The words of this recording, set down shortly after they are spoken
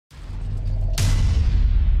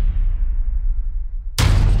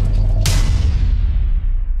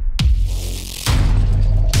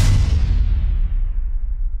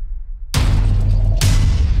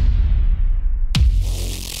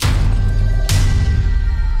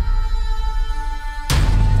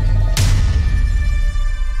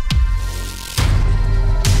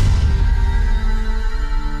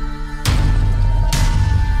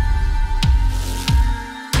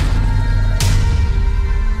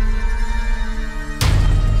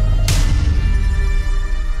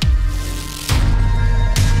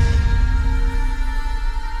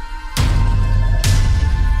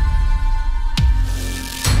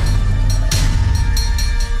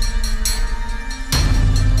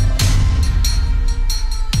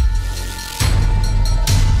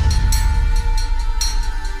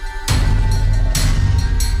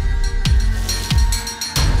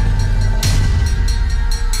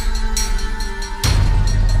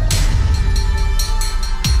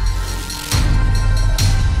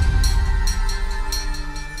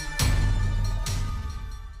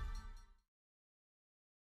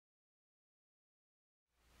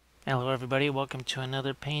Hello everybody, welcome to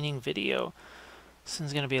another painting video. This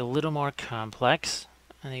one's going to be a little more complex.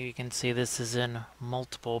 I think you can see this is in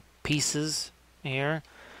multiple pieces here.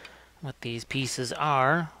 What these pieces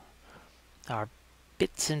are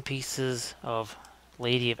bits and pieces of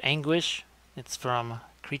Lady of Anguish. It's from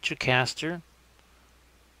Creature Caster.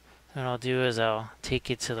 What I'll do is I'll take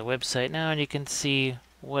you to the website now and you can see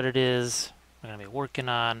what it is we're going to be working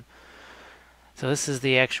on. So this is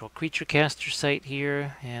the actual Creature Caster site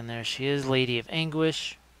here, and there she is, Lady of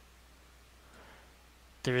Anguish.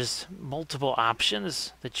 There's multiple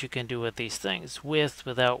options that you can do with these things. With,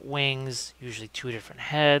 without wings, usually two different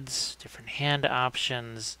heads, different hand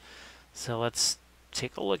options. So let's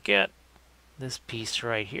take a look at this piece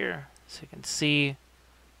right here. So you can see,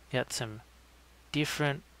 got some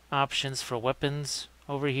different options for weapons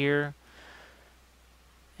over here.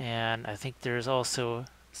 And I think there's also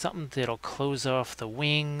something that'll close off the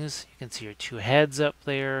wings. You can see your two heads up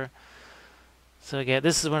there. So again,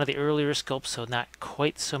 this is one of the earlier sculpts, so not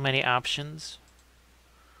quite so many options.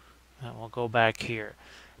 And we'll go back here.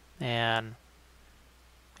 And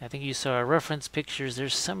I think you saw our reference pictures.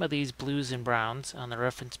 There's some of these blues and browns on the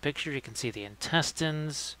reference picture. You can see the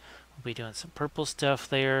intestines. We'll be doing some purple stuff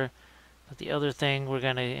there. But the other thing we're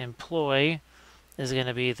going to employ is going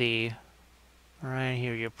to be the, right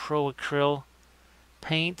here, your Pro Acryl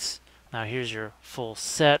paints. Now here's your full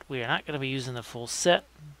set. We are not going to be using the full set.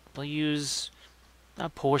 We'll use a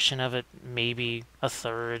portion of it, maybe a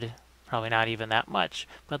third, probably not even that much.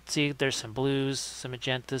 But see, there's some blues, some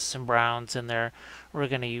magentas, some browns in there. We're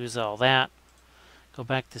going to use all that. Go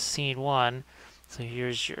back to scene 1. So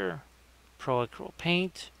here's your Pro Acryl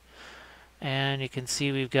paint. And you can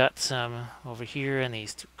see we've got some over here in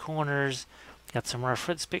these two corners. Got some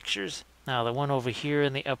reference pictures. Now the one over here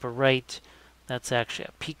in the upper right, that's actually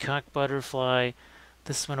a peacock butterfly.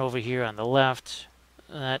 This one over here on the left,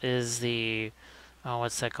 that is the,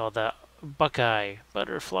 what's that called? The Buckeye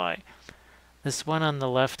butterfly. This one on the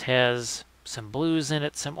left has some blues in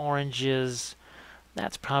it, some oranges.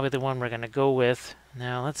 That's probably the one we're going to go with.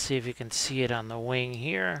 Now let's see if you can see it on the wing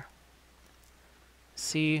here.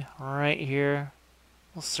 See right here,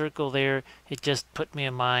 little circle there. It just put me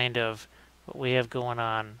in mind of what we have going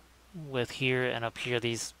on with here and up here,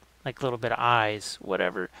 these like a little bit of eyes,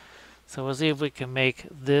 whatever. So we'll see if we can make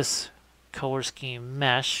this color scheme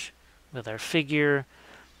mesh with our figure.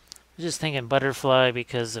 I'm just thinking butterfly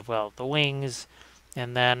because of, well, the wings.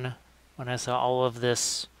 And then when I saw all of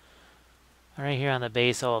this right here on the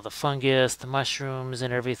base, all of the fungus, the mushrooms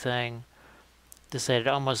and everything, decided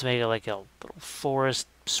to almost make it like a little forest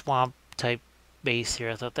swamp type base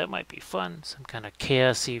here. I thought that might be fun. Some kind of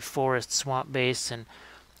chaosy forest swamp base, and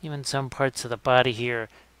even some parts of the body here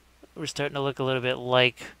we're starting to look a little bit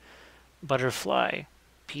like butterfly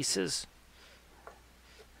pieces.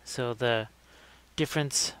 So the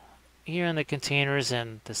difference here in the containers,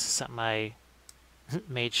 and this is something I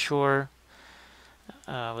made sure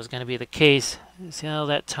was going to be the case. See how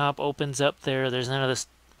that top opens up there? There's none of this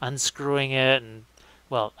unscrewing it and,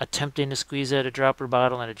 well, attempting to squeeze out a dropper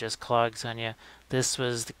bottle and it just clogs on you. This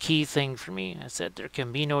was the key thing for me. I said there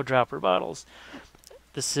can be no dropper bottles.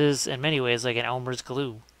 This is in many ways like an Elmer's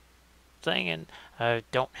glue thing, and I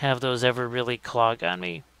don't have those ever really clog on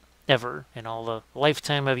me, ever, in all the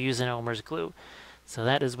lifetime of using Elmer's glue. So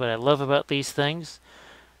that is what I love about these things.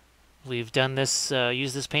 We've done this,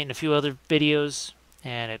 used this paint in a few other videos,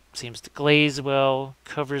 and it seems to glaze well,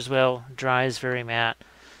 covers well, dries very matte.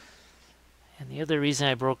 And the other reason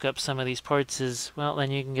I broke up some of these parts is, well,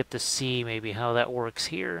 then you can get to see maybe how that works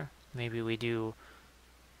here. Maybe we do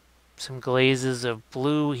some glazes of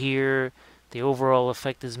blue here. The overall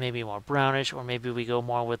effect is maybe more brownish, or maybe we go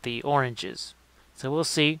more with the oranges. So we'll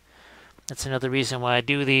see. That's another reason why I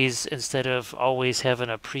do these instead of always having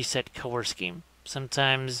a preset color scheme.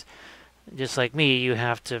 Sometimes, just like me, you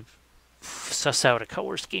have to suss out a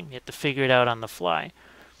color scheme. You have to figure it out on the fly.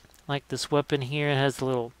 Like this weapon here, it has the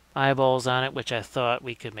little eyeballs on it, which I thought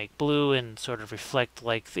we could make blue and sort of reflect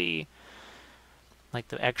like the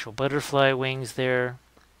actual butterfly wings there.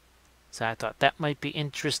 So I thought that might be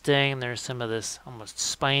interesting. There's some of this almost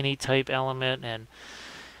spiny type element, and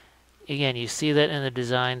again, you see that in the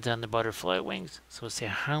designs on the butterfly wings. So we'll see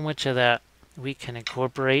how much of that we can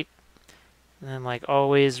incorporate. And then, like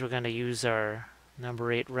always, we're going to use our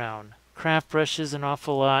number 8 round craft brushes an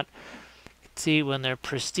awful lot. You can see when they're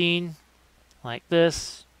pristine, like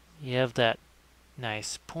this, you have that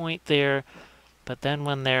nice point there. But then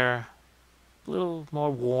when they're a little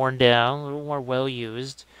more worn down, a little more well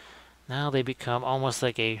used, now they become almost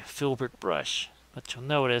like a filbert brush. But you'll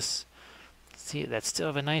notice, see, that still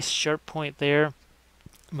have a nice sharp point there.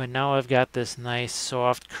 But now I've got this nice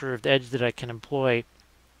soft curved edge that I can employ.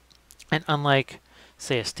 And unlike,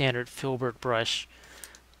 say, a standard filbert brush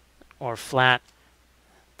or flat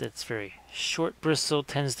that's very short bristle,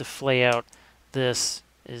 tends to flay out, this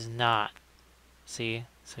is not. See?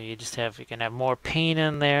 So you can have more paint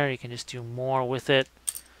in there, you can just do more with it.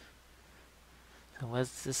 So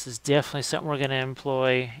this is definitely something we're going to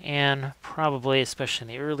employ, and probably, especially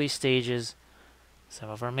in the early stages, some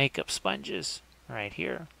of our makeup sponges right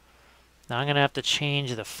here. Now I'm going to have to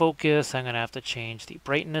change the focus, I'm going to have to change the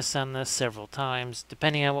brightness on this several times,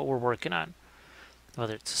 depending on what we're working on.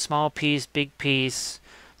 Whether it's a small piece, big piece,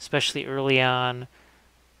 especially early on,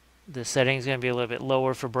 the setting is going to be a little bit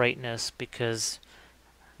lower for brightness because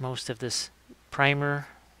most of this primer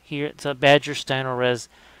here, it's a Badger Steiner Res,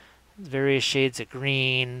 various shades of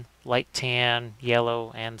green, light tan,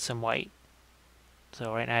 yellow, and some white.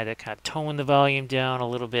 So right now I have to kind of tone the volume down a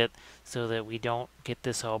little bit so that we don't get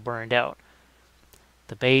this all burned out.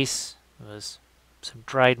 The base was some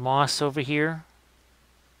dried moss over here.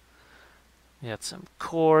 We got some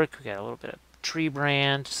cork, we got a little bit of tree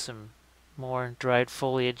branch, some more dried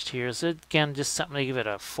foliage here. So again, just something to give it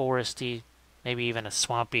a foresty, maybe even a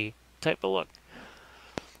swampy type of look.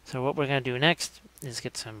 So what we're going to do next is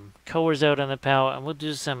get some colors out on the palette, and we'll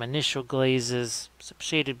do some initial glazes, some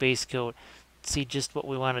shaded base coat, see just what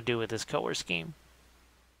we want to do with this color scheme.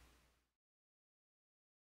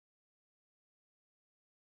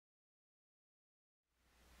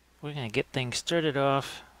 We're going to get things started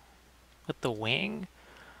off with the wing.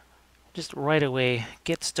 Just right away,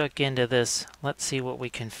 get stuck into this. Let's see what we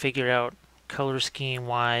can figure out color scheme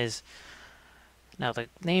wise. Now the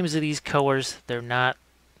names of these colors, they're not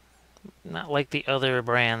like the other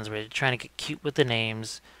brands where you're trying to get cute with the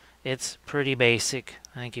names. It's pretty basic.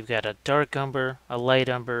 I think you've got a dark umber, a light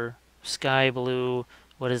umber, sky blue.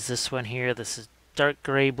 What is this one here? This is dark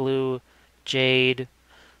gray blue, jade.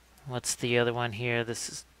 What's the other one here? This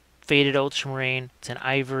is faded ultramarine. It's an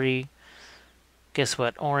ivory. Guess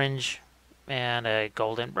what? Orange and a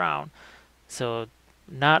golden brown. So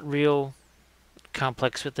not real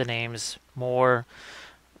complex with the names. More,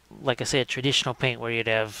 like I say, a traditional paint where you'd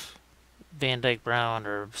have Van Dyke Brown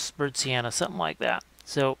or Bird Sienna, something like that.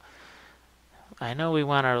 So I know we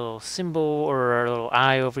want our little symbol or our little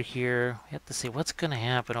eye over here. We have to see what's going to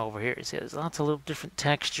happen over here. See, there's lots of little different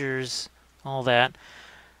textures, all that.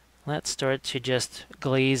 Let's start to just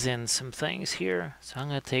glaze in some things here. So I'm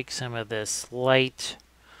going to take some of this light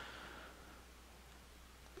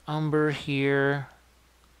umber here.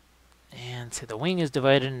 And see, the wing is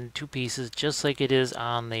divided into two pieces, just like it is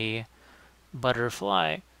on the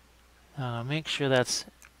butterfly. Make sure that's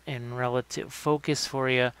in relative focus for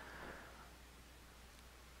you.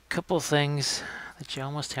 Couple things that you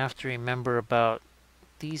almost have to remember about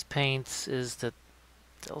these paints is that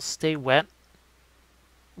they'll stay wet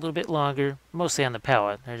a little bit longer, mostly on the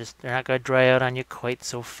palette. They're not going to dry out on you quite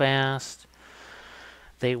so fast.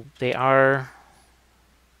 They are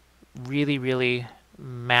really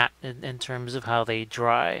matte in terms of how they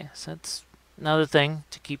dry. So that's another thing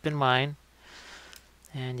to keep in mind.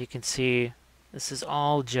 And you can see this is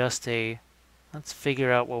all just let's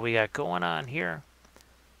figure out what we got going on here.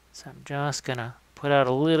 So I'm just gonna put out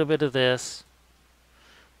a little bit of this.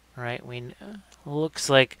 Right, looks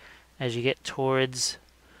like as you get towards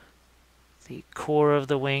the core of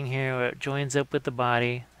the wing here where it joins up with the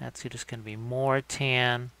body, that's just gonna be more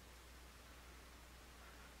tan.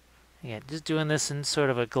 Yeah, just doing this in sort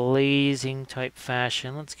of a glazing type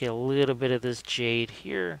fashion. Let's get a little bit of this jade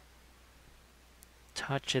here.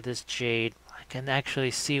 Touch of this jade. I can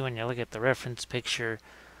actually see when you look at the reference picture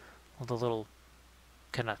all the little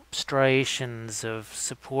kind of striations of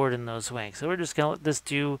support in those wings. So we're just going to let this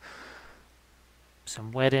do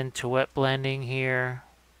some wet into wet blending here.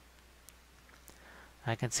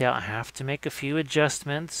 I can see I'll have to make a few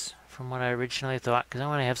adjustments from what I originally thought because I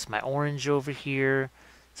want to have some my orange over here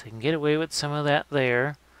so I can get away with some of that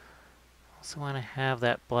there. Also want to have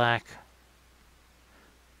that black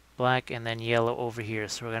and then yellow over here.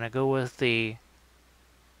 So we're going to go with the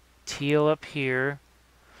teal up here.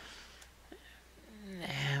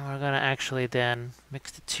 And we're going to actually then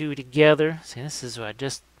mix the two together. See, this is what I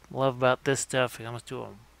just love about this stuff. We almost do a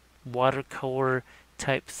watercolor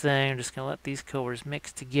type thing. I'm just going to let these colors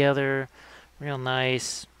mix together. Real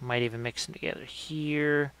nice. Might even mix them together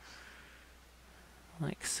here.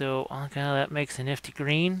 Like so. Look how that makes a nifty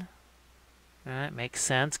green. Alright, makes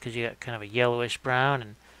sense because you got kind of a yellowish brown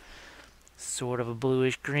and sort of a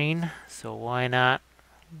bluish green. So why not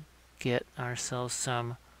get ourselves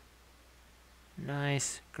some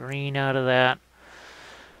nice green out of that.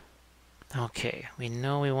 Okay, we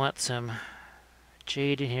know we want some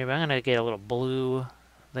jade in here, but I'm going to get a little blue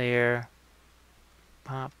there.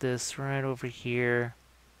 Pop this right over here.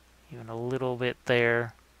 Even a little bit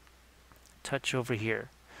there. Touch over here.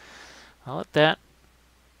 I'll let that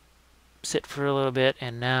sit for a little bit,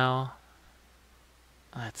 and now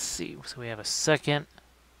let's see. So we have a second.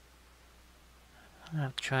 I'm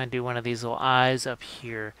going to try and do one of these little eyes up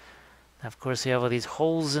here. Now, of course, we have all these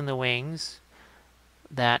holes in the wings.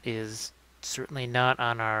 That is certainly not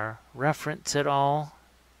on our reference at all.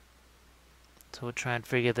 So we'll try and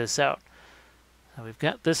figure this out. So we've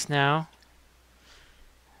got this now.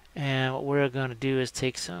 And what we're going to do is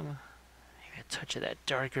take some, maybe a touch of that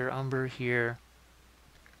darker umber here.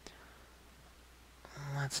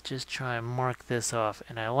 Let's just try and mark this off.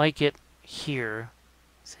 And I like it here.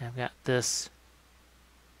 See, I've got this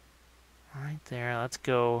right there. Let's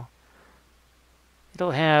go.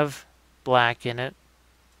 It'll have black in it.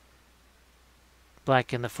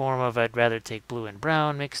 Black in the form of I'd rather take blue and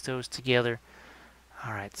brown, mix those together.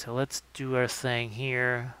 Alright, so let's do our thing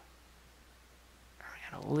here.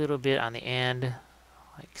 We got a little bit on the end,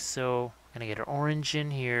 like so. Gonna get our orange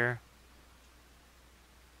in here.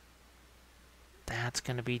 That's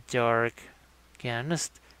gonna be dark. Again, I'm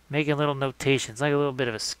just making little notations, like a little bit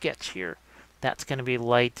of a sketch here. That's gonna be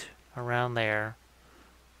light around there.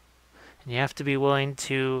 And you have to be willing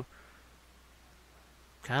to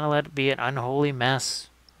kind of let it be an unholy mess.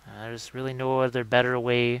 There's really no other better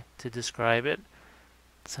way to describe it.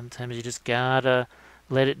 Sometimes you just gotta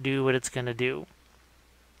let it do what it's gonna do.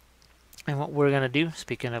 And what we're gonna do,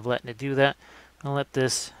 speaking of letting it do that, I'm gonna let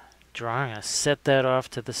this dry. I'm gonna set that off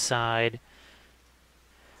to the side.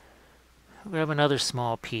 Grab another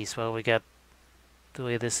small piece while we got the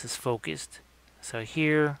way this is focused. So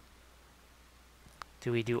here,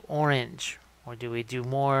 do we do orange or do we do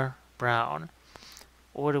more brown?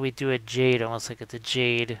 Or do we do a jade, almost like it's a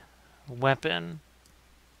jade weapon?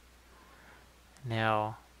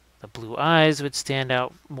 Now, the blue eyes would stand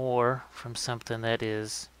out more from something that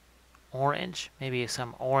is orange. Maybe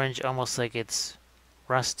some orange, almost like it's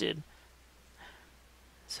rusted.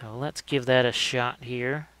 So let's give that a shot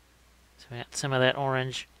here. So we got some of that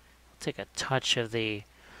orange. We'll take a touch of the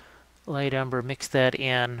light umber, mix that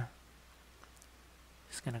in.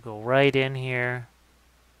 Just going to go right in here.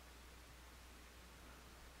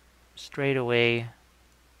 Straight away.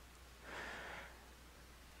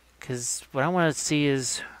 Because what I want to see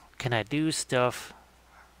is, can I do stuff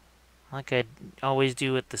like I always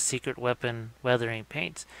do with the secret weapon weathering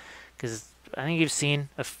paints? Because I think you've seen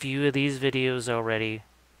a few of these videos already.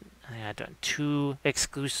 I think I've done 2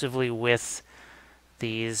 exclusively with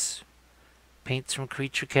these paints from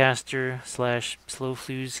Creature Caster / Slow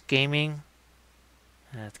Fuse Gaming.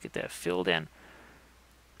 Let's get that filled in.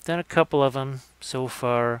 Done a couple of them so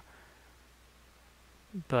far.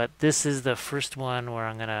 But this is the first one where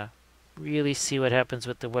I'm going to really see what happens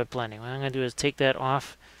with the wet blending. What I'm going to do is take that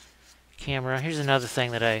off camera. Here's another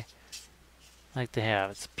thing that I like to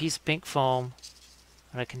have. It's a piece of pink foam.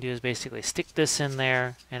 What I can do is basically stick this in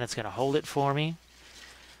there, and it's going to hold it for me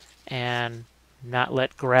and not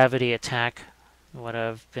let gravity attack what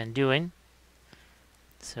I've been doing.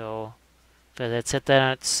 So let's set that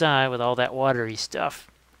on its side with all that watery stuff.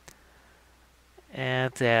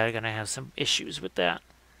 And they're going to have some issues with that.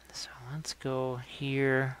 So let's go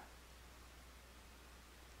here.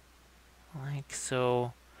 Like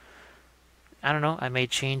so. I don't know. I may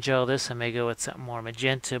change all this. I may go with something more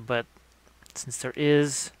magenta. But since there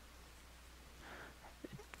is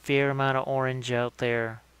a fair amount of orange out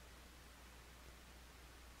there,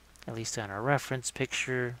 at least on our reference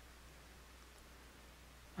picture,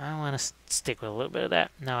 I want to stick with a little bit of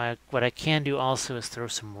that. Now, what I can do also is throw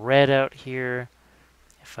some red out here.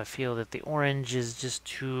 If I feel that the orange is just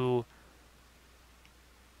too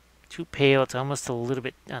pale, it's almost a little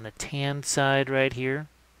bit on the tan side right here.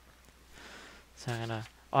 So I'm gonna,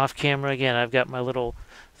 off camera again, I've got my little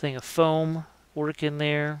thing of foam working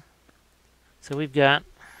there. So we've got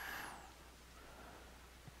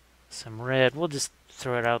some red. We'll just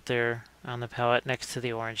throw it out there on the palette next to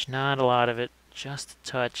the orange. Not a lot of it, just a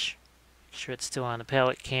touch. Make sure it's still on the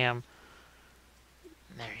palette cam.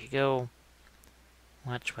 There you go.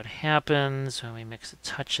 Watch what happens when we mix a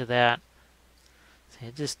touch of that. See,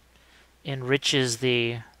 it just enriches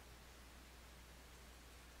the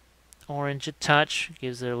orange a touch,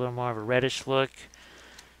 gives it a little more of a reddish look.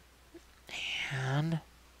 And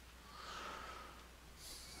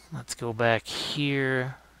let's go back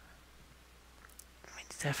here. We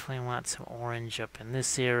definitely want some orange up in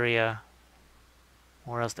this area.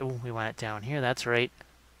 Or else, oh, we want it down here, that's right.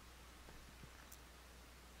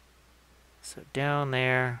 So down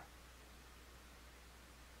there.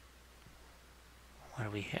 what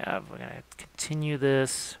do we have? We're going to continue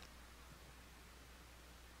this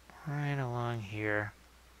right along here.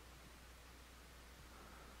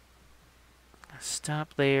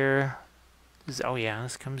 Stop there. Oh yeah,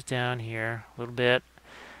 this comes down here a little bit.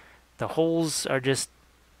 The holes are just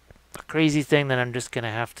a crazy thing that I'm just going to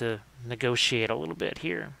have to negotiate a little bit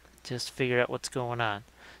here. Just figure out what's going on.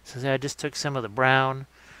 So I just took some of the brown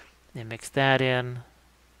and mixed that in.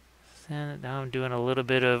 And now I'm doing a little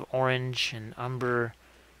bit of orange and umber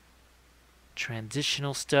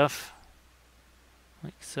transitional stuff.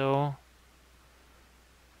 Like so.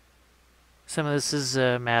 Some of this is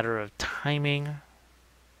a matter of timing.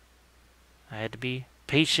 I had to be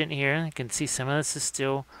patient here. You can see some of this is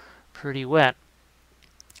still pretty wet.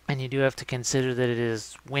 And you do have to consider that it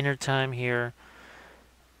is winter time here.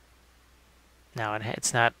 Now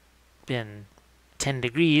it's not been 10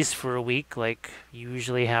 degrees for a week like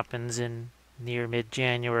usually happens in near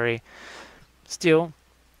mid-January. Still,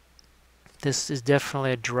 this is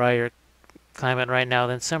definitely a drier climate right now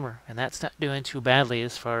than summer, and that's not doing too badly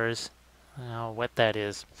as far as how wet that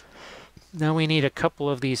is. Now we need a couple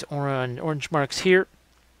of these orange marks here.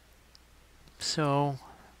 So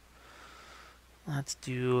let's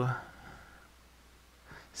do.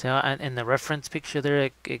 So in the reference picture there,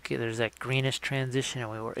 there's that greenish transition, and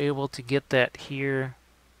we were able to get that here.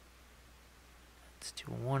 Let's do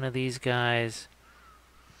one of these guys.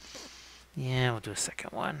 Yeah, we'll do a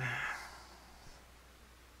second one.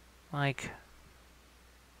 Like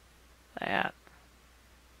that.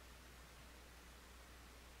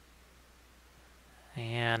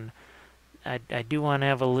 And I do want to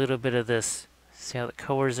have a little bit of this. See how the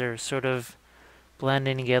colors are sort of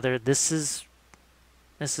blending together. This is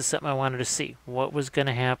something I wanted to see. What was going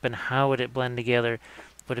to happen? How would it blend together?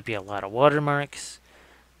 Would it be a lot of watermarks?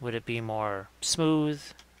 Would it be more smooth?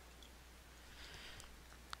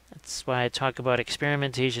 That's why I talk about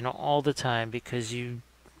experimentation all the time, because you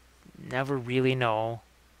never really know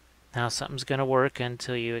how something's going to work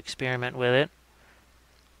until you experiment with it.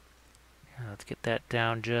 Let's get that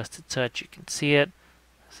down just a touch. You can see it.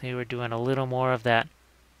 See, we're doing a little more of that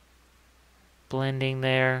blending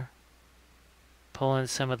there. Pulling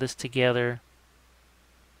some of this together.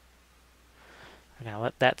 We're going to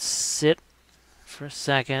let that sit for a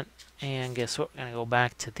second. And guess what? We're going to go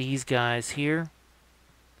back to these guys here.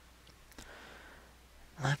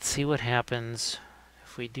 Let's see what happens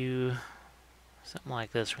if we do something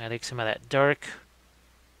like this. We're going to take some of that dark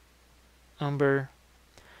umber.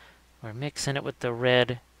 We're mixing it with the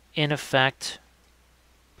red in effect.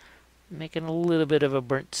 Making a little bit of a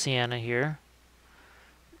burnt sienna here.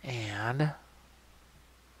 And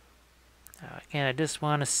again, I just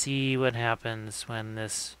want to see what happens when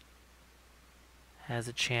this has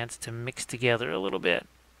a chance to mix together a little bit.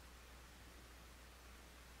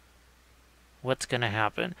 What's going to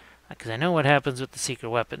happen? Because I know what happens with the secret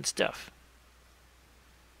weapon stuff.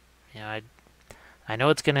 Yeah, I know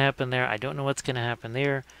what's going to happen there. I don't know what's going to happen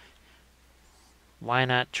there. Why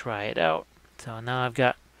not try it out? So now I've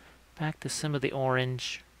got back to some of the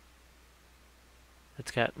orange.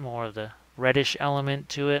 It's got more of the reddish element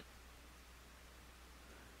to it.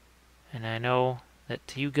 And I know that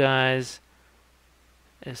to you guys,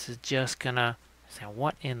 this is just gonna say,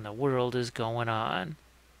 what in the world is going on?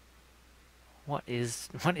 What is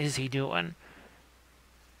he doing?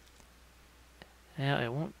 Now,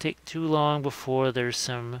 it won't take too long before there's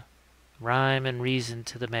some rhyme and reason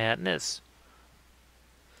to the madness.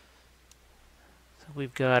 So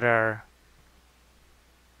we've got our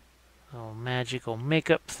little magical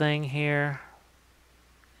makeup thing here.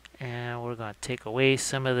 And we're going to take away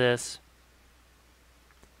some of this.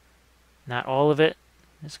 Not all of it.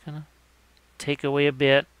 Just going to take away a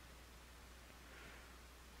bit.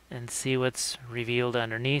 And see what's revealed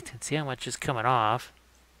underneath. And see how much is coming off.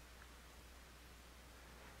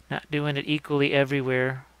 Not doing it equally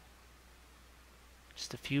everywhere.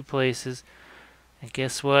 Just a few places. And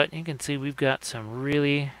guess what? You can see we've got some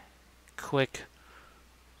really quick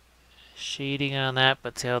shading on that.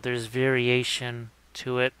 But see how there's variation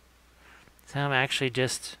to it. So I'm actually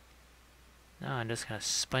just, no, I'm just kind of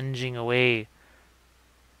sponging away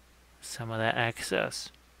some of that excess.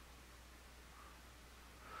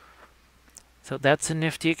 So that's a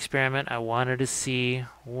nifty experiment. I wanted to see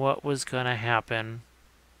what was going to happen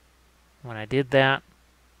when I did that.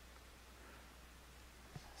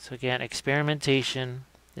 So again, experimentation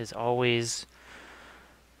is always,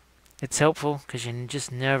 it's helpful because you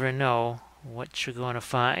just never know what you're going to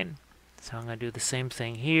find. So I'm going to do the same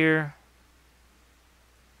thing here.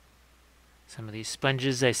 Some of these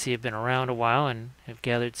sponges I see have been around a while and have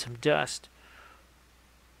gathered some dust.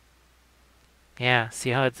 Yeah, see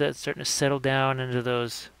how it's starting to settle down into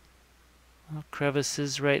those little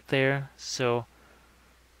crevices right there. So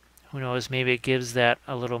who knows, maybe it gives that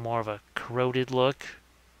a little more of a corroded look.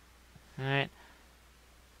 Alright.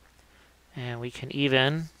 And we can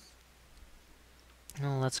even,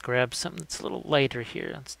 well, let's grab something that's a little lighter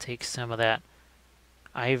here. Let's take some of that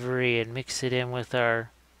ivory and mix it in with our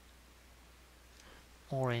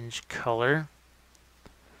orange color.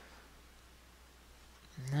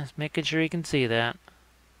 Just making sure you can see that.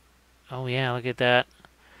 Oh yeah, look at that.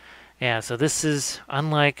 Yeah, so this is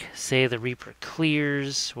unlike, say, the Reaper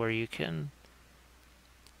Clears, where you can,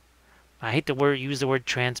 I hate to use the word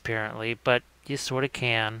transparently, but you sort of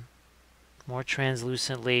can. More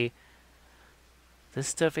translucently. This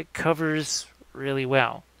stuff, it covers really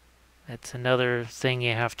well. That's another thing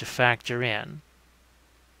you have to factor in.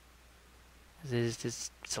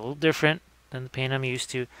 It's a little different than the paint I'm used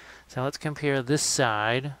to. So let's compare this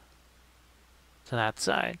side to that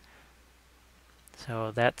side.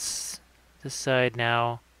 So that's this side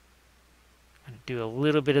now. I'm going to do a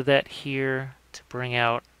little bit of that here to bring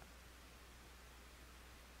out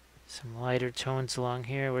some lighter tones along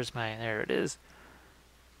here. Where's my, there it is.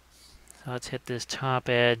 So let's hit this top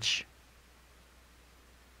edge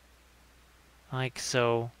like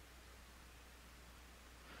so.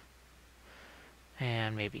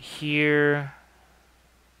 And maybe here.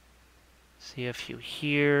 See a few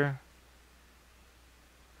here.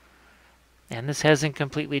 And this hasn't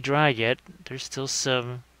completely dried yet. There's still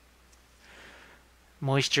some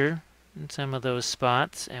moisture in some of those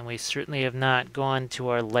spots, and we certainly have not gone to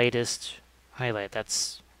our lightest highlight.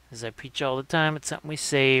 That's, as I preach all the time, it's something we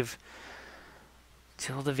save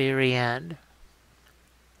till the very end.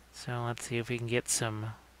 So let's see if we can get some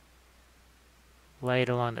light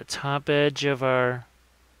along the top edge of our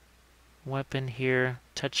weapon here.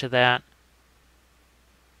 Touch of that.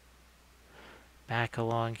 Back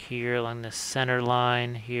along here, along the center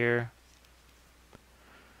line here.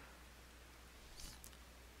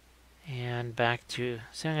 And back to,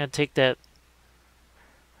 so I'm going to take that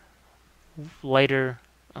lighter,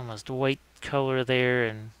 almost white color there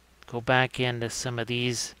and go back into some of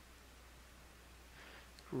these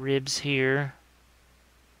ribs here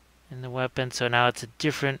in the weapon. So now it's a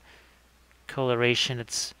different coloration.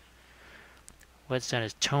 It's, what it's done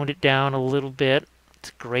is toned it down a little bit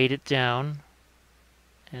to grade it down.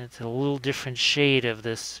 And it's a little different shade of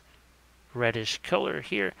this reddish color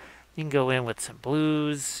here. You can go in with some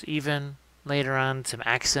blues even later on, some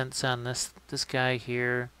accents on this guy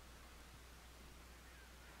here.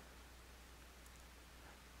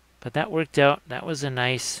 But that worked out. That was a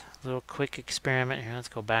nice little quick experiment here. Let's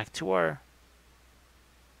go back to our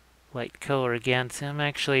light color again. So I'm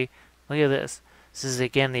actually, look at this. This is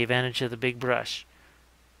again the advantage of the big brush.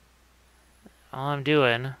 All I'm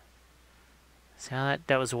doing, see how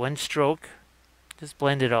that was one stroke? Just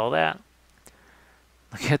blended all that.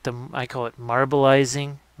 Look at the, I call it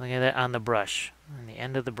marbleizing. Look at that on the brush, on the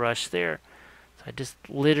end of the brush there. So I just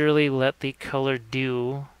literally let the color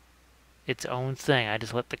do its own thing. I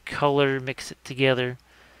just let the color mix it together.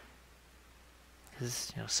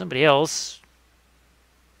 Because, you know, somebody else,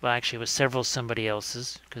 well, actually it was several somebody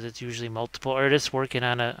else's, because it's usually multiple artists working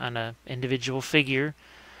on a individual figure.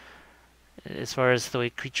 As far as the way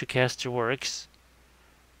Creature Caster works,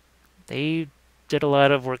 they did a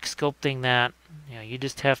lot of work sculpting that. You know, you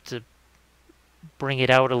just have to bring it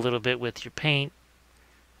out a little bit with your paint.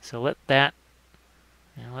 So let that,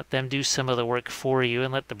 you know, let them do some of the work for you,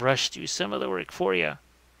 and let the brush do some of the work for you.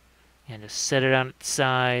 And just set it on its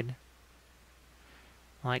side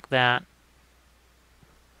like that.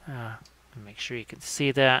 Make sure you can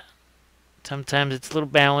see that. Sometimes it's a little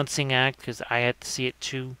balancing act because I have to see it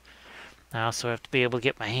too. I also have to be able to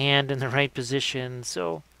get my hand in the right position.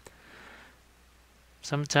 So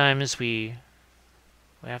sometimes we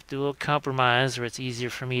have to do a little compromise, or it's easier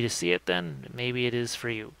for me to see it than maybe it is for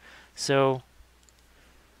you. So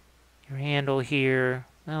your handle here,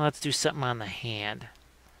 well, let's do something on the hand.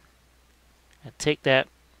 Now take that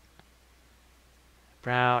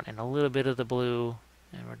brown and a little bit of the blue,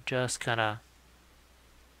 and we're just gonna,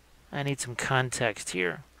 I need some context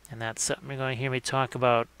here, and that's something you're going to hear me talk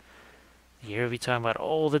about. You hear me talking about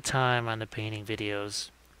all the time on the painting videos.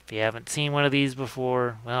 If you haven't seen one of these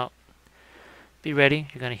before, well, be ready.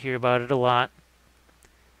 You're going to hear about it a lot.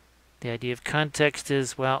 The idea of context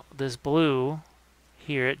is, well, this blue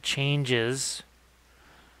here, it changes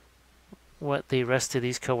what the rest of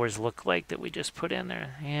these colors look like that we just put in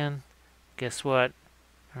there. And guess what?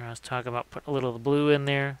 I was talking about putting a little of the blue in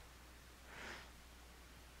there.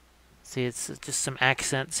 See, it's just some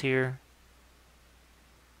accents here.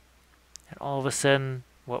 And all of a sudden,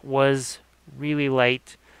 what was really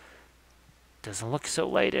light. Doesn't look so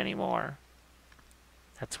light anymore.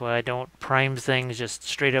 That's why I don't prime things just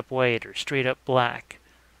straight up white or straight up black.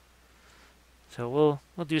 So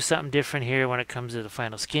we'll do something different here when it comes to the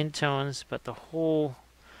final skin tones, but the whole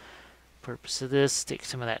purpose of this, take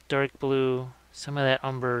some of that dark blue, some of that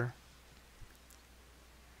umber,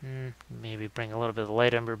 maybe bring a little bit of the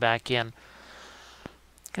light umber back in.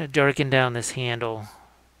 Gonna darken down this handle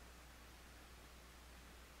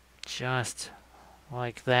just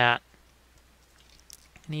like that.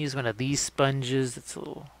 I'm gonna use one of these sponges that's a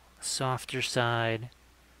little softer side.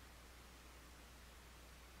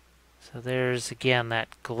 So there's again that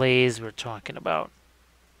glaze we're talking about.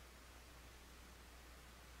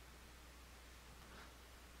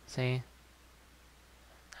 See?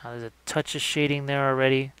 Now there's a touch of shading there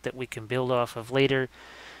already that we can build off of later.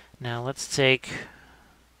 Now let's look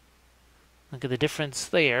at the difference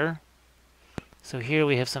there. So here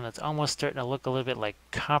we have something that's almost starting to look a little bit like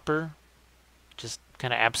copper. Just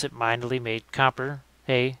kind of absent-mindedly made copper.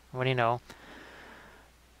 Hey, what do you know?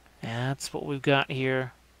 And that's what we've got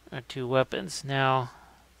here, our two weapons. Now,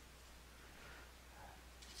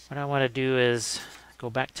 what I want to do is go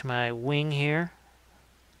back to my wing here,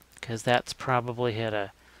 because that's probably had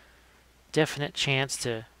a definite chance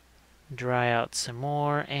to dry out some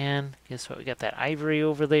more. And guess what? We got that ivory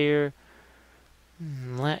over there.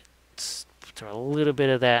 Let's throw a little bit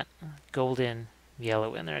of that golden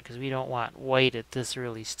yellow in there because we don't want white at this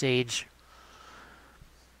early stage.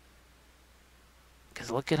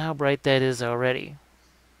 Because look at how bright that is already.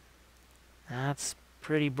 That's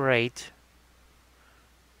pretty bright.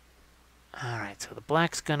 Alright, so the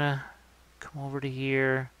black's gonna come over to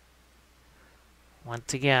here.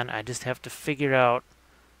 Once again, I just have to figure out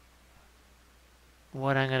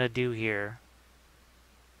what I'm gonna do here.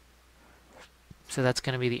 So that's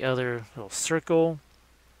going to be the other little circle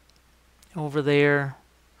over there.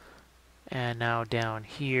 And now down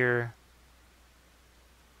here,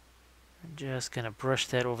 I'm just going to brush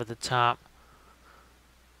that over the top.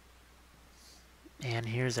 And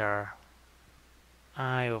here's our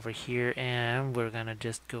eye over here. And we're going to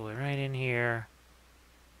just go right in here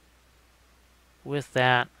with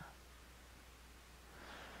that.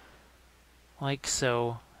 Like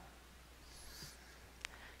so.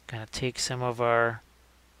 Gonna take some of our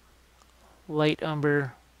light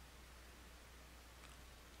umber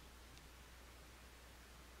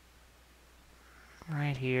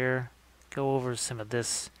right here, go over some of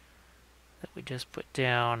this that we just put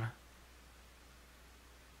down,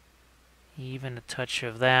 even a touch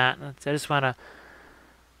of that. I just want to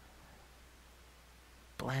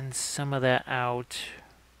blend some of that out.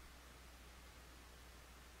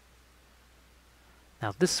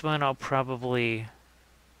 Now this one I'll probably,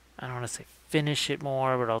 I don't want to say finish it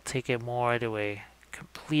more, but I'll take it more to a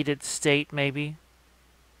completed state maybe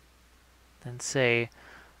than say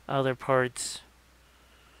other parts.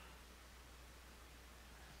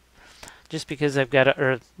 Just because I've got,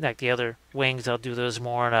 or like the other wings, I'll do those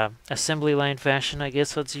more in a assembly line fashion, I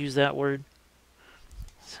guess. Let's use that word.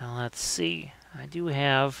 So let's see. I do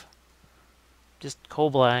have just coal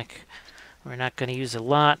black. We're not going to use a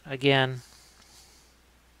lot again.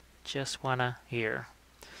 Just wanna here.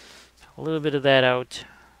 A little bit of that out.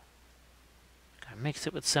 Gonna mix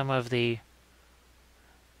it with some of the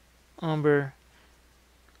umber.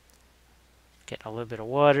 Get a little bit of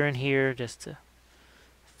water in here just to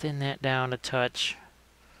thin that down a touch.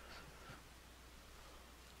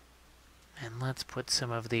 And let's put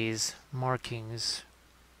some of these markings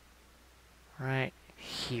right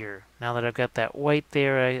here. Now that I've got that white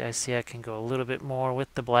there, I see I can go a little bit more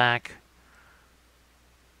with the black.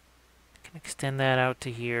 I can extend that out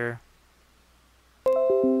to here.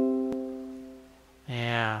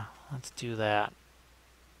 Yeah, let's do that.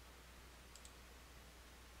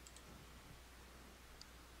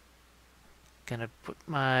 Gonna put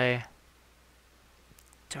my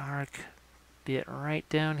dark bit right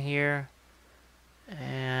down here,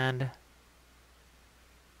 and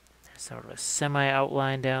there's sort of a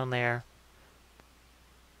semi-outline down there.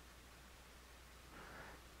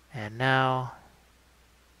 And now,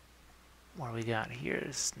 what we got here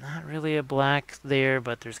is not really a black there,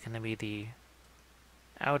 but there's going to be the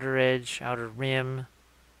outer edge, outer rim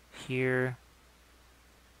here.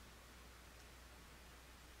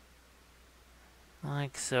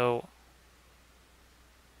 Like so.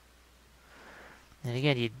 And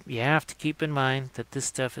again, you have to keep in mind that this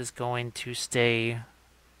stuff is going to stay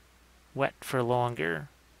wet for longer.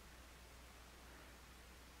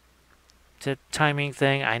 It's a timing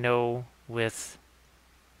thing. I know with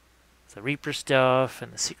the Reaper stuff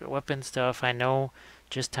and the secret weapon stuff, I know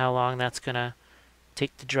just how long that's gonna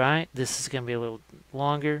take to dry. This is going to be a little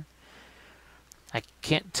longer. I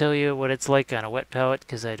can't tell you what it's like on a wet palette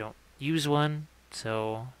because I don't use one,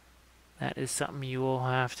 so that is something you will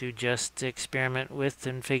have to just experiment with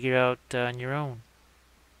and figure out on your own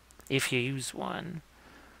if you use one.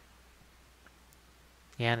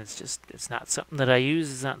 Yeah, and it's not something that I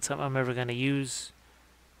use. It's not something I'm ever going to use,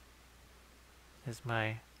 as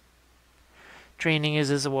my training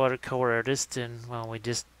is as a watercolor artist, and well,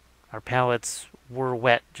 our palettes were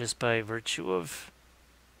wet just by virtue of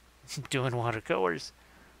doing watercolors.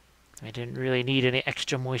 I didn't really need any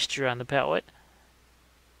extra moisture on the palette.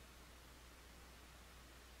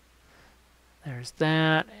 There's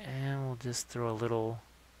that, and we'll just throw a little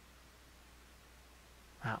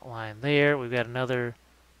outline there. We've got another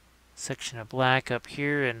section of black up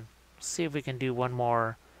here, and see if we can do one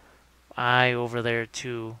more eye over there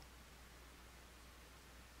too.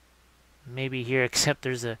 Maybe here, except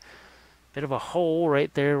there's a bit of a hole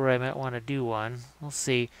right there where I might want to do one. We'll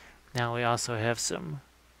see. Now we also have some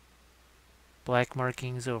black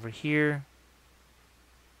markings over here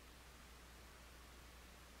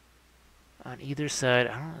on either side.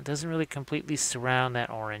 I don't know, it doesn't really completely surround that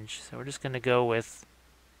orange, so we're just going to go with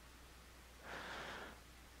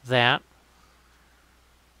that.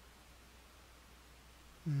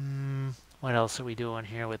 What else are we doing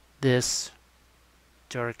here with this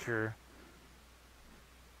darker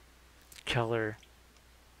color?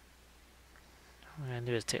 What I'm going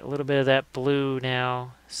to do is take a little bit of that blue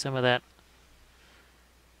now, some of that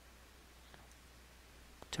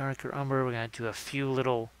darker umber. We're going to do a few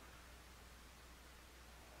little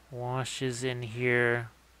washes in here,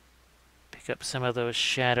 pick up some of those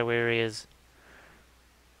shadow areas,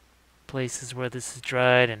 places where this is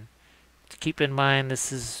dried, and keep in mind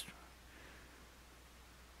this is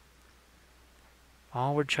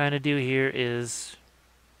all we're trying to do here is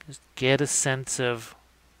just get a sense of,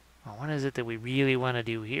 well, what is it that we really want to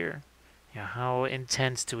do here? You know, how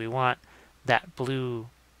intense do we want that blue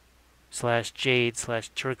slash jade slash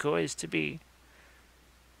turquoise to be?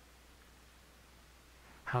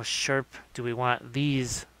 How sharp do we want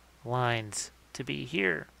these lines to be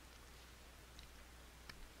here?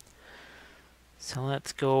 So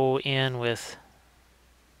let's go in with,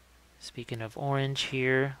 speaking of orange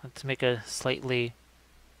here, let's make a slightly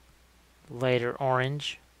lighter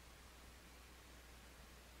orange.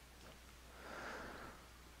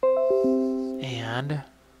 And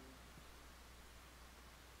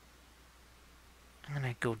I'm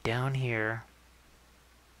going to go down here.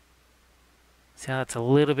 See how that's a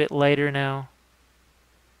little bit lighter now?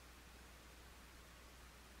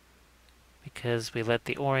 Because we let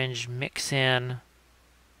the orange mix in.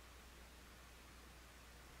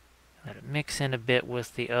 Let it mix in a bit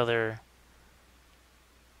with the other,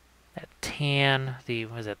 that tan,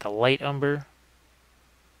 was that the light umber?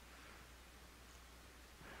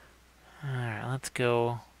 Alright, let's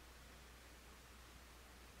go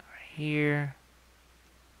right here.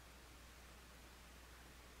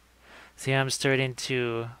 See, I'm starting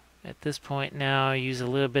to, at this point now, use a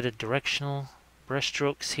little bit of directional brush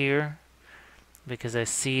strokes here, because I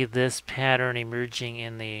see this pattern emerging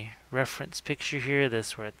in the reference picture here,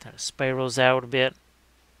 this where it kind of spirals out a bit.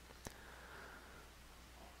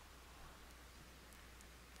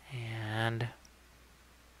 And I'm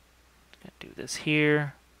going to do this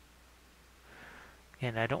here.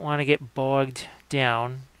 And I don't want to get bogged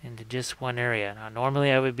down into just one area. Now,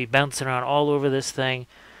 normally I would be bouncing around all over this thing,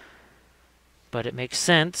 but it makes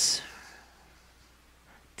sense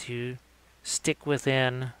to stick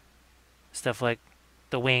within stuff like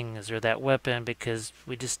the wings or that weapon, because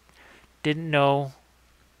we just didn't know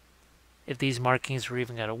if these markings were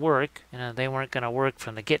even going to work. They weren't going to work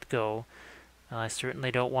from the get-go. I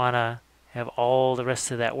certainly don't want to have all the rest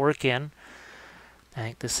of that work in. I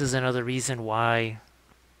think this is another reason why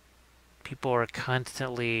people are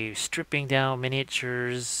constantly stripping down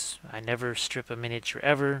miniatures. I never strip a miniature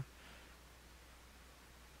ever.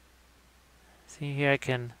 See here, I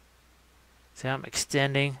can see how I'm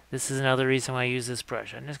extending. This is another reason why I use this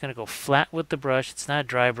brush. I'm just going to go flat with the brush. It's not a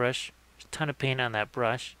dry brush. There's a ton of paint on that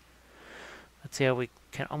brush. Let's see how we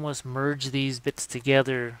can almost merge these bits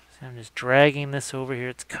together. So I'm just dragging this over here.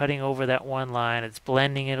 It's cutting over that one line. It's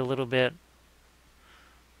blending it a little bit.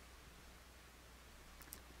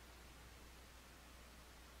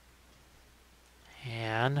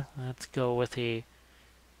 And let's go with a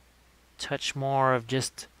touch more of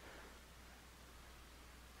just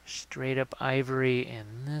straight up ivory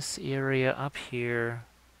in this area up here.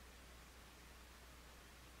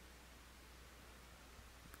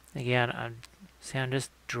 Again, I'm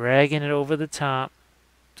just dragging it over the top.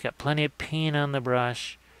 It's got plenty of paint on the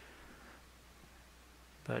brush.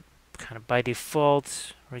 kind of by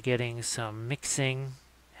default, we're getting some mixing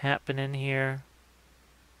happening here.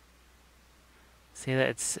 See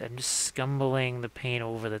that I'm just scumbling the paint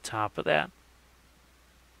over the top of that.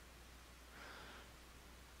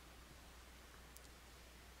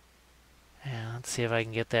 And let's see if I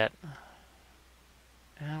can get that.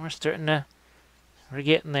 And we're getting there.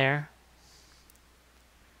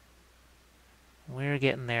 We're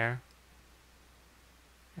getting there.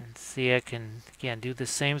 And see, I can, again, do the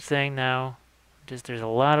same thing now. Just there's a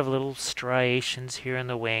lot of little striations here in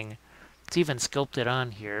the wing. It's even sculpted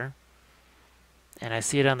on here. And I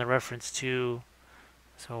see it on the reference too.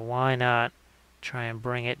 So why not try and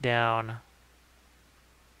bring it down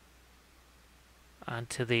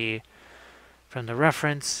onto from the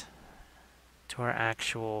reference to our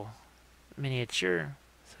actual miniature.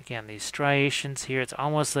 So again, these striations here, it's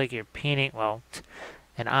almost like you're painting, well,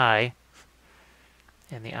 an eye.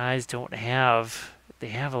 And the eyes they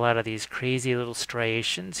have a lot of these crazy little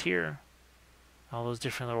striations here. All those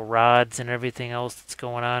different little rods and everything else that's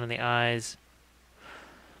going on in the eyes.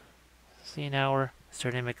 See, now we're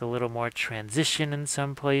starting to make a little more transition in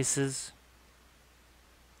some places.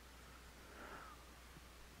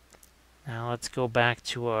 Now let's go back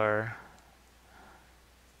to our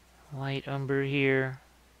light umber here.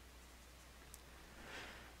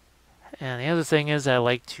 And the other thing is I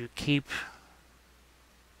like to keep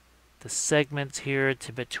the segments here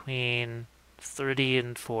to between 30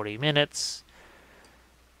 and 40 minutes.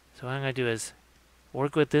 So what I'm going to do is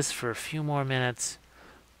work with this for a few more minutes.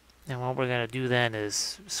 And what we're going to do then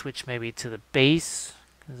is switch maybe to the base,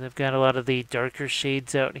 because I've got a lot of the darker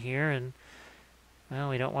shades out here, and well,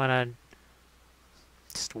 we don't want to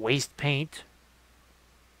just waste paint.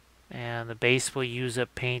 And the base will use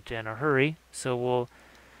up paint in a hurry. So we'll,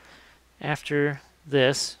 after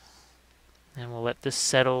this, and we'll let this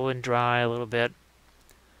settle and dry a little bit.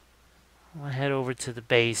 We'll head over to the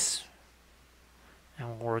base and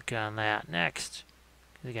we'll work on that next.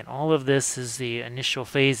 Again, all of this is the initial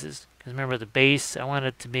phases. Because remember, the base, I want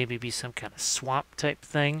it to maybe be some kind of swamp type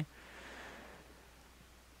thing.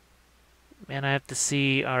 And I have to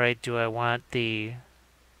see, alright, do I want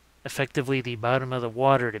effectively the bottom of the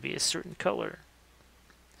water to be a certain color?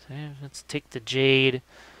 So yeah, let's take the jade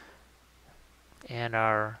and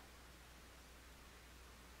our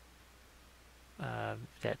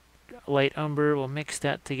that light umber, we'll mix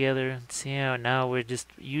that together and see how now we're just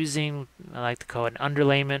using, I like to call it an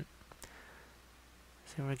underlayment.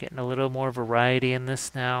 So we're getting a little more variety in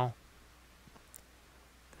this now.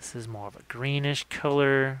 This is more of a greenish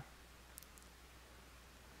color.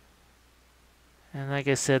 And like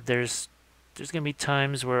I said, there's going to be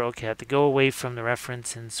times where, okay, I have to go away from the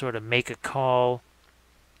reference and sort of make a call,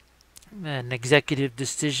 an executive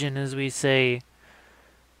decision, as we say,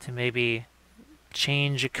 to maybe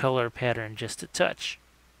change a color pattern just a touch.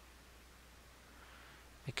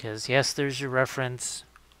 Because yes, there's your reference,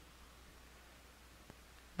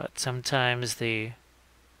 but sometimes the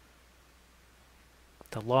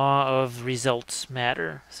law of results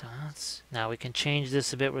matter. So now we can change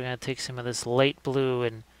this a bit. We're going to take some of this light blue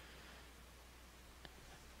and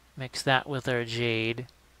mix that with our jade.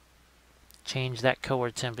 Change that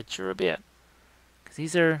color temperature a bit. Because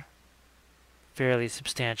these are fairly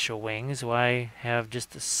substantial wings. Why have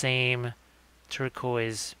just the same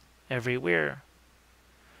turquoise everywhere?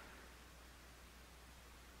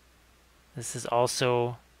 This is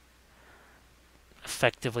also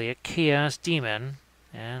effectively a chaos demon.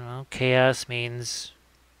 And well, chaos means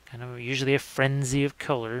kind of usually a frenzy of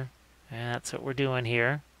color. And that's what we're doing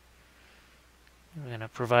here. We're going to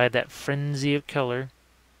provide that frenzy of color.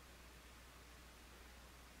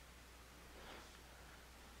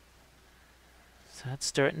 So that's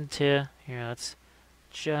starting to, it's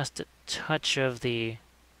just a touch of the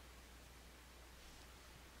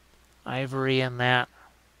ivory in that.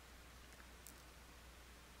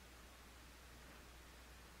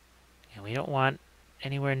 And we don't want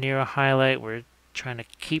anywhere near a highlight. We're trying to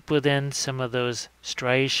keep within some of those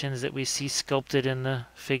striations that we see sculpted in the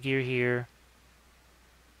figure here.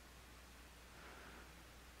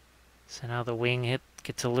 So now the wing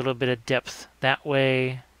gets a little bit of depth that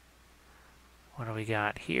way. What do we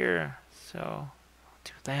got here? So I'll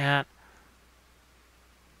do that.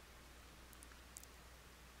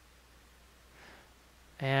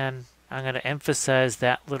 And I'm going to emphasize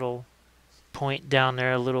that little point down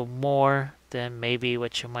there a little more than maybe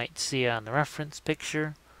what you might see on the reference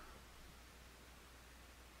picture.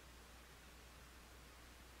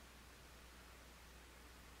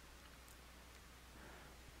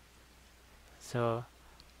 So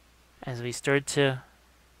as we start to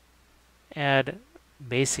add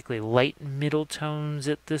basically light middle tones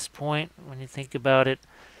at this point. When you think about it,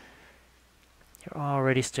 you're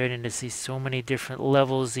already starting to see so many different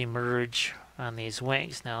levels emerge on these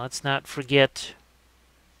wings. Now let's not forget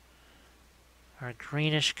our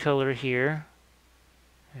greenish color here.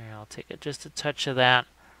 Here, I'll take just a touch of that.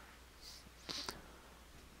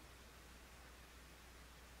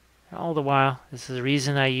 All the while, this is the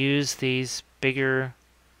reason I use these bigger,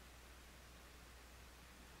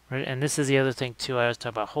 right? And this is the other thing too. I was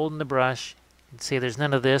talking about holding the brush. You can see there's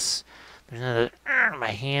none of this. There's none of the,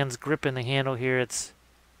 my hands gripping the handle here. It's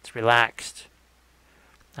relaxed.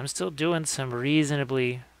 I'm still doing some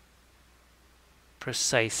reasonably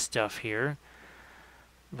precise stuff here,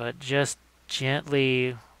 but just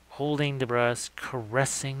gently holding the brush,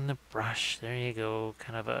 caressing the brush. There you go,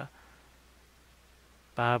 kind of a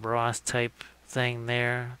Bob Ross type thing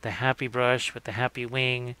there. The happy brush with the happy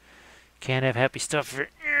wing. Can't have happy stuff if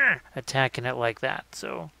you're attacking it like that.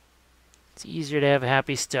 So it's easier to have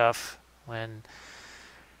happy stuff when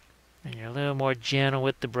you're a little more gentle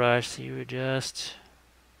with the brush. So you were just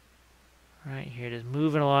right here, just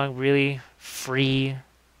moving along really free.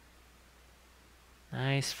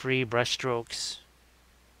 Nice free brush strokes.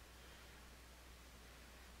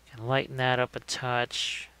 Can lighten that up a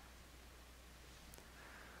touch.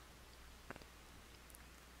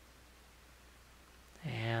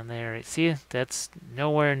 And there, see, that's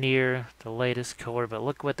nowhere near the lightest color, but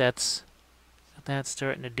look what that's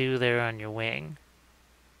starting to do there on your wing.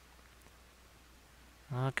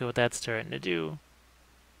 Look at what that's starting to do.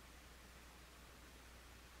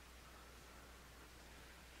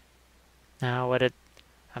 Now what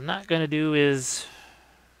I'm not going to do is,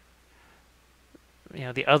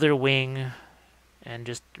 the other wing and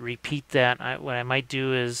just repeat that. What I might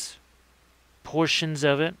do is portions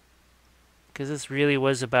of it, because this really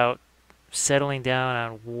was about settling down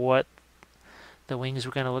on what the wings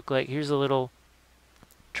were going to look like. Here's a little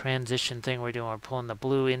transition thing we're doing. We're pulling the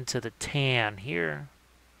blue into the tan here.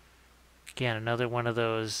 Again, another one of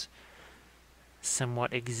those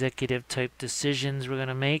somewhat executive type decisions we're going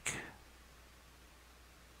to make.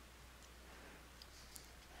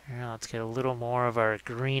 Here, let's get a little more of our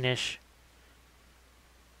greenish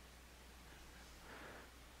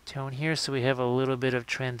tone here, so we have a little bit of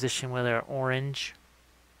transition with our orange.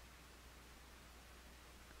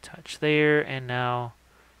 Touch there, and now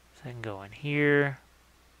so I can go in here.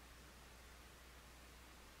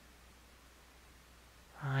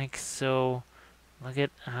 Like so. Look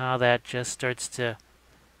at how that just starts to...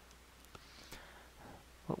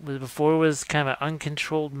 What was before was kind of an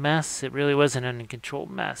uncontrolled mess. It really was an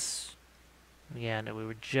uncontrolled mess. Again, we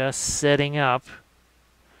were just setting up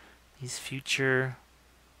these future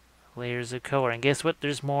layers of color. And guess what?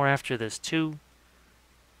 There's more after this too.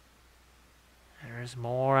 There's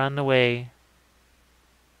more on the way.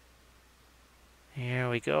 Here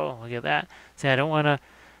we go. Look at that. See, I don't want to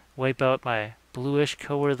wipe out my bluish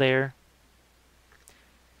color there.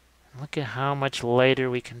 Look at how much lighter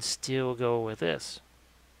we can still go with this.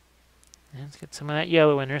 And let's get some of that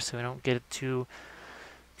yellow in there so we don't get it too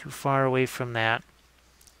far away from that.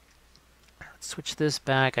 Let's switch this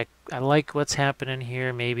back. I like what's happening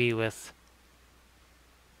here, maybe with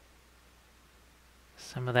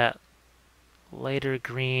some of that lighter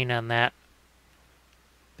green on that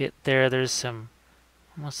bit there. There's some,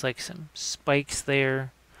 almost like some spikes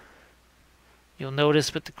there. You'll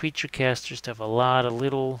notice with the creature caster stuff, a lot of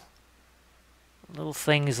little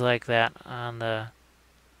things like that on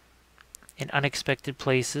in unexpected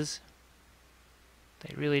places.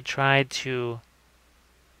 They really tried to,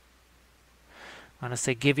 I want to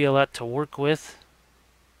say, give you a lot to work with.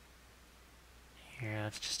 Here,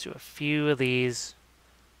 let's just do a few of these.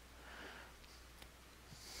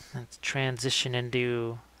 Let's transition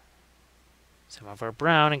into some of our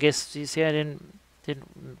brown. I guess you see I didn't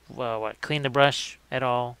clean the brush at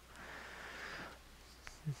all.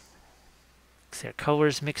 See our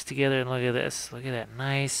colors mixed together, and look at this. Look at that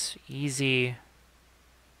nice, easy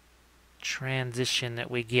transition that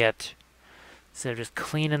we get. Instead of just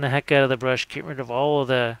cleaning the heck out of the brush, get rid of all of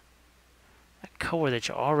that color that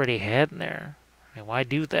you already had in there. I mean, why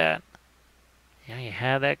do that? Yeah, you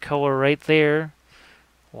have that color right there.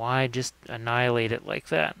 Why just annihilate it like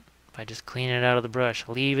that? By just cleaning it out of the brush.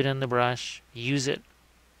 Leave it in the brush. Use it.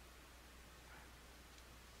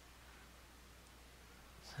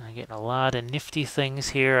 So I'm getting a lot of nifty things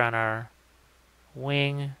here on our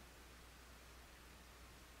wing.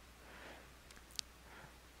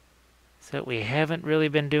 So we haven't really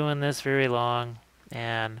been doing this very long,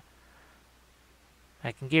 and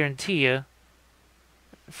I can guarantee you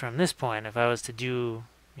from this point, if I was to do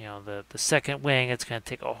you know, the second wing, it's going to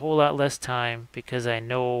take a whole lot less time because I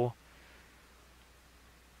know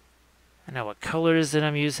what colors that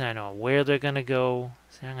I'm using. I know where they're going to go.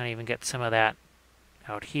 So I'm going to even get some of that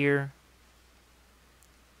out here.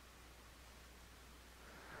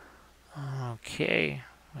 Okay,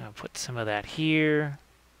 I'm going to put some of that here.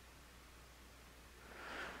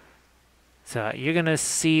 So you're going to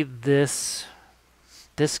see this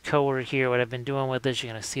color here, what I've been doing with this,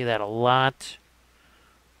 you're going to see that a lot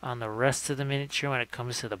on the rest of the miniature when it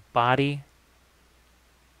comes to the body.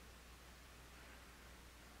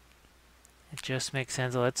 It just makes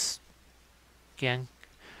sense. Let's, again,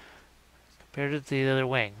 compare it to the other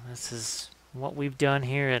wing. This is what we've done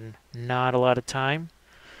here in not a lot of time.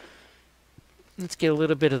 Let's get a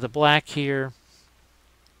little bit of the black here.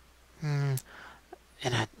 And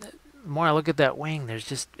the more I look at that wing, there's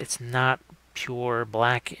just, it's not pure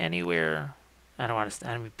black anywhere. I don't want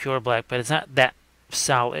to be pure black, but it's not that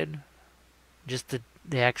solid. Just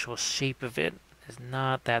the actual shape of it is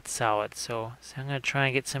not that solid. So I'm going to try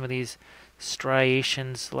and get some of these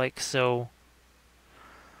striations like so.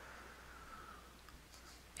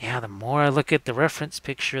 Yeah, the more I look at the reference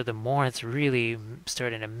picture, the more it's really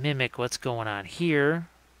starting to mimic what's going on here.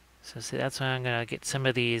 So see, that's why I'm going to get some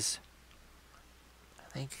of these.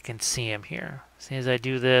 I think you can see them here. See, as I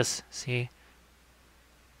do this, see?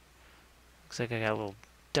 Looks like I got a little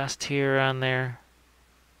dust here on there.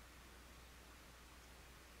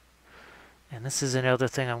 And this is another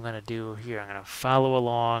thing I'm going to do here. I'm going to follow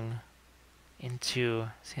along into,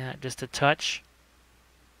 see that, just a touch.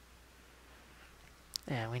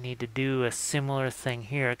 And we need to do a similar thing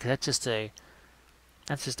here, because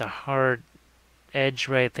that's just a hard edge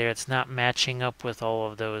right there. It's not matching up with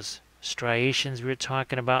all of those striations we were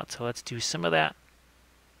talking about. So let's do some of that.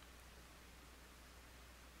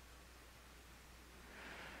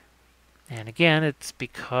 And again, it's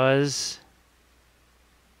because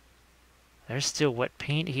there's still wet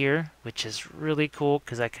paint here, which is really cool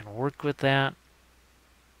because I can work with that.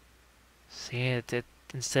 See,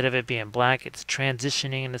 instead of it being black, it's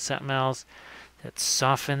transitioning into something else that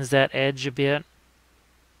softens that edge a bit.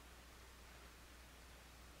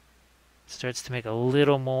 Starts to make a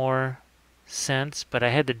little more sense, but I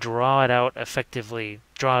had to draw it out effectively,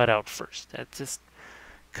 draw it out first. That's just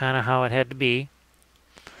kind of how it had to be.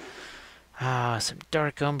 Some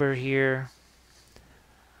dark umber here.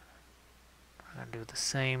 I'm going to do the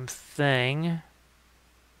same thing.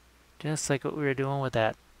 Just like what we were doing with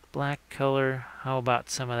that black color. How about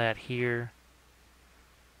some of that here?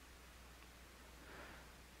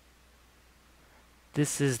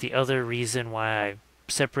 This is the other reason why I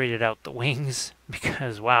separated out the wings,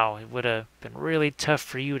 because wow, it would have been really tough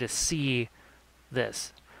for you to see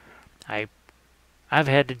this. I've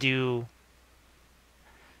had to do,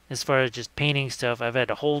 as far as just painting stuff, I've had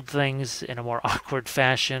to hold things in a more awkward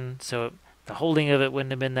fashion, so the holding of it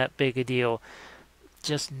wouldn't have been that big a deal.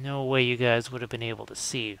 Just no way you guys would have been able to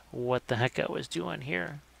see what the heck I was doing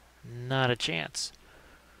here. Not a chance.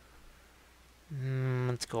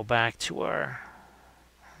 Let's go back to our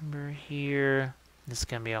number here. This is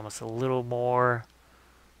going to be almost a little more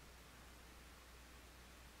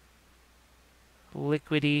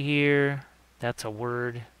liquidy here. That's a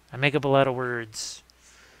word. I make up a lot of words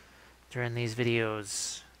during these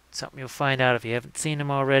videos. Something you'll find out if you haven't seen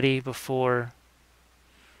them already before.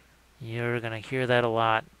 You're going to hear that a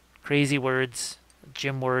lot. Crazy words,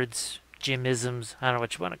 gymisms, I don't know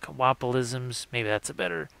what you want to call Wappelisms. Maybe that's a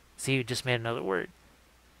better. See, you just made another word.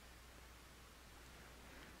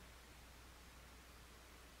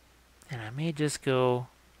 And I may just go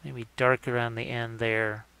maybe darker on the end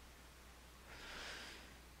there.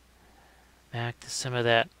 Back to some of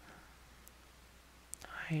that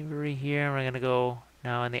ivory here. We're going to go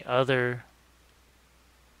now in the other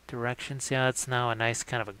direction. See how it's now a nice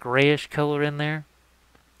kind of a grayish color in there?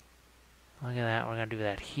 Look at that. We're going to do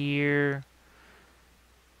that here.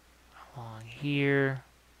 Along here.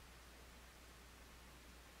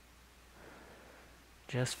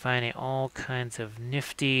 Just finding all kinds of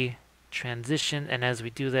nifty transition, and as we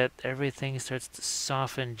do that, everything starts to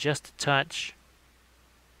soften just a touch.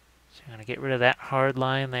 So I'm going to get rid of that hard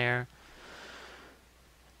line there.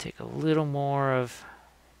 Take a little more of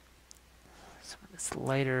some of this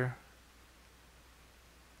lighter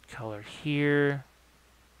color here.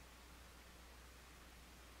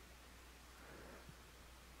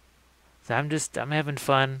 So I'm having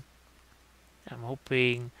fun. I'm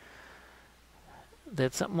hoping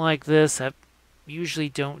that something like this, I usually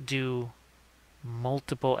don't do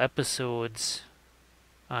multiple episodes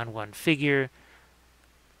on one figure,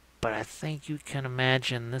 but I think you can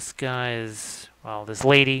imagine this guy is, well, this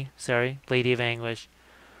lady, Lady of Anguish,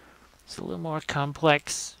 It's a little more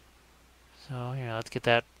complex. So here, let's get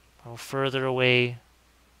that a little further away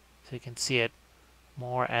so you can see it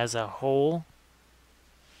more as a whole.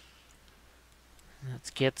 Let's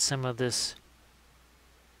get some of this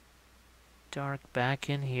dark back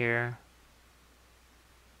in here.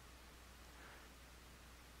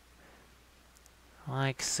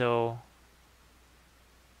 Like so.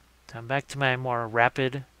 So I'm back to my more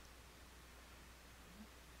rapid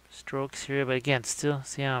strokes here, but again, still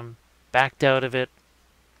see how I'm backed out of it.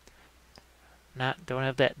 Don't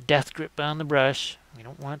have that death grip on the brush. We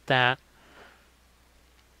don't want that.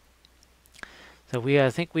 So I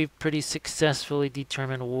think we've pretty successfully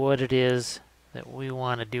determined what it is that we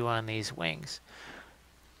want to do on these wings.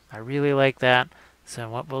 I really like that. So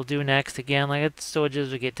what we'll do next, again, like I told you,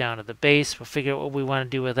 as we get down to the base, we'll figure out what we want to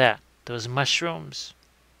do with that. Those mushrooms.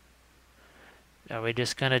 Are we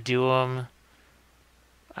just going to do them,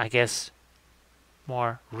 I guess,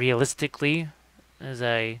 more realistically, as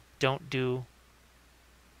I don't do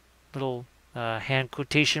little hand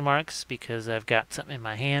quotation marks because I've got something in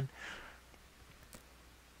my hand.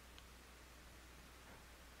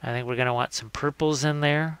 I think we're going to want some purples in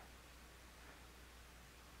there,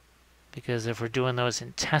 because if we're doing those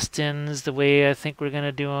intestines the way I think we're going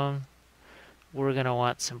to do them, we're going to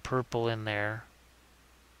want some purple in there.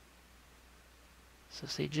 So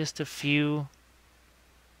see just a few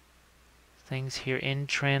things here in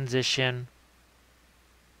transition.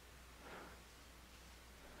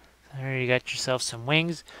 There you got yourself some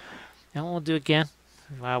wings. And what we'll do again,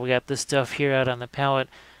 while we got this stuff here out on the palette,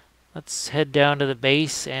 let's head down to the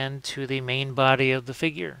base and to the main body of the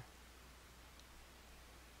figure.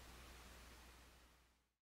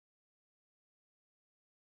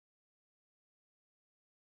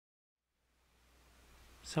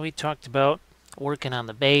 So we talked about working on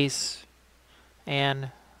the base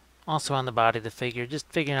and also on the body of the figure, just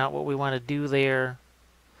figuring out what we want to do there.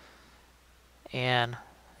 And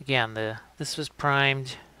again, this was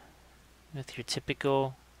primed with your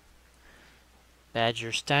typical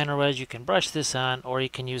Badger Steiner wedge. You can brush this on, or you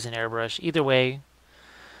can use an airbrush. Either way,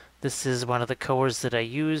 this is one of the colors that I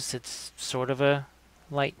use. It's sort of a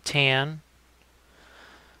light tan.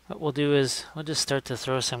 What we'll do is we'll just start to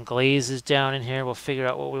throw some glazes down in here. We'll figure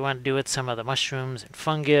out what we want to do with some of the mushrooms and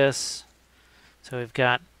fungus. So we've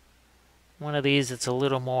got one of these that's a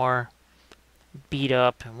little more beat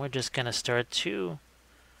up, and we're just going to start to,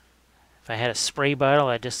 if I had a spray bottle,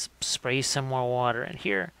 I'd just spray some more water in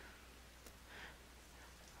here.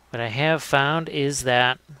 What I have found is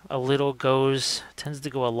that a little tends to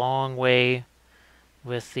go a long way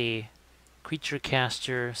with the Creature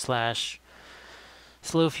Caster /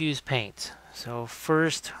 Slow Fuse paint. So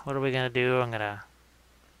first, what are we going to do? I'm going to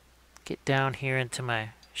get down here into my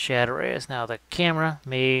shadow areas. Now the camera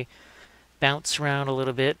may bounce around a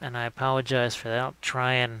little bit, and I apologize for that. I'll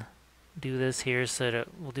try and do this here so that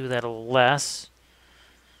we'll do that a little less.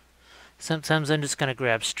 Sometimes I'm just going to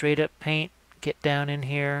grab straight up paint, get down in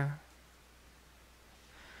here.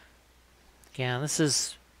 Again, this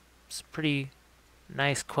is pretty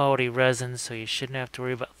nice quality resin, so you shouldn't have to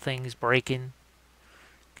worry about things breaking.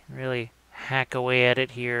 Really hack away at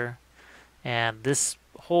it here. And this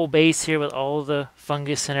whole base here with all the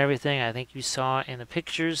fungus and everything, I think you saw in the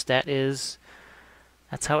pictures, that's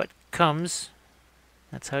how it comes.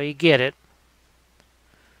 That's how you get it.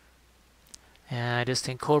 And I just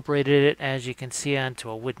incorporated it, as you can see, onto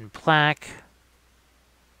a wooden plaque.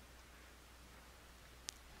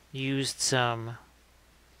 Used some,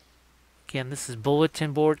 again, this is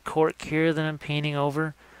bulletin board cork here that I'm painting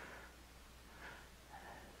over.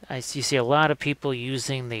 You see a lot of people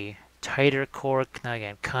using the tighter cork. Now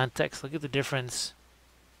again, context, look at the difference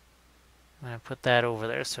when I put that over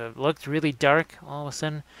there. So it looked really dark, all of a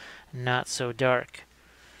sudden not so dark.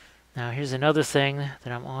 Now here's another thing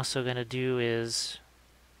that I'm also going to do is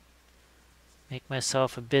make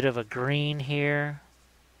myself a bit of a green here.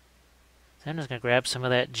 So I'm just going to grab some of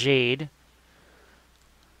that jade,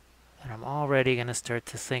 and I'm already going to start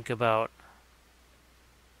to think about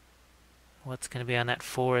what's going to be on that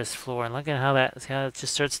forest floor. And look at how it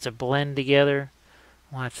just starts to blend together.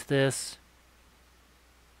 Watch this.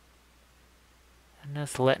 And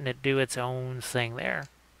just letting it do its own thing there.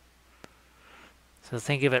 So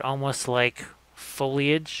think of it almost like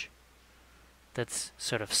foliage that's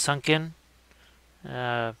sort of sunken.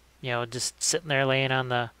 Just sitting there laying on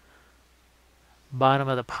the bottom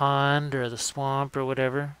of the pond or the swamp or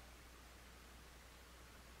whatever.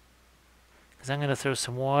 Because I'm going to throw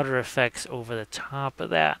some water effects over the top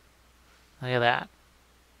of that. Look at that.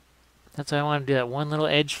 That's why I want to do that one little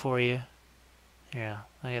edge for you. Yeah,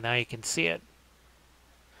 look at, now you can see it.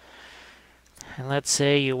 And let's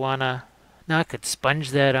say you wanna, now I could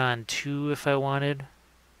sponge that on too if I wanted,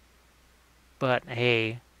 but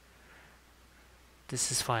hey,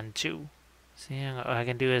 this is fun too. See, what I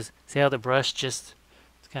can do is, see how the brush just,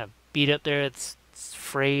 it's kind of beat up there, it's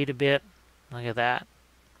frayed a bit. Look at that.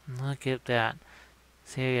 Look at that.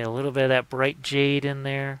 See, I get a little bit of that bright jade in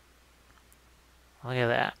there. Look at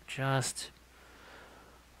that. Just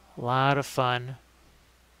a lot of fun.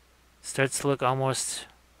 Starts to look almost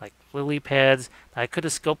like lily pads. I could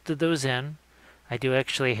have sculpted those in. I do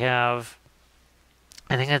actually have,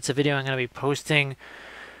 I think that's a video I'm going to be posting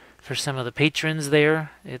for some of the patrons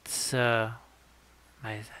there. It's I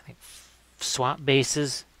think swamp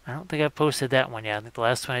bases. I don't think I posted that one yet. I think the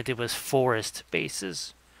last one I did was forest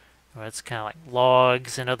bases, where it's kind of like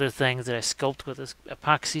logs and other things that I sculpt with this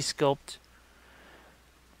epoxy sculpt.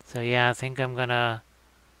 So yeah, I think I'm gonna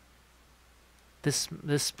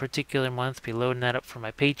this particular month be loading that up for my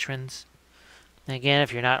patrons. And again,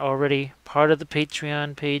 if you're not already part of the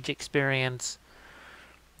Patreon page experience,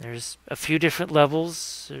 there's a few different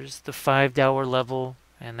levels. There's the $5 level,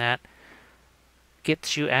 and that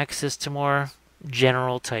gets you access to more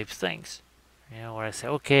general type things. You know, where I say,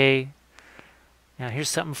 okay, now here's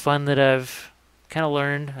something fun that I've kind of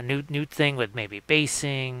learned, a new thing with maybe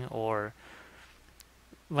basing, or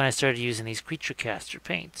when I started using these creature caster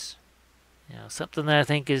paints. You know, something that I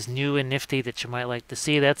think is new and nifty that you might like to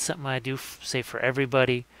see. That's something I do say for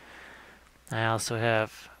everybody. I also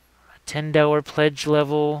have a $10 pledge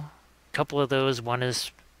level. A couple of those. One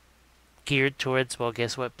is geared towards, well,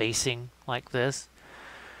 guess what, basing like this.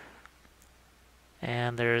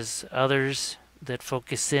 And there's others that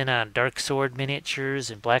focus in on dark sword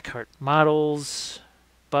miniatures and blackheart models,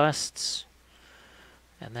 busts.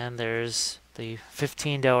 And then there's the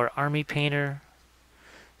 $15 army painter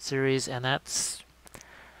series, and it's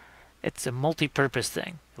a multi-purpose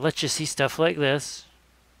thing. It lets you see stuff like this,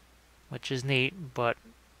 which is neat, but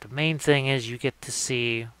the main thing is you get to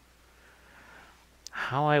see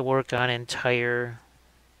how I work on entire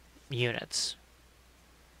units.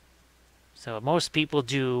 So most people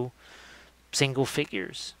do single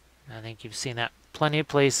figures. I think you've seen that plenty of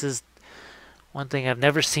places. One thing I've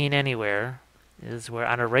never seen anywhere is where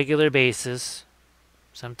on a regular basis,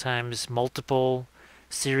 sometimes multiple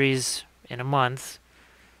series in a month,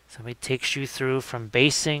 somebody takes you through from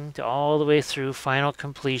basing to all the way through final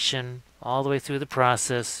completion, all the way through the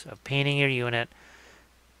process of painting your unit,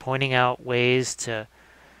 pointing out ways to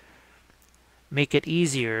make it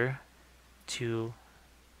easier to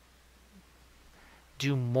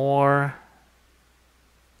do more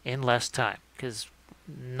in less time, because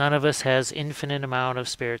none of us has infinite amount of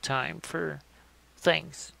spare time for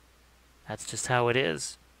things. That's just how it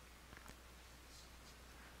is.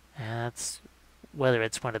 And that's whether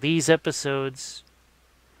it's one of these episodes,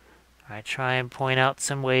 I try and point out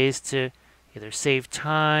some ways to either save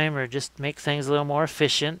time or just make things a little more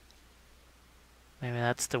efficient. Maybe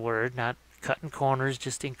that's the word, not cutting corners,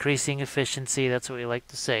 just increasing efficiency. That's what we like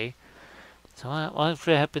to say. So what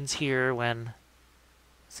happens here when,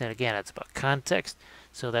 said again, it's about context.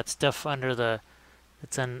 So that stuff under the,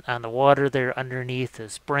 it's on the water there underneath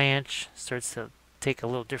this branch starts to take a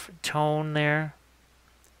little different tone there.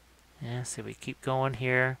 Yeah, so we keep going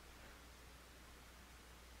here.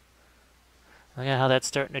 Look at how that's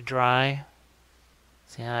starting to dry.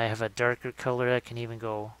 See how I have a darker color that can even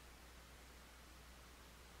go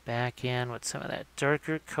back in with some of that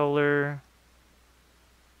darker color.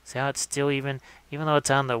 See how it's still even though it's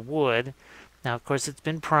on the wood. Now, of course, it's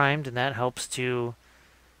been primed, and that helps to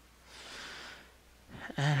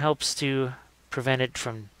prevent it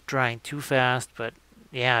from drying too fast. But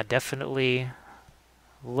yeah, definitely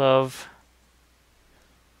love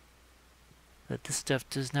that this stuff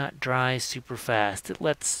does not dry super fast. It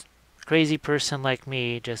lets a crazy person like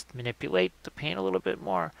me just manipulate the paint a little bit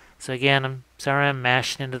more. So again, I'm sorry I'm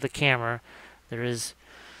mashing into the camera. There is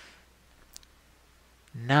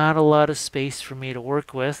not a lot of space for me to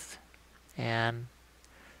work with, and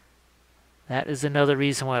that is another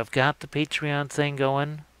reason why I've got the Patreon thing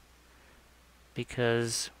going,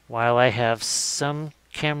 because while I have some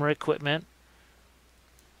camera equipment,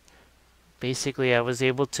 basically I was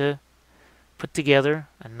able to put together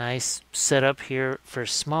a nice setup here for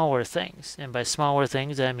smaller things. And by smaller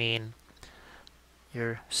things, I mean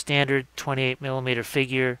your standard 28mm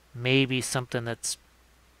figure, maybe something that's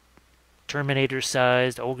Terminator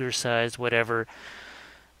sized, ogre sized, whatever.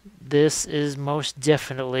 This is most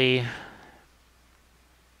definitely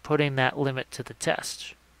putting that limit to the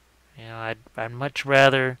test. You know, I'd much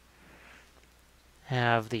rather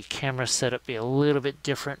have the camera setup be a little bit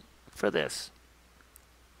different for this.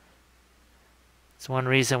 It's one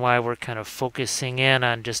reason why we're kind of focusing in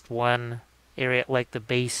on just one area like the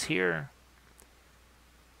base here.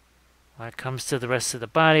 When it comes to the rest of the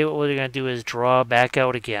body, what we're going to do is draw back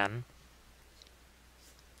out again.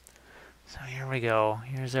 So here we go.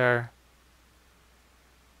 Here's our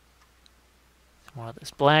more of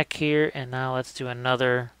this black here, and now let's do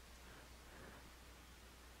another.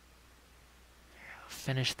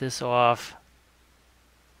 Finish this off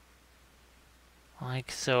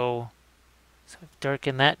like so. So we've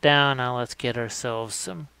darkened that down. Now let's get ourselves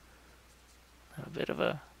some little bit of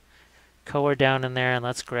a color down in there, and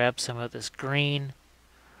let's grab some of this green.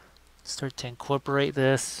 Start to incorporate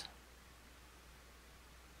this.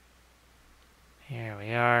 Here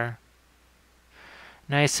we are.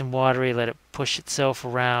 Nice and watery, let it push itself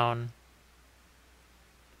around.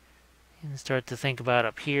 And start to think about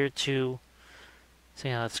up here too. So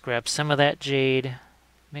yeah, let's grab some of that jade,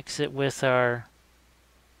 mix it with our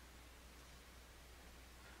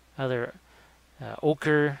other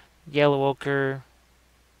ochre, yellow ochre,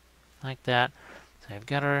 like that. So I've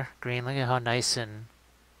got our green. Look at how nice and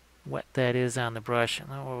wet that is on the brush. And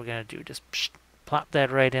then what we're going to do, just plop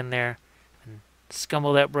that right in there and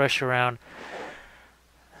scumble that brush around.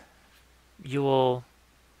 You will,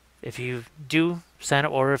 if you do sign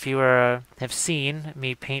up, or if you are have seen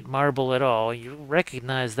me paint marble at all, you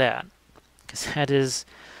recognize that, because that is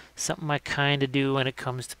something I kind of do when it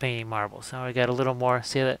comes to painting marble. So I got a little more.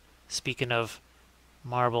 See that? Speaking of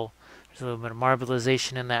marble, there's a little bit of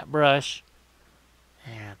marbleization in that brush.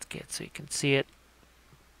 And let's get so you can see it.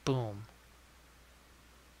 Boom.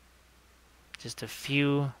 Just a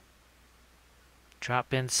few.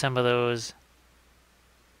 Drop in some of those.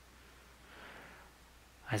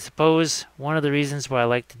 I suppose one of the reasons why I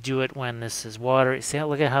like to do it when this is water, see,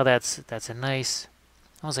 look at how that's a nice,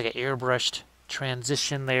 almost like an airbrushed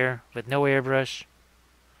transition there with no airbrush.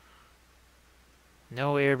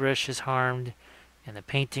 No airbrush is harmed in the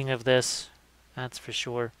painting of this, that's for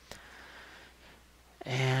sure.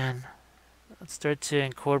 And let's start to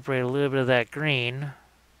incorporate a little bit of that green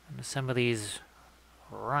into some of these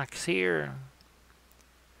rocks here.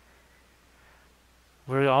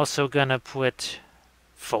 We're also gonna put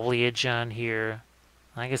foliage on here.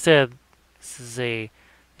 Like I said, these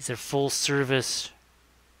are full service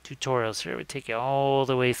tutorials here. We take you all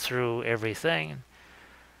the way through everything.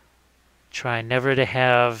 Try never to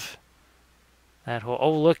have that whole,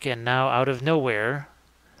 oh look, and now out of nowhere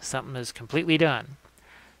something is completely done.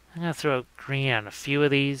 I'm going to throw green on a few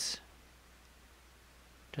of these.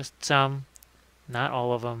 Just some, not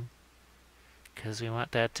all of them, because we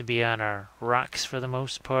want that to be on our rocks for the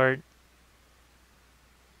most part.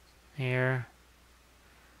 Here.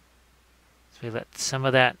 So we let some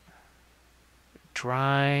of that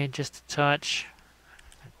dry just a touch.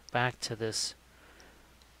 Go back to this,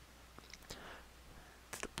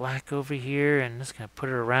 to the black over here, and just gonna put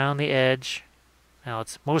it around the edge. Now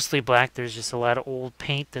it's mostly black, there's just a lot of old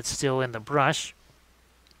paint that's still in the brush.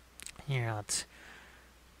 Here, let's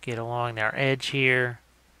get along our edge here.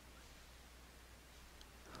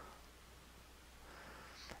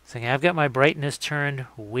 So I've got my brightness turned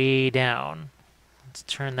way down. Let's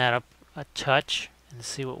turn that up a touch and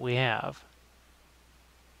see what we have.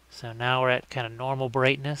 So now we're at kind of normal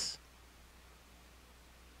brightness.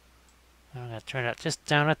 I'm going to turn it just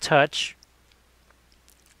down a touch.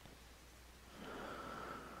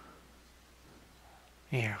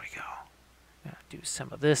 Here we go. I'm going to do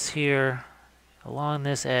some of this here along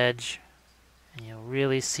this edge, and you'll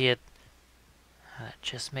really see it. That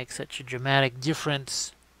just makes such a dramatic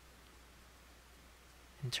difference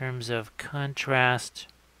in terms of contrast.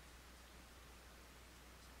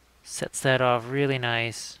 Sets that off really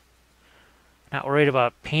nice. Not worried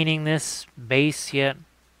about painting this base yet.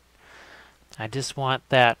 I just want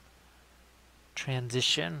that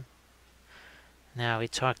transition. Now we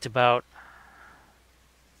talked about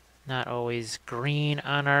not always green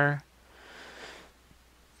on our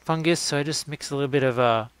fungus, so I just mix a little bit of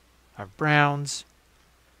our browns.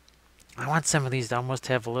 I want some of these to almost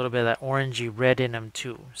have a little bit of that orangey red in them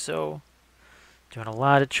too. So doing a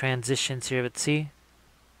lot of transitions here, but see?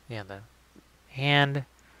 Yeah, the hand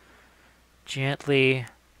gently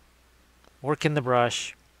working the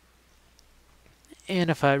brush. And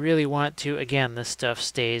if I really want to, again, this stuff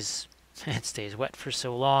stays, it stays wet for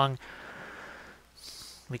so long.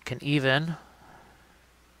 We can even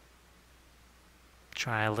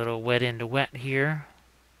try a little wet into wet here.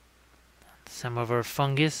 Some of our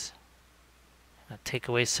fungus. Take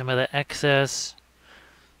away some of the excess.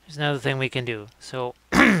 There's another thing we can do. So,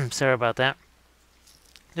 sorry about that.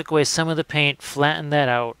 Took away some of the paint, flatten that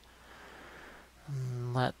out.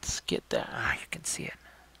 Let's get that. Ah, you can see it.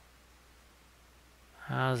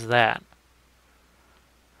 How's that?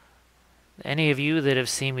 Any of you that have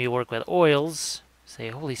seen me work with oils say,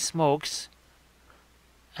 holy smokes,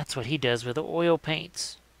 that's what he does with the oil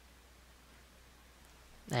paints.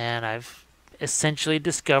 And I've essentially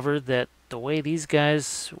discovered that the way these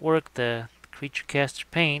guys work the creature caster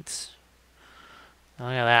paints, look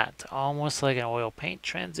at that, it's almost like an oil paint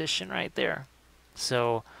transition right there.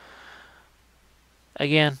 So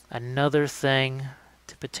again, another thing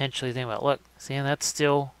to potentially think about. Look, see, that's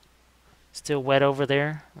still wet over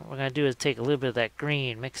there. What we're going to do is take a little bit of that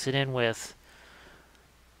green, mix it in with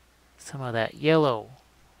some of that yellow.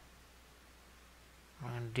 We're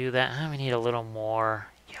going to do that. We need a little more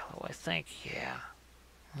yellow, I think. Yeah.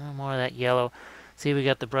 A little more of that yellow. See, we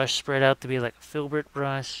got the brush spread out to be like a filbert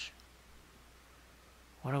brush.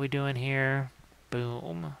 What are we doing here?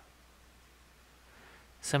 Boom.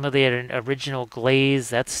 Some of the original glaze,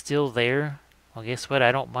 that's still there. Well, guess what?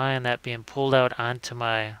 I don't mind that being pulled out onto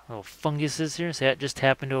my little funguses here. See, that just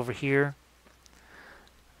happened over here.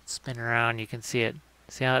 Spin around, you can see it.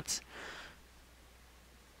 See how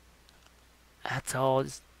that's all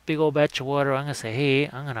just big old batch of water. I'm going to say, hey,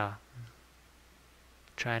 I'm going to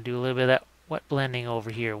try and do a little bit of that wet blending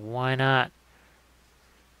over here. Why not?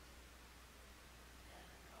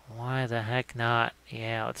 Why the heck not?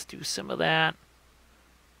 Yeah, let's do some of that.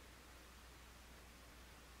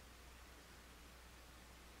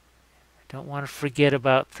 I don't want to forget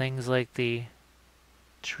about things like the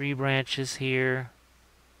tree branches here.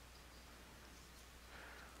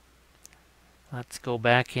 Let's go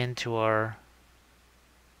back into our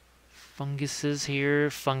funguses here.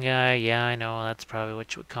 Fungi, yeah, I know, that's probably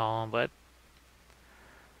what you would call them, but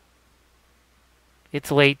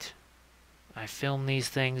it's late. I film these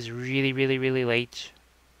things really, really, really late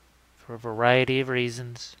for a variety of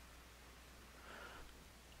reasons.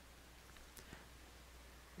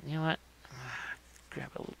 You know what?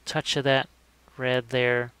 Grab a little touch of that red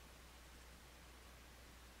there.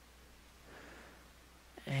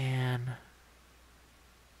 And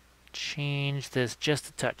change this just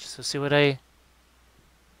a touch. So see what I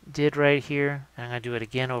did right here? I'm going to do it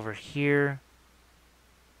again over here.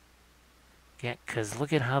 Yeah, because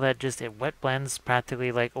look at how that just, it wet blends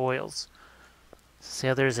practically like oils. See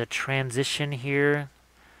how there's a transition here?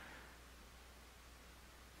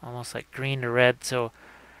 Almost like green to red. So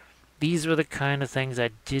these were the kind of things I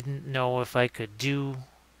didn't know if I could do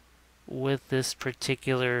with this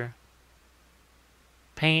particular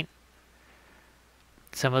paint.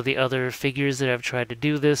 Some of the other figures that I've tried to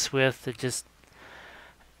do this with, it just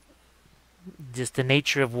the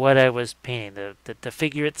nature of what I was painting. The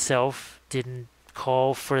figure itself didn't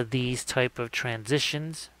call for these type of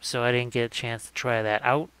transitions, so I didn't get a chance to try that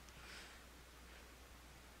out.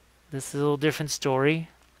 This is a little different story.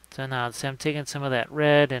 So now I'm taking some of that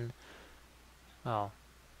red and, well,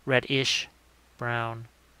 reddish brown.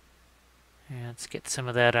 And let's get some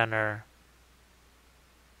of that on our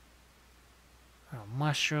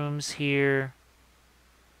mushrooms here.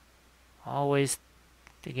 Always,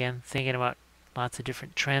 again, thinking about lots of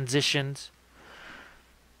different transitions.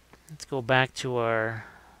 Let's go back to our,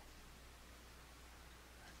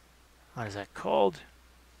 what is that called?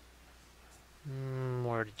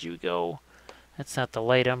 Where did you go? That's not the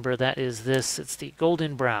light umber, that is this. It's the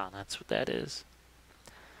golden brown, that's what that is.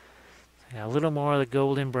 So I got a little more of the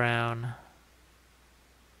golden brown.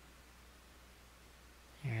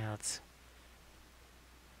 Here, let's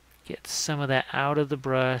get some of that out of the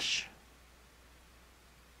brush.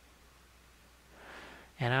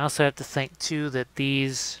 And I also have to think too that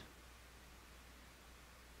these,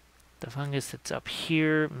 the fungus that's up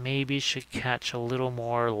here maybe should catch a little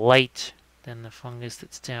more light than the fungus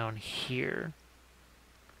that's down here.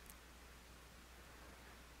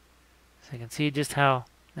 So you can see just how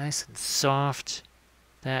nice and soft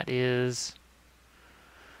that is.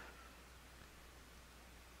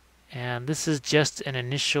 And this is just an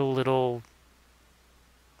initial little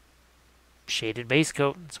shaded base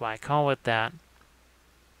coat. That's why I call it that.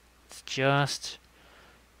 It's just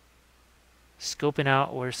scoping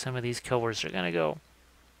out where some of these colors are going to go.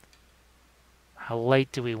 How light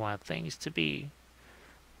do we want things to be?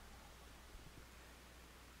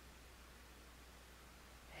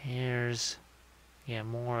 Here's, yeah,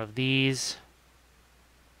 more of these.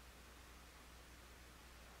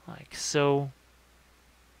 Like so.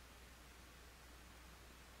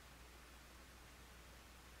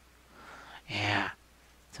 Yeah.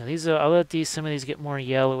 So these are, I'll let some of these get more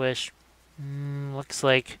yellowish. Looks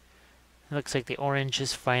like the orange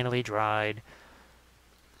is finally dried.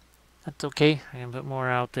 That's okay. I can put more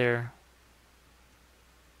out there.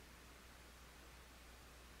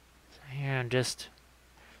 So here I'm just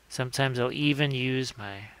Sometimes I'll even use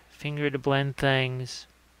my finger to blend things.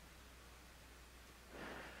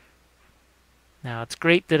 Now it's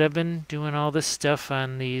great that I've been doing all this stuff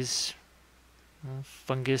on these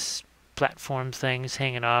fungus platform things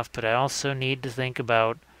hanging off, but I also need to think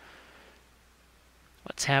about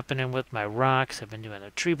what's happening with my rocks. I've been doing the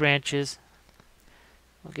tree branches.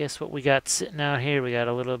 Well, guess what we got sitting out here? We got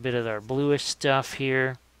a little bit of our bluish stuff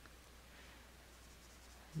here.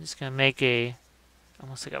 I'm just going to make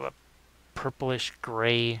almost like a purplish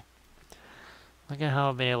gray. Look at how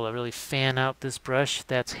I've been able to really fan out this brush.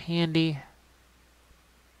 That's handy,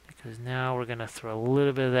 because now we're going to throw a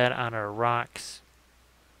little bit of that on our rocks.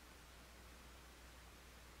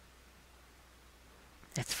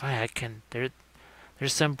 It's fine.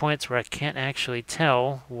 There's some points where I can't actually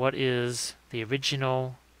tell what is the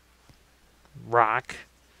original rock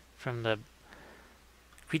from the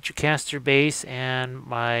creature caster base and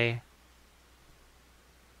my,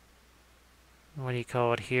 what do you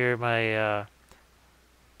call it here, my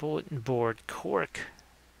bulletin board cork.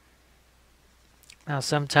 Now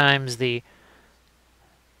sometimes we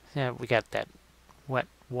got that wet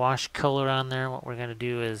wash color on there. What we're going to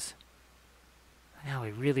do is, now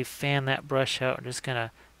we really fan that brush out. We're just going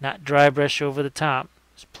to not dry brush over the top.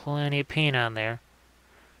 There's plenty of paint on there.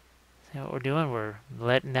 See what we're doing? We're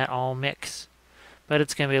letting that all mix. But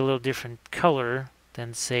it's going to be a little different color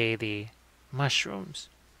than, say, the mushrooms,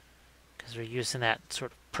 because we're using that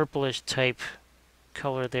sort of purplish type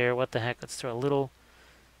color there. What the heck? Let's throw a little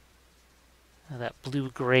of that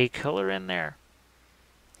blue-gray color in there.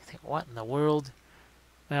 You think, what in the world?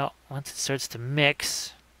 Well, once it starts to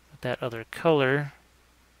mix that other color,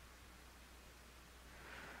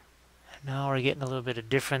 and now we're getting a little bit of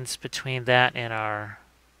difference between that and our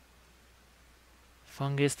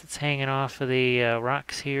fungus that's hanging off of the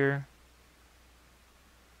rocks here.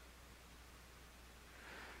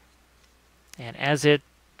 And as it,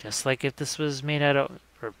 just like if this was this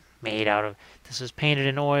was painted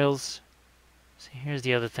in oils. So here's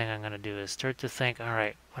the other thing I'm going to do, is start to think, all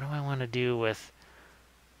right, what do I want to do with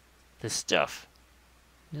this stuff?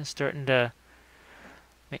 Just starting to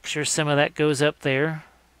make sure some of that goes up there,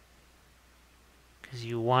 because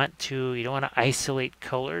you don't want to isolate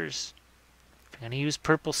colors. If you're going to use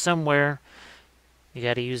purple somewhere, you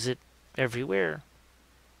got to use it everywhere.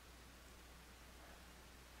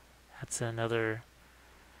 That's another,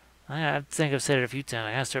 I think I've said it a few times,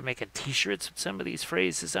 I gotta start making t-shirts with some of these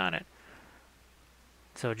phrases on it.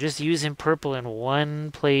 So just using purple in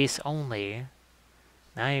one place only,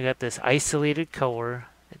 now you got this isolated color.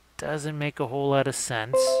 It doesn't make a whole lot of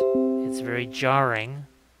sense. It's very jarring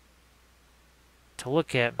to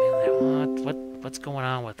look at. Like, what's going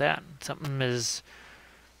on with that? Something's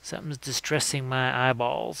distressing my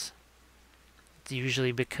eyeballs. It's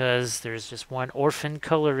usually because there's just one orphan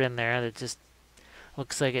color in there that just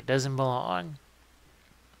looks like it doesn't belong.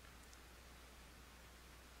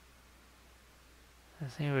 I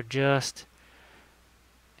think we're just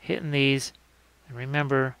hitting these. And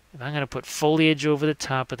remember, if I'm going to put foliage over the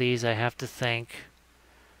top of these, I have to think,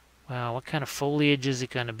 well, what kind of foliage is it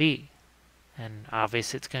going to be? And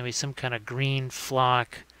obviously it's going to be some kind of green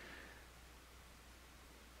flock.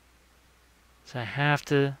 So I have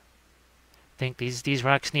to think these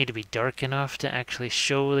rocks need to be dark enough to actually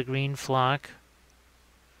show the green flock.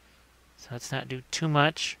 So let's not do too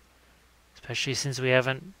much, especially since we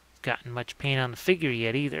haven't gotten much paint on the figure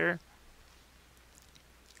yet either.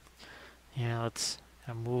 Let's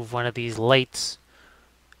move one of these lights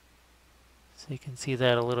so you can see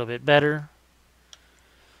that a little bit better.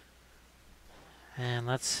 And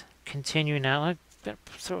let's continue now. I'm going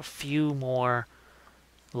to throw a few more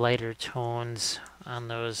lighter tones on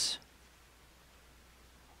those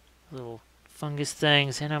little fungus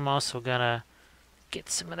things, and I'm also going to get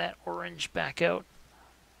some of that orange back out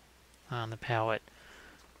on the palette.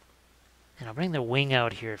 And I'll bring the wing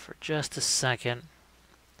out here for just a second,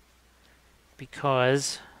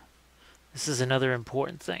 because this is another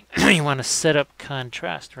important thing. You want to set up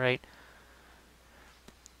contrast, right?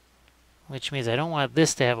 Which means I don't want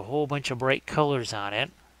this to have a whole bunch of bright colors on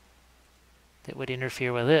it that would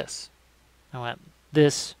interfere with this. I want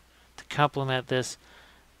this to complement this.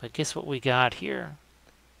 But guess what we got here?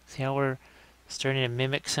 See how we're starting to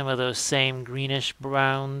mimic some of those same greenish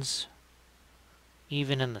browns,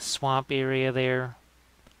 even in the swamp area there.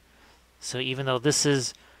 So even though this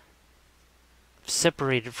is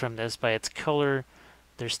separated from this by its color,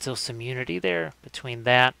 there's still some unity there between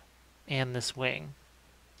that and this wing.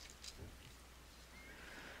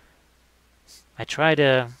 I try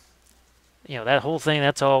to, that whole thing,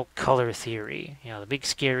 that's all color theory. The big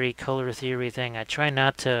scary color theory thing. I try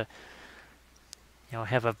not to,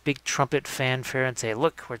 have a big trumpet fanfare and say,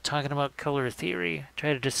 look, we're talking about color theory.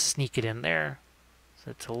 Try to just sneak it in there.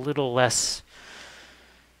 So it's a little less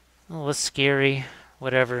scary,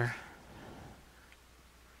 whatever.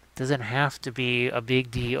 Doesn't have to be a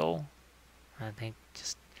big deal. I think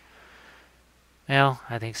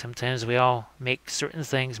I think sometimes we all make certain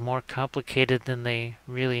things more complicated than they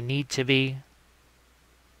really need to be.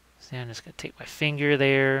 So I'm just going to take my finger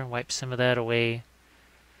there, wipe some of that away.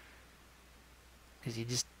 Because you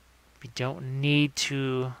don't need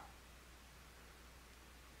to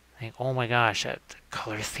think, oh my gosh,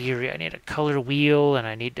 color theory, I need a color wheel and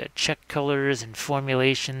I need to check colors and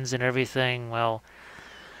formulations and everything. Well,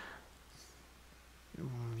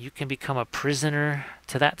 you can become a prisoner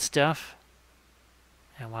to that stuff.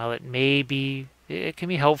 And while it can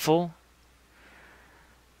be helpful,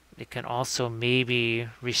 it can also maybe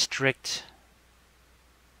restrict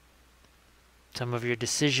some of your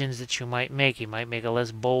decisions that you might make. You might make a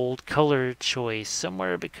less bold color choice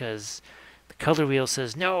somewhere because the color wheel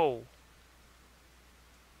says no.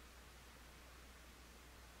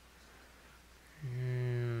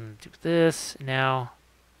 Do this. Now,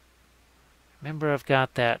 remember I've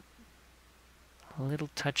got that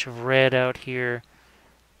little touch of red out here.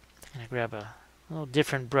 I'm going to grab a little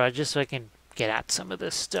different brush just so I can get at some of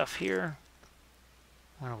this stuff here.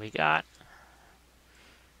 What do we got?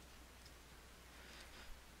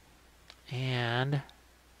 And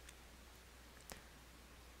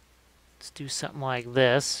let's do something like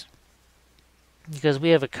this. Because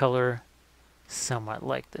we have a color somewhat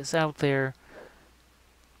like this out there.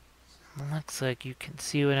 It looks like you can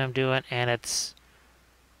see what I'm doing, and it's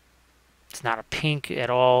not a pink at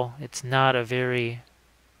all. It's not a very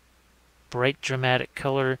bright, dramatic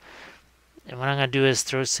color. And what I'm going to do is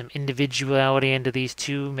throw some individuality into these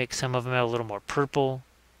two, make some of them a little more purple.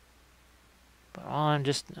 But all I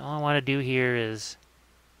want to do here is,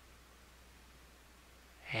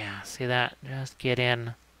 see that? Just get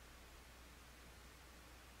in.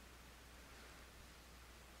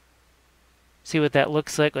 See what that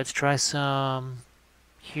looks like. Let's try some.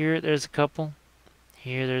 Here, there's a couple.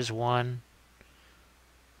 Here, there's one.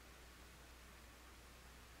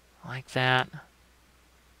 Like that.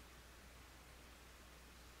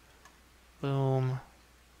 Boom.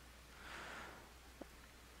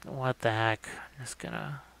 What the heck? I'm just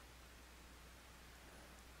gonna...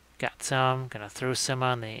 Got some. Gonna throw some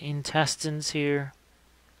on the intestines here.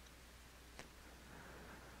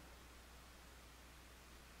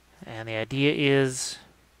 And the idea is,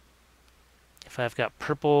 if I've got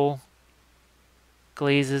purple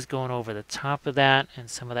glazes going over the top of that, and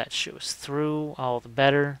some of that shows through, all the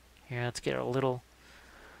better. Here, let's get a little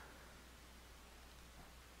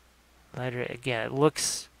lighter. Again, it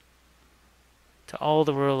looks to all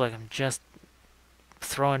the world like I'm just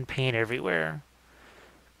throwing paint everywhere.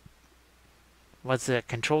 What's it?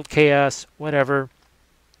 Controlled chaos, whatever.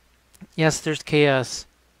 Yes, there's chaos.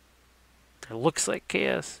 It looks like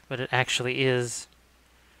chaos, but it actually is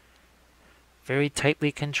very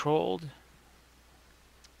tightly controlled.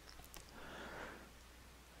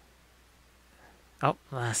 Oh,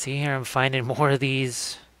 see here, I'm finding more of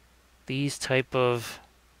these type of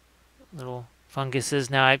little funguses.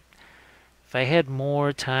 Now, if I had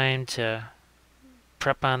more time to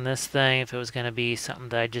prep on this thing, if it was going to be something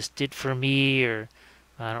that I just did for me, or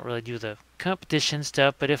I don't really do the competition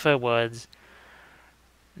stuff, but if I was,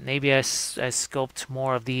 maybe I sculpt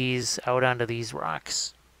more of these out onto these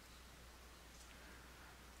rocks.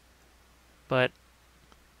 But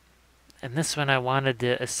in this one, I wanted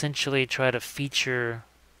to essentially try to feature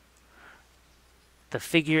the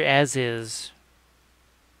figure as is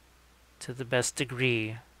to the best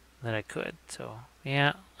degree that I could. So,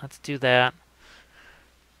 yeah, let's do that.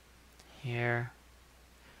 Here.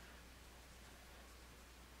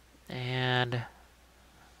 And I'm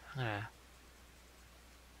gonna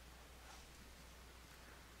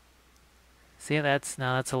see that's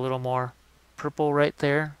a little more purple right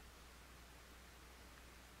there.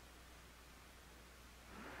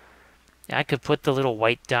 I could put the little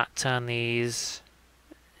white dots on these.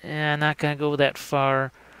 I'm not gonna go that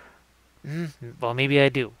far. Well, maybe I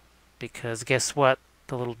do, because guess what?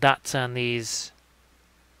 The little dots on these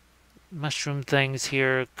mushroom things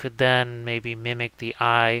here could then maybe mimic the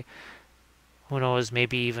eye. Who knows,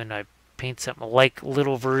 maybe even I paint something like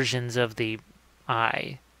little versions of the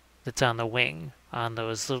eye that's on the wing on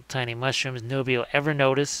those little tiny mushrooms. Nobody will ever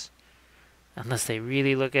notice unless they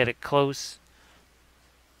really look at it close.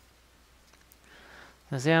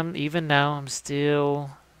 Even now, I'm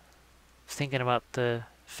still thinking about the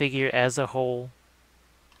figure as a whole.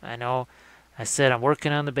 I know I said I'm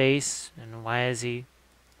working on the base, and why is he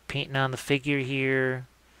painting on the figure here.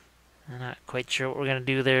 I'm not quite sure what we're going to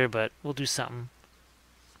do there, but we'll do something.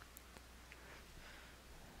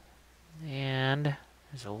 And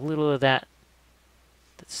there's a little of that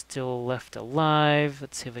that's still left alive.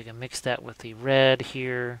 Let's see if we can mix that with the red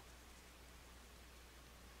here.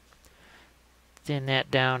 Thin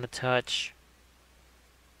that down a touch.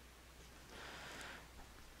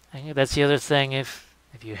 I think that's the other thing. If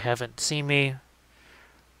you haven't seen me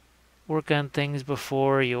work on things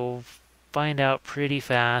before, you'll find out pretty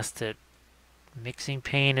fast that mixing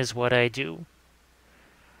paint is what I do.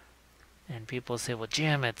 And people say, well,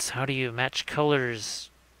 Jim, how do you match colors?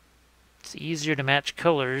 It's easier to match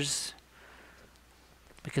colors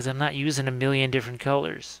because I'm not using a million different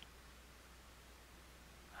colors.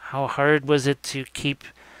 How hard was it to keep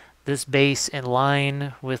this base in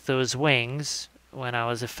line with those wings when I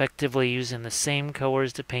was effectively using the same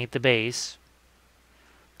colors to paint the base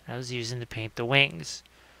I was using to paint the wings?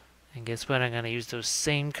 And guess what? I'm going to use those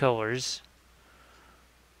same colors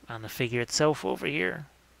on the figure itself over here.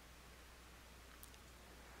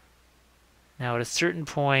 Now at a certain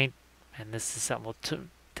point, and this is something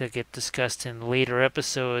to get discussed in later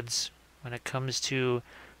episodes, when it comes to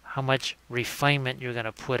how much refinement you're going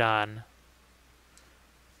to put on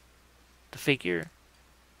the figure.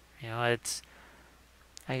 You know,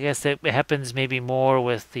 I guess it happens maybe more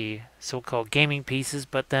with the so-called gaming pieces,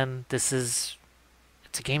 but then it's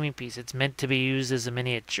a gaming piece. It's meant to be used as a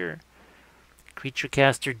miniature. Creature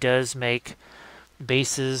Caster does make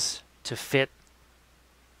bases to fit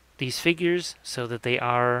these figures so that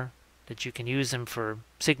that you can use them for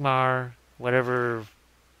Sigmar, whatever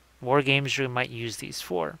war games you might use these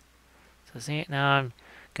for. So see, now I've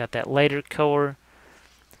got that lighter color,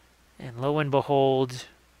 and lo and behold,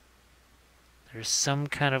 there's some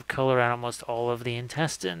kind of color on almost all of the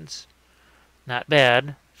intestines. Not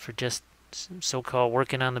bad for just so-called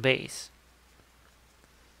working on the base.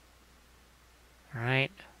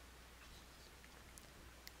 Alright.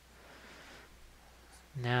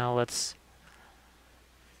 Now let's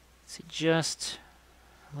see just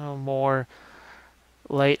a little more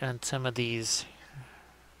light on some of these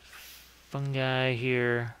fungi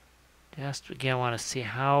here. Just again, I want to see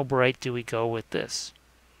how bright do we go with this.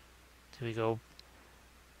 Do we go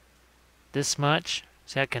this much?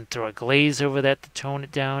 See, I can throw a glaze over that to tone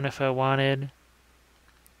it down if I wanted.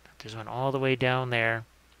 There's one all the way down there.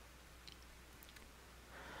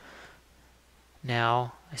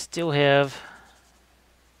 Now, I still have,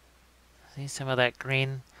 see, some of that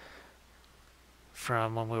green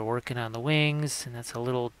from when we were working on the wings, and that's a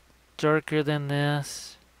little darker than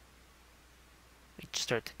this. We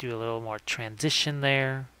start to do a little more transition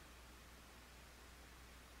there.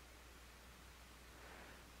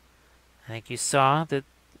 I think you saw that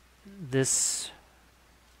this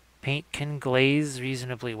paint can glaze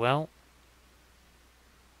reasonably well.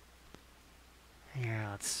 Here,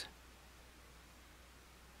 let's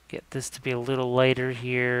get this to be a little lighter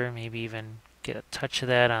here. Maybe even get a touch of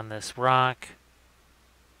that on this rock.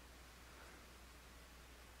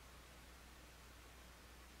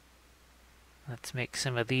 Let's make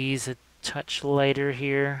some of these a touch lighter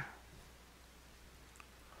here.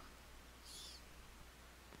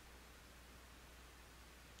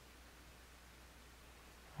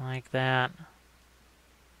 Like that.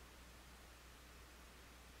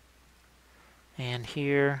 And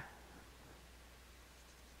here.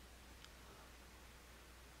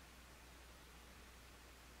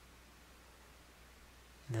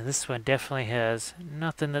 Now this one definitely has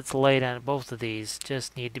nothing that's light on both of these,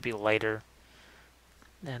 just need to be lighter.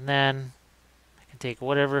 And then I can take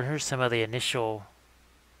whatever, here's some of the initial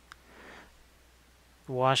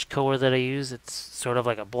wash color that I use. It's sort of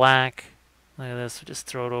like a black. Look at this, just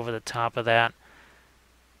throw it over the top of that.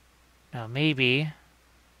 Now maybe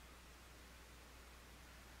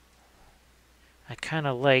I kind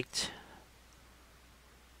of liked,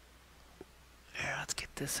 here, let's get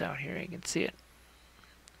this out here, you can see it.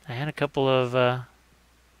 I had a couple of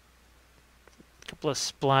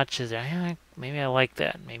splotches there. Yeah, maybe I like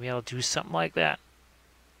that. Maybe I'll do something like that.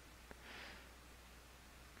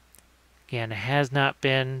 Again, it has not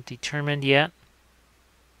been determined yet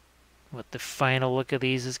what the final look of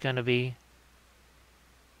these is going to be.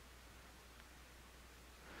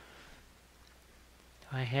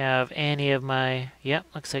 Do I have any of my... Yep,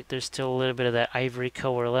 looks like there's still a little bit of that ivory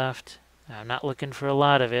color left. I'm not looking for a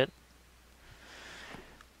lot of it.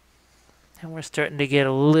 And we're starting to get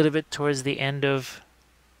a little bit towards the end of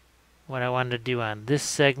what I wanted to do on this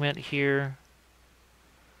segment here.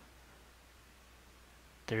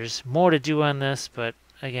 There's more to do on this, but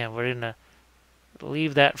again, we're going to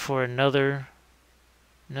leave that for another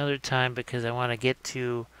time because I want to get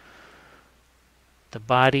to the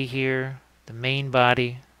body here, the main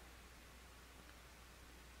body.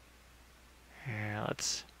 Here,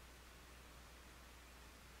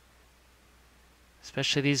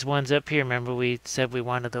 especially these ones up here. Remember we said we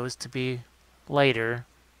wanted those to be lighter.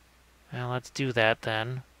 Well, let's do that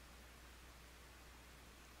then.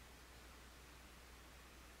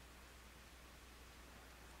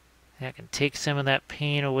 I can take some of that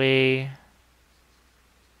paint away.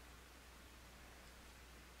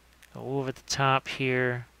 Go over the top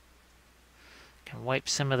here. Can wipe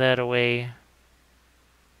some of that away.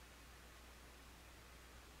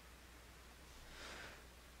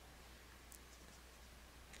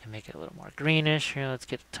 Can make it a little more greenish. Here, let's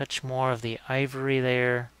get a touch more of the ivory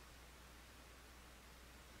there.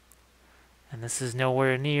 And this is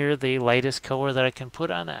nowhere near the lightest color that I can put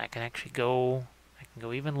on that. I can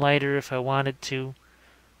go even lighter if I wanted to.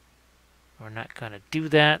 We're not going to do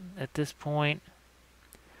that at this point.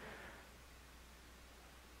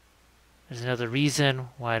 There's another reason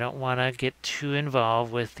why I don't want to get too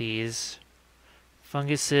involved with these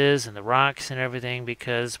funguses and the rocks and everything,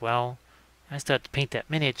 because, well, I start to paint that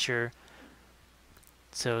miniature,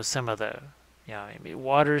 so some of the, maybe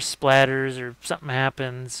water splatters or something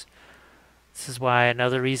happens. This is why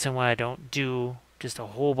another reason why I don't do just a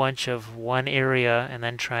whole bunch of one area and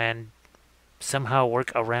then try and somehow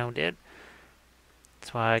work around it.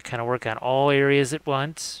 That's why I kind of work on all areas at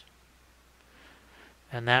once.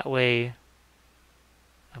 And that way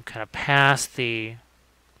I'm kind of past the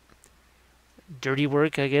dirty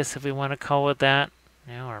work, I guess, if we want to call it that.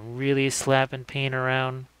 Or I'm really slapping paint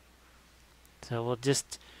around. So we'll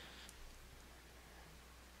just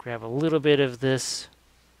grab a little bit of this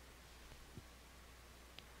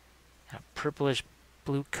purplish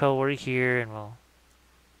blue color here, and we'll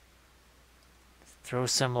throw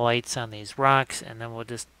some lights on these rocks, and then we'll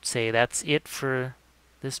just say that's it for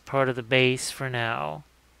this part of the base for now.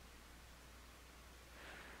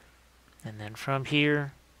 And then from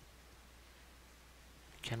here,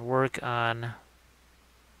 we can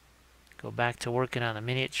go back to working on the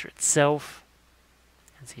miniature itself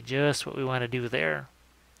and see just what we want to do there.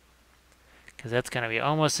 Because that's going to be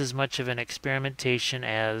almost as much of an experimentation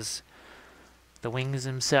as the wings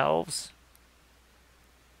themselves.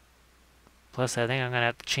 Plus, I think I'm going to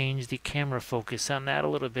have to change the camera focus on that a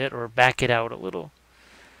little bit, or back it out a little.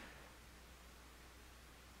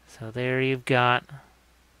 So there you've got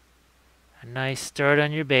a nice start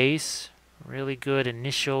on your base. Really good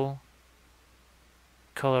initial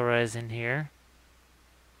colorizing here.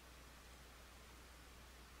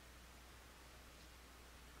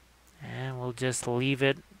 And we'll just leave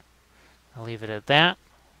it. I'll leave it at that.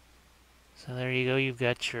 So there you go. You've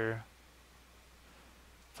got your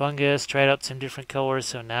fungus. Tried out some different colors.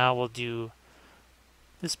 So now we'll do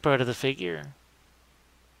this part of the figure.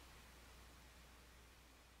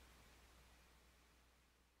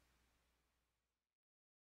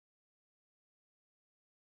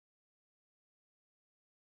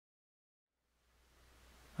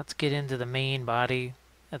 Let's get into the main body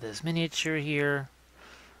of this miniature here.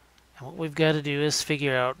 And what we've got to do is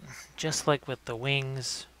figure out, just like with the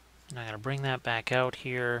wings, and I'm going to bring that back out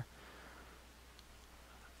here,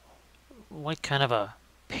 what kind of a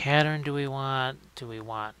pattern do we want? Do we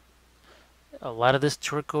want a lot of this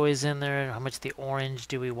turquoise in there? How much of the orange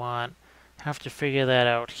do we want? Have to figure that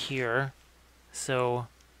out here. So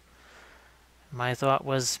my thought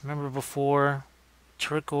was, remember before,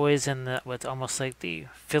 turquoise and what's almost like the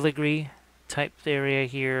filigree type area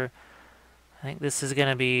here. I think this is going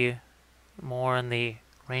to be more in the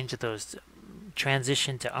range of those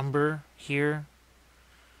transition to umber here.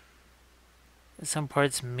 Some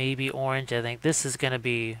parts may be orange. I think this is going to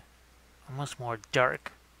be almost more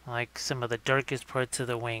dark, like some of the darkest parts of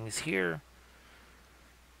the wings here.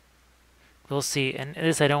 We'll see. And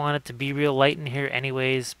this, I don't want it to be real light in here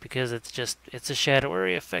anyways, because it's a shadow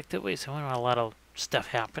area effectively, so I don't want a lot of stuff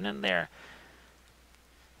happening there.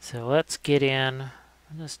 So let's get in.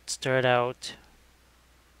 I'll just start out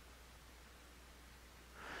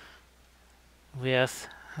with,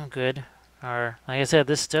 good, like I said,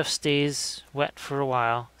 this stuff stays wet for a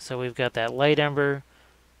while. So we've got that light umber,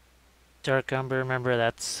 dark umber. Remember,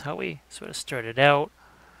 that's how we sort of started out.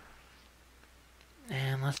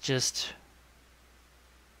 And let's just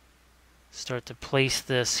start to place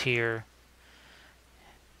this here.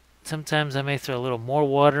 Sometimes I may throw a little more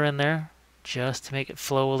water in there just to make it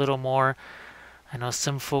flow a little more. I know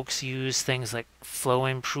some folks use things like flow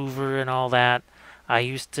improver and all that. I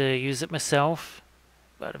used to use it myself,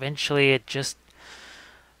 but eventually I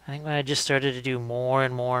think when I just started to do more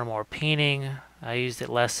and more and more painting, I used it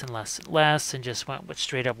less and less and less and just went with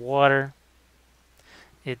straight up water.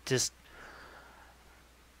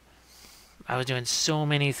 I was doing so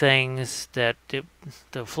many things that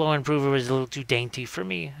the flow improver was a little too dainty for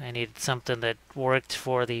me. I needed something that worked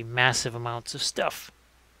for the massive amounts of stuff.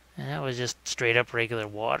 And that was just straight up regular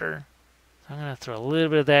water. So I'm going to throw a little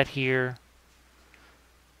bit of that here.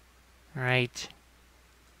 Right.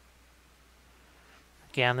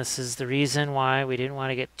 Again, this is the reason why we didn't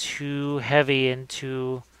want to get too heavy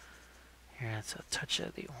into... Here, that's a touch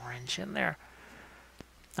of the orange in there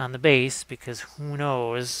on the base, because who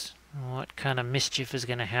knows what kind of mischief is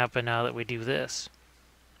going to happen now that we do this.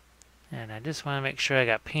 And I just want to make sure I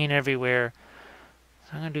got paint everywhere.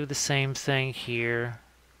 So I'm going to do the same thing here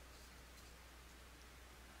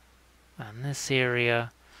on this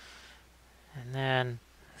area. And then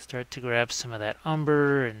start to grab some of that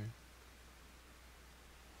umber. And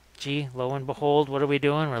gee, lo and behold, what are we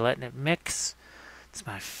doing? We're letting it mix. It's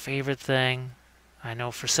my favorite thing. I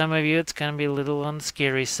know for some of you it's going to be a little on the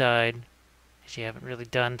scary side, if you haven't really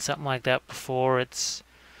done something like that before. It's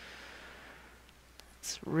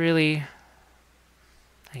really,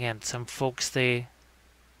 again, some folks,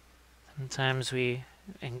 sometimes we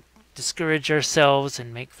discourage ourselves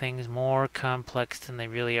and make things more complex than they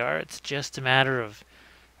really are. It's just a matter of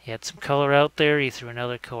you had some color out there, you threw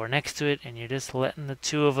another color next to it, and you're just letting the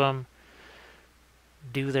two of them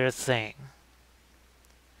do their thing.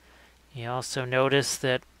 You also notice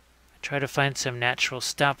that I try to find some natural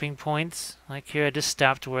stopping points. Like here, I just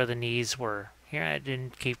stopped where the knees were. Here, I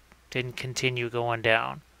didn't continue going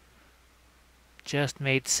down. Just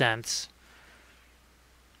made sense.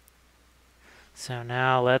 So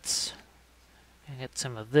now let's get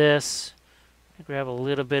some of this. Grab a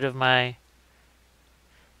little bit of that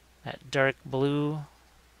dark blue,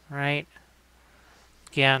 right?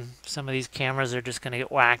 Again, some of these cameras are just going to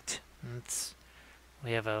get whacked.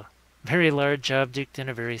 We have a very large object in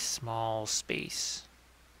a very small space.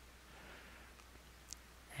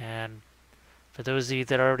 And for those of you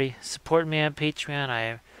that already support me on Patreon,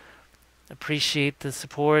 I appreciate the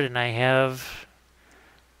support, and I have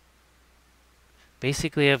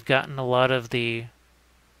basically I've gotten a lot of the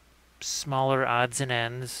smaller odds and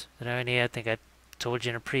ends that I need. I think I told you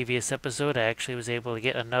in a previous episode I actually was able to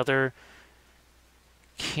get another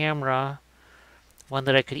camera, one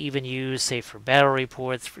that I could even use, say, for battle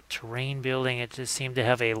reports, for terrain building. It just seemed to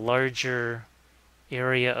have a larger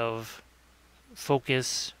area of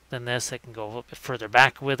focus than this. I can go a little bit further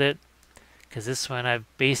back with it, because this one I've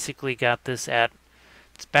basically got this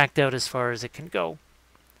it's backed out as far as it can go.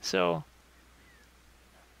 So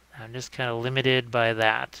I'm just kind of limited by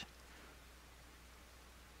that.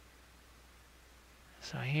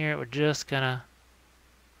 So here we're just gonna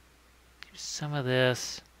do some of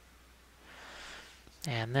this.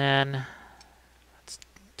 And then it's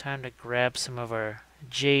time to grab some of our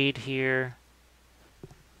jade here.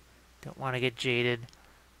 Don't want to get jaded.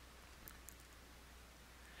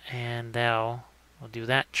 And now we'll do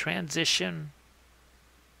that transition.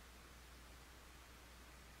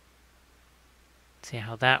 See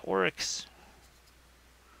how that works.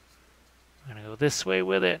 I'm going to go this way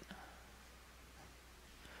with it.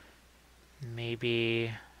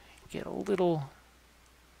 Maybe get a little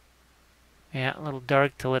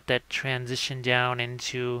dark to let that transition down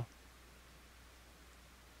into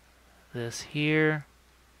this here.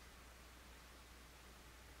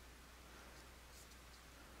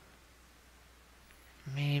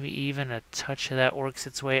 Maybe even a touch of that works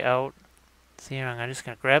its way out. See, I'm just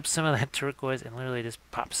going to grab some of that turquoise and literally just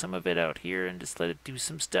pop some of it out here and just let it do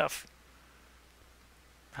some stuff.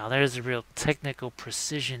 Now there's a real technical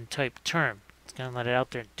precision type term. It's going to let it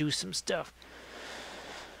out there and do some stuff.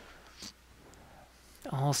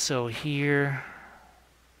 Also here,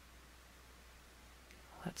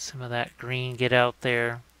 let some of that green get out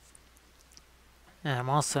there. And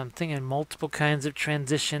I'm thinking multiple kinds of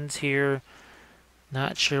transitions here.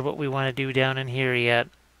 Not sure what we want to do down in here yet.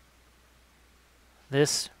 We're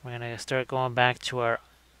going to start going back to our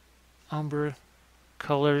umber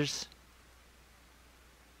colors.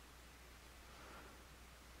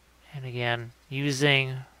 And again,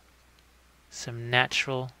 using some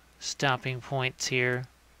natural stopping points here.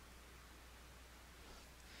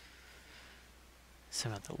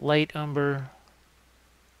 Some of the light umber.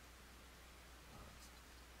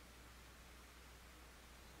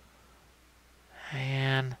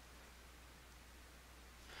 And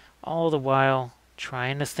all the while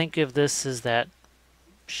trying to think of this as that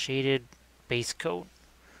shaded base coat.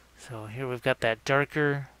 So here we've got that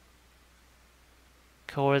darker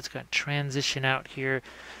color. It's going to transition out here.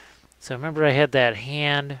 So remember I had that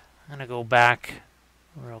hand. I'm going to go back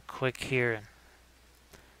real quick here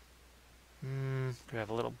and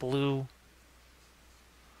grab a little blue.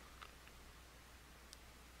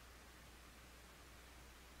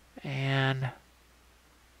 And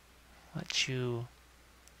let you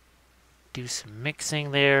do some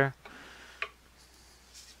mixing there.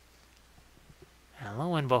 And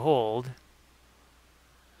lo and behold,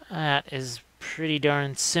 that is pretty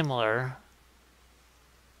darn similar,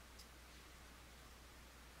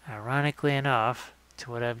 ironically enough,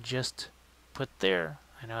 to what I've just put there.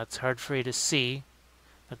 I know it's hard for you to see,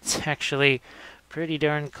 but it's actually pretty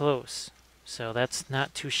darn close. So that's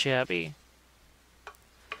not too shabby.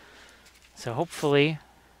 So hopefully,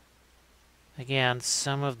 again,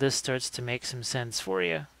 some of this starts to make some sense for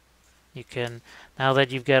you. You can, now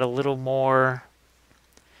that you've got a little more,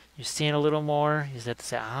 you're seeing a little more, you have to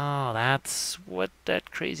say, oh, that's what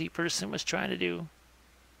that crazy person was trying to do.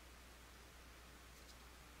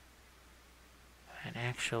 And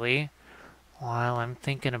actually, while I'm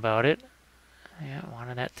thinking about it, yeah, I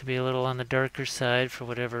wanted that to be a little on the darker side for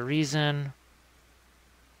whatever reason.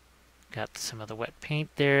 Got some of the wet paint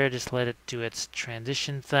there, just let it do its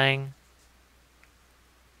transition thing.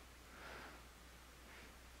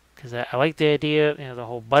 Because I like the idea, the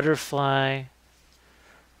whole butterfly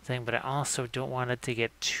thing, but I also don't want it to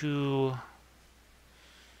get too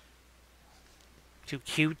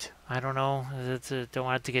cute. I don't know. Don't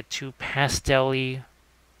want it to get too pastel-y.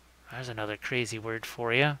 There's another crazy word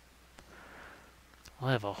for you.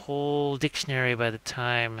 We'll have a whole dictionary by the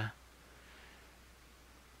time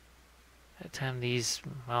these,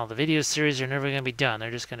 well, the video series are never going to be done. They're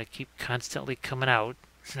just going to keep constantly coming out.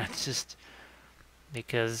 That's just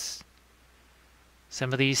because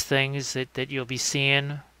some of these things that you'll be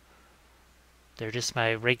seeing, they're just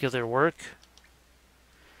my regular work.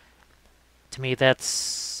 To me,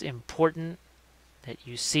 that's important that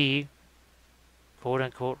you see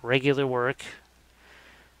quote-unquote regular work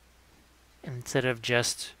instead of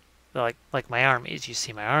just like my armies. You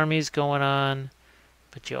see my armies going on,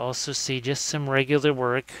 but you also see just some regular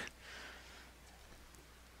work,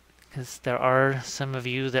 because there are some of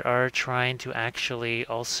you that are trying to actually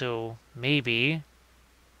also maybe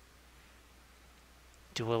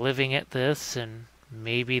do a living at this, and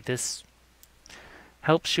maybe this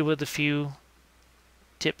helps you with a few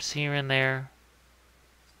tips here and there.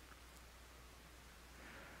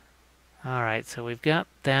 Alright, so we've got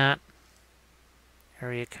that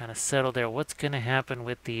area kind of settled there. What's going to happen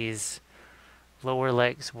with these lower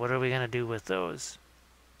legs? What are we going to do with those?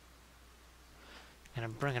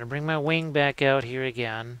 I'm going to bring my wing back out here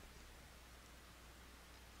again.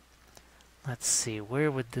 Let's see, where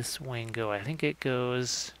would this wing go? I think it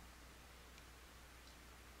goes...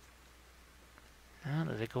 Oh,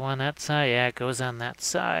 does it go on that side? Yeah, it goes on that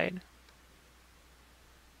side.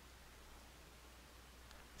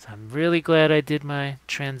 So I'm really glad I did my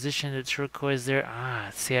transition to turquoise there.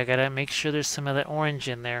 See, I gotta make sure there's some of that orange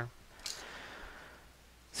in there.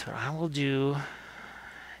 So what I will do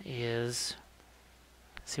is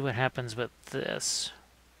see what happens with this.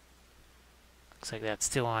 Looks like that's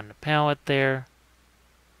still on the palette there.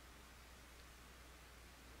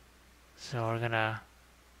 So we're gonna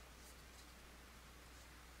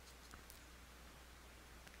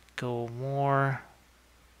go more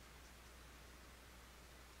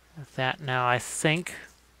with that now. I think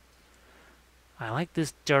I like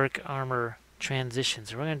this dark armor transition,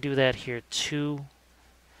 so we're going to do that here too.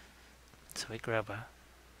 So we grab a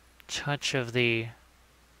touch of the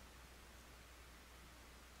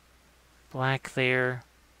black there,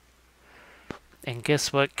 and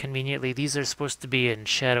guess what, conveniently these are supposed to be in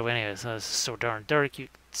shadow anyway, so this is so darn dark you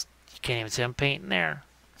can't even see I'm painting there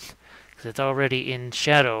because it's already in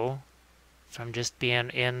shadow from just being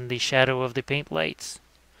in the shadow of the paint lights.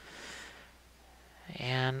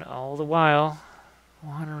 And all the while I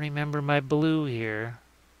want to remember my blue here,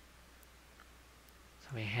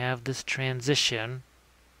 so we have this transition.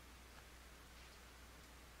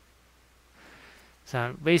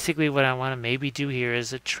 So basically what I want to maybe do here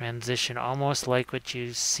is a transition almost like what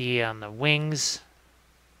you see on the wings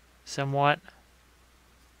somewhat.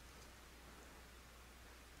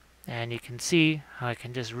 And you can see how I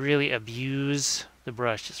can just really abuse the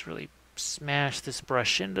brush, just really smash this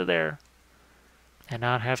brush into there and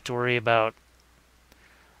not have to worry about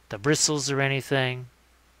the bristles or anything.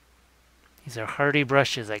 These are hardy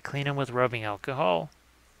brushes. I clean them with rubbing alcohol.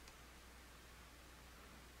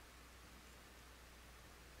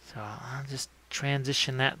 So I'll just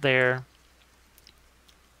transition that there.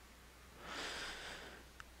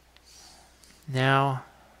 Now,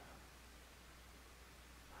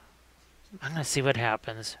 I'm going to see what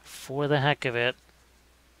happens for the heck of it.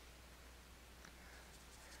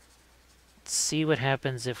 Let's see what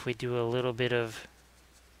happens if we do a little bit of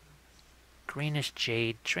greenish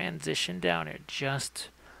jade transition down here just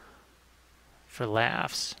for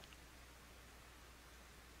laughs.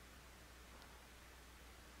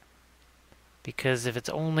 because if it's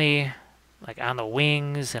only like on the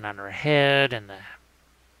wings and on her head and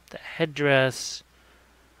the headdress,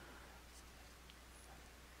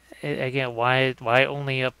 again, why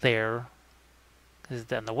only up there?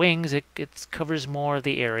 Because on the wings, it covers more of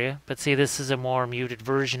the area. But see, this is a more muted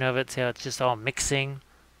version of it. See how it's just all mixing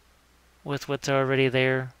with what's already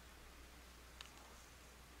there.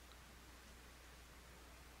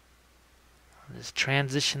 Just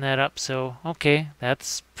transition that up. So, okay,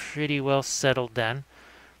 that's pretty well settled then.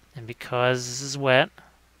 And because this is wet,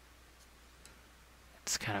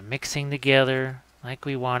 it's kind of mixing together like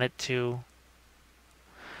we want it to.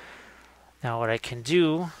 Now what I can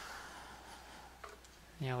do,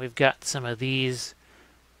 we've got some of these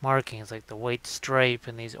markings like the white stripe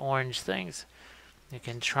and these orange things. You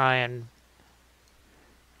can try and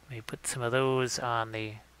maybe put some of those on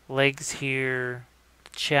the legs here,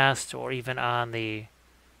 chest, or even on the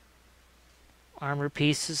armor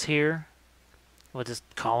pieces here. We'll just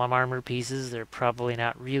call them armor pieces. They're probably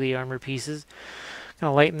not really armor pieces. I'm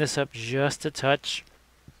going to lighten this up just a touch.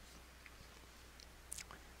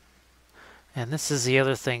 And this is the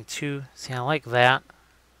other thing too. See, I like that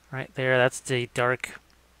right there. That's the dark,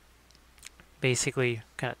 basically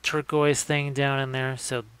kind of turquoise thing down in there.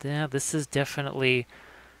 So yeah, this is definitely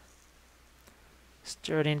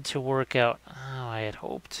starting to work out how I had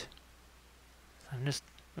hoped. I'm just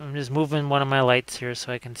moving one of my lights here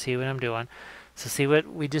so I can see what I'm doing. So see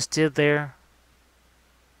what we just did there?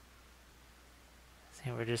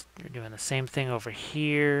 See, we're doing the same thing over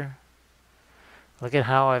here. Look at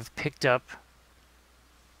how I've picked up.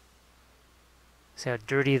 See how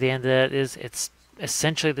dirty the end of that is? It's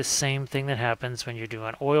essentially the same thing that happens when you're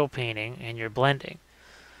doing oil painting and you're blending.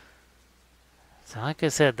 So like I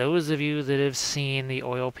said, those of you that have seen the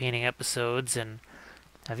oil painting episodes, and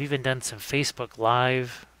I've even done some Facebook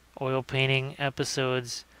Live oil painting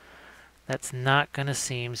episodes, that's not going to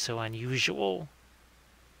seem so unusual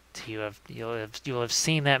to you. You'll have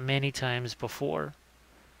seen that many times before.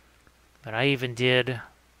 But I even did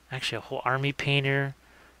actually a whole army painter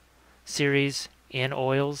series in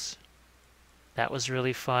oils. That was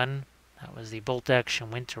really fun. That was the Bolt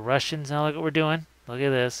Action Winter Russians. Now look what we're doing. Look at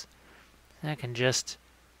this. I can just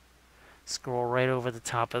scroll right over the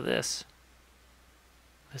top of this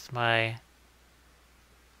with my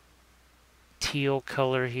teal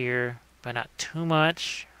color here, but not too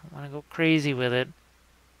much. I don't want to go crazy with it.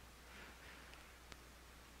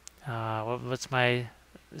 What's my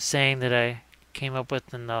saying that I came up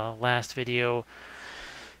with in the last video?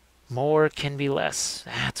 More can be less.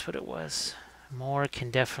 That's what it was. More can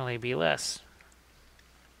definitely be less.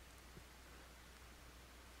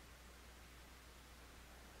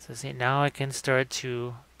 So see, now I can start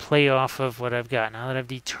to play off of what I've got. Now that I've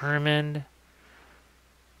determined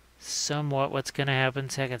somewhat what's going to happen,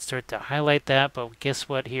 so I can start to highlight that. But guess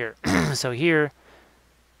what here? So here,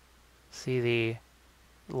 see the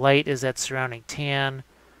light is that surrounding tan.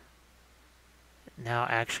 Now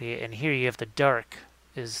actually, and here you have the dark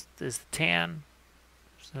is the tan.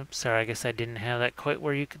 Oops, sorry, I guess I didn't have that quite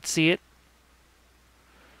where you could see it.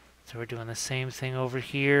 So we're doing the same thing over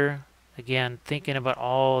here. Again, thinking about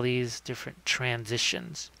all these different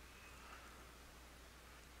transitions.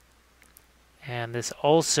 And this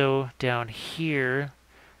also down here,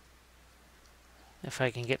 if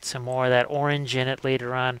I can get some more of that orange in it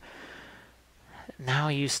later on, now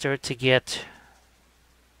you start to get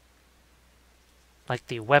like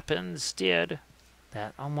the weapons did,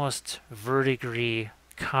 that almost verdigris,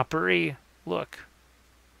 coppery look.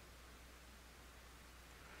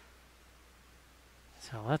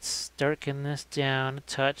 So let's darken this down a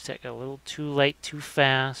touch. That got a little too light, too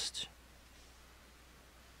fast.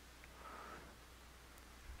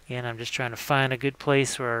 Again, I'm just trying to find a good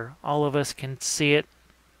place where all of us can see it.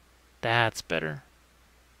 That's better.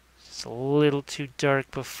 Just a little too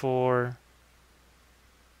dark before.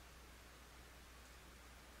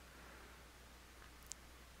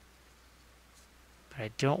 But I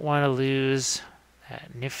don't want to lose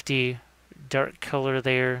that nifty dark color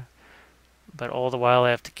there. But all the while I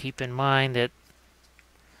have to keep in mind that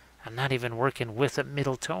I'm not even working with a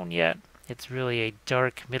middle tone yet. It's really a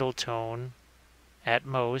dark middle tone at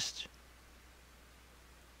most.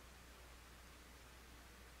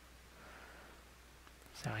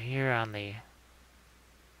 So here on the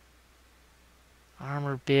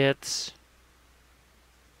armor bits,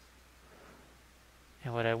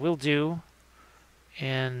 and what I will do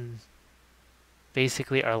in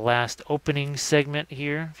basically our last opening segment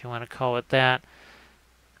here, if you want to call it that,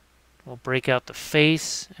 we'll break out the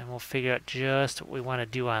face and we'll figure out just what we want to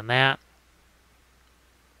do on that.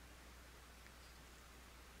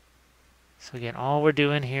 So again, all we're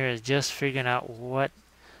doing here is just figuring out what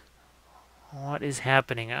is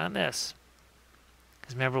happening on this.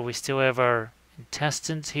 Because remember, we still have our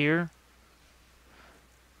intestines here.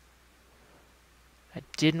 I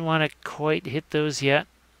didn't want to quite hit those yet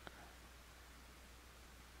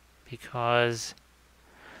because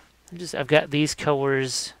I've got these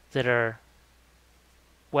colors that are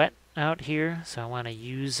wet out here, so I want to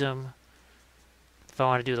use them if I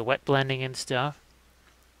want to do the wet blending and stuff.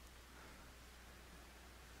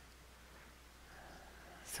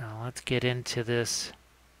 So let's get into this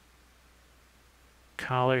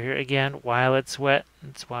collar here again while it's wet.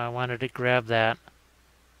 That's why I wanted to grab that.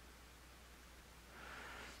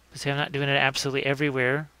 But see, I'm not doing it absolutely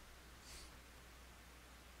everywhere.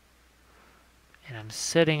 And I'm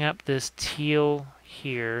setting up this teal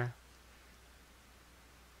here.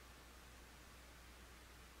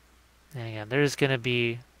 And again, there's going to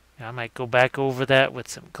be, I might go back over that with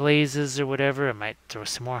some glazes or whatever. I might throw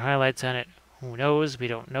some more highlights on it. Who knows? We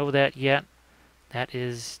don't know that yet. That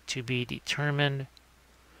is to be determined.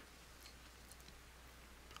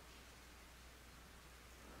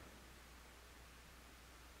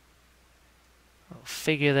 We'll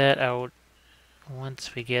figure that out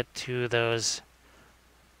once we get to those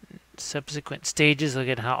subsequent stages. Look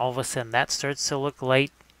at how all of a sudden that starts to look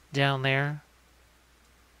light down there.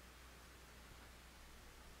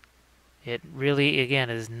 It really,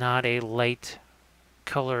 again, is not a light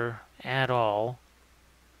color at all.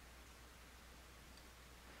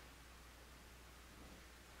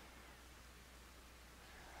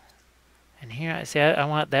 And here I say I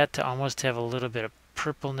want that to almost have a little bit of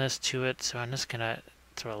purpleness to it, so I'm just going to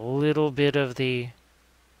throw a little bit of the,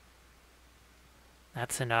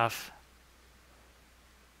 that's enough.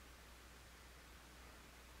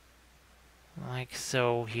 Like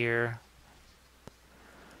so here.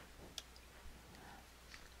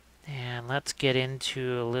 And let's get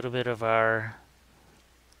into a little bit of our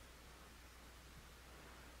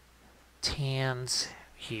tans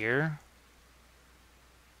here.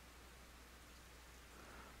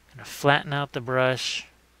 Gonna flatten out the brush.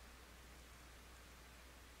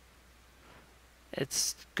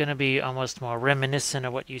 It's gonna be almost more reminiscent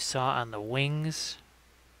of what you saw on the wings.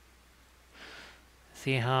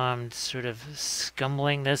 See how I'm sort of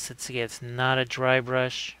scumbling this? It's not a dry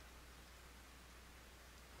brush.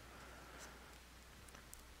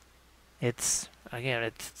 It's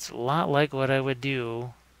a lot like what I would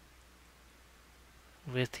do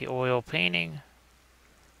with the oil painting.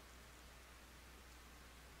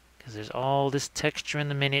 Because there's all this texture in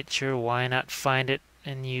the miniature, why not find it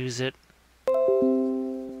and use it?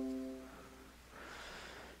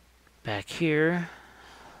 Back here,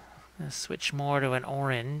 let's switch more to an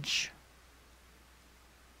orange.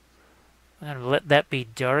 I'm going to let that be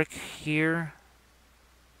dark here.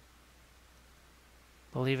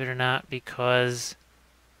 Believe it or not, because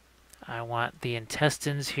I want the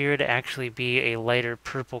intestines here to actually be a lighter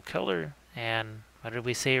purple color. And what did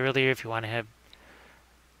we say earlier? If you want to have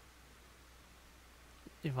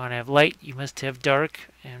light, you must have dark,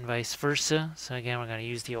 and vice versa. So again, we're going to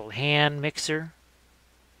use the old hand mixer.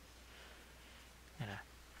 Gonna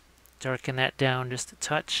darken that down just a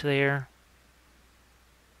touch there.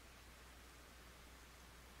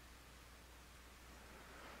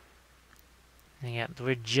 And again,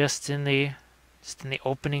 we're just in the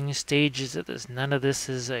opening stages of this. None of this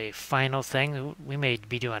is a final thing. We may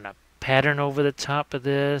be doing a pattern over the top of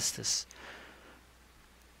this. This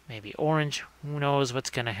maybe orange. Who knows what's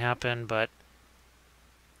going to happen, but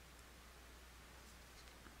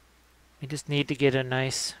we just need to get a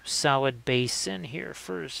nice solid base in here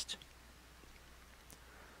first.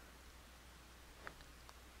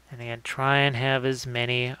 And again, try and have as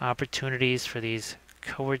many opportunities for these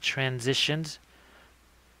color transitions.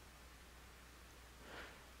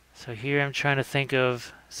 So here I'm trying to think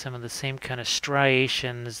of some of the same kind of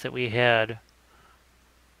striations that we had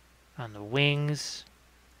on the wings.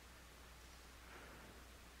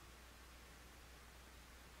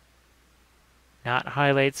 Not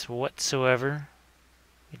highlights whatsoever.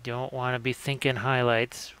 We don't want to be thinking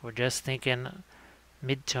highlights. We're just thinking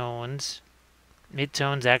midtones.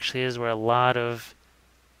 Midtones actually is where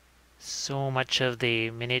so much of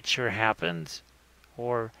the miniature happens.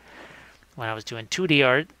 Or when I was doing 2D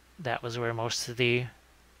art, that was where most of the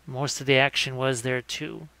action was there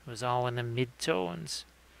too. It was all in the midtones.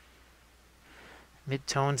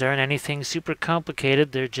 Midtones aren't anything super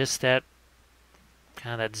complicated. They're just that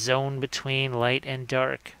kind of that zone between light and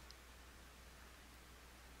dark.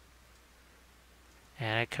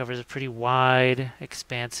 And it covers a pretty wide,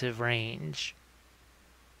 expansive range.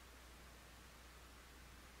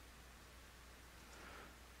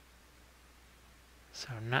 So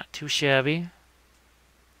not too shabby.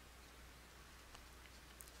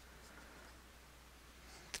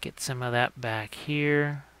 Let's get some of that back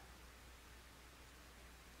here.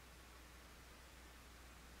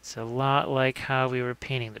 It's a lot like how we were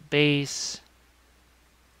painting the base.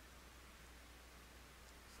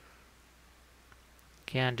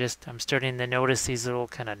 Again, I'm starting to notice these little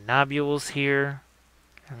kind of nobules here.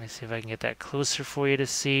 Let me see if I can get that closer for you to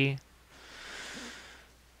see.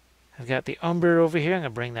 I've got the umber over here. I'm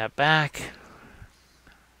going to bring that back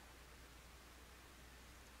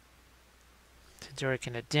to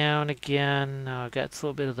darken it down again. Now I've got a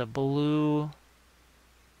little bit of the blue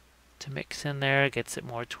to mix in there. It gets it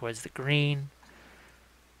more towards the green.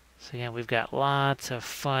 So again, we've got lots of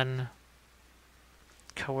fun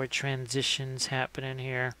color transitions happening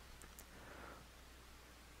here.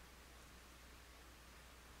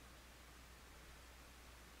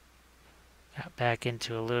 Got back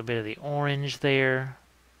into a little bit of the orange there.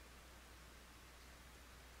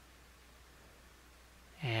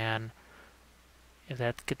 And if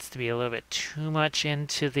that gets to be a little bit too much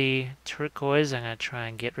into the turquoise, I'm going to try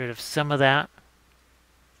and get rid of some of that.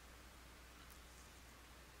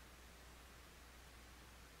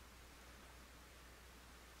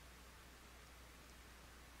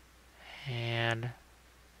 And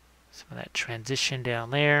some of that transition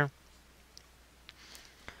down there.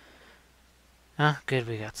 Ah, good,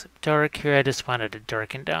 we got some dark here. I just wanted to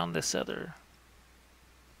darken down this other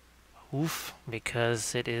hoof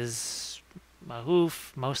because it is a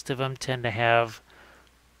hoof. Most of them tend to have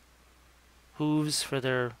hooves for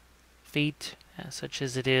their feet, such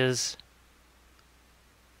as it is.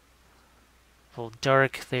 A little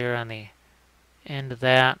dark there on the end of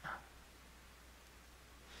that.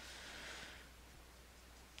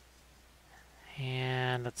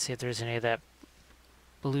 And let's see if there's any of that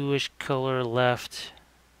bluish color left.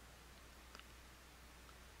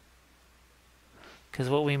 Because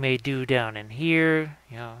what we may do down in here,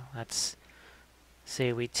 let's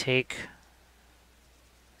say we take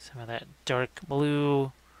some of that dark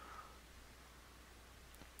blue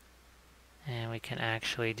and we can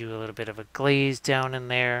actually do a little bit of a glaze down in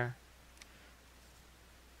there.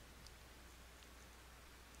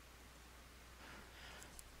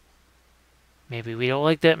 Maybe we don't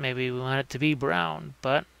like that, maybe we want it to be brown,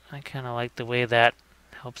 but I kind of like the way that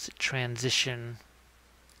helps it transition.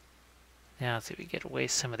 Now let's see if we get away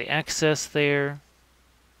some of the excess there.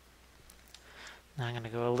 Now I'm going to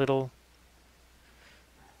go a little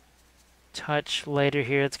touch lighter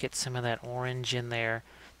here. Let's get some of that orange in there.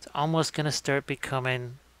 It's almost going to start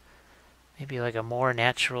becoming maybe like a more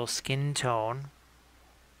natural skin tone.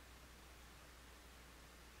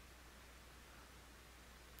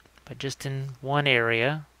 But just in one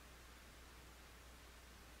area.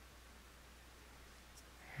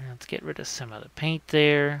 And let's get rid of some of the paint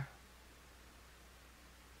there.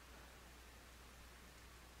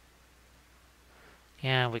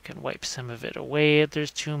 Yeah, we can wipe some of it away if there's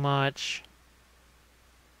too much.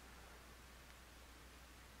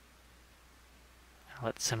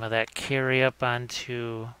 Let some of that carry up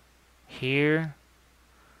onto here.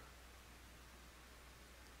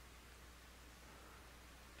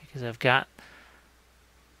 Because I've got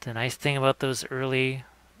the nice thing about those early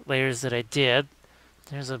layers that I did.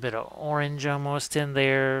 There's a bit of orange almost in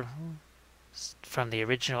there from the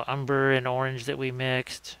original umber and orange that we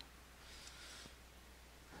mixed.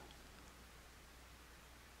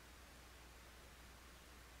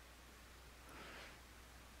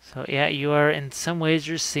 So yeah, you are in some ways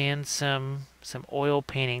you're seeing some oil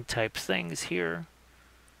painting type things here,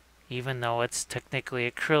 even though it's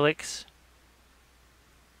technically acrylics.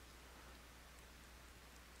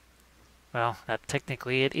 Well, not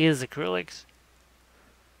technically, it is acrylics.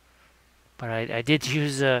 But I did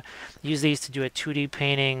use these to do a 2D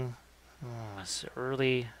painting. It's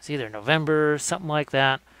either November, something like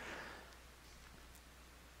that.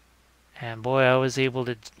 And boy, I was able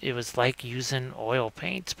to, it was like using oil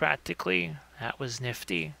paints practically. That was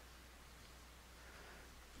nifty.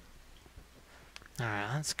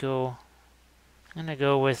 Alright, let's go. I'm going to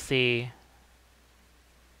go with the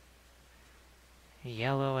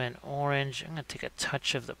yellow and orange. I'm going to take a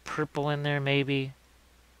touch of the purple in there maybe.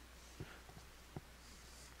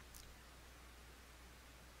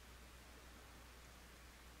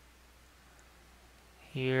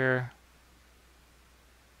 Here.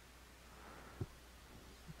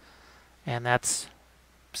 And that's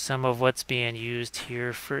some of what's being used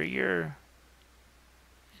here for your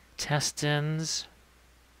intestines.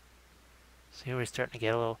 See, we're starting to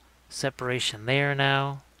get a little separation there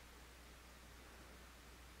now.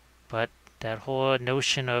 But that whole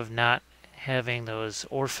notion of not having those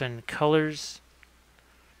orphan colors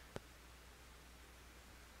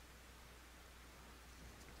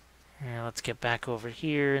And let's get back over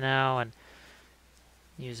here now and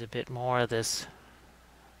use a bit more of this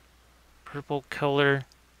purple color.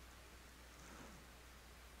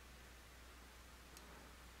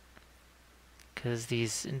 Because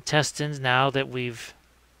these intestines, now that we've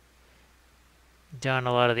done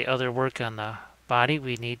a lot of the other work on the body,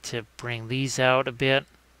 we need to bring these out a bit.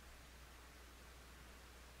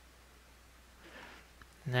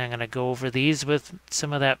 And then I'm going to go over these with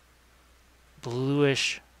some of that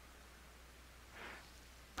bluish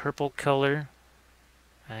purple color.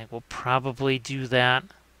 I think we'll probably do that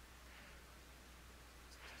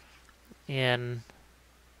in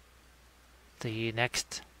the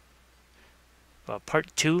next, well, part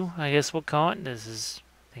 2, I guess we'll call it. This is,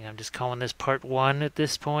 I think I'm just calling this part 1 at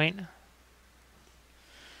this point.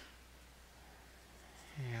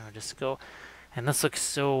 Here, I'll just go, and this looks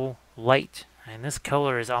so light, and this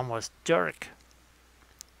color is almost dark.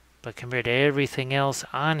 But compared to everything else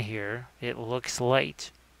on here, it looks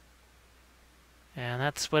light. And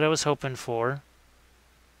that's what I was hoping for.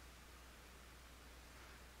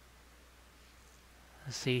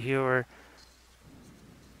 Let's see here.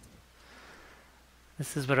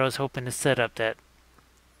 This is what I was hoping to set up, that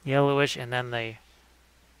yellowish and then the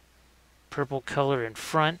purple color in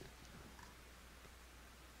front.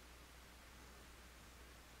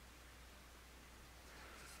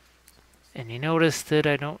 And you notice that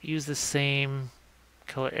I don't use the same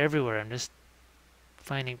color everywhere. I'm just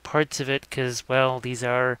finding parts of it because, well,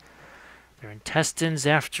 they're intestines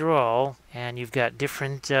after all, and you've got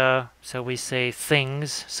different, so we say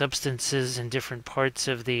things, substances in different parts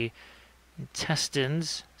of the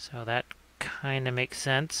intestines, so that kind of makes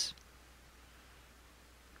sense.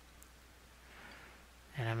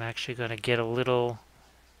 And I'm actually going to get a little,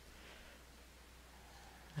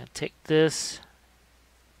 I'll take this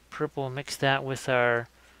purple, mix that with our,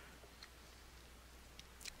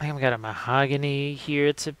 I think we got a mahogany here.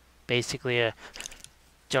 It's basically a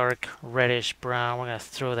dark reddish brown. We're going to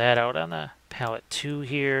throw that out on the palette too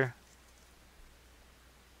here.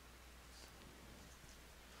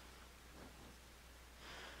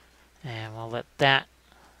 And we'll let that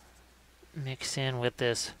mix in with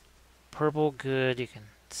this purple. Good, you can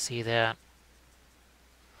see that.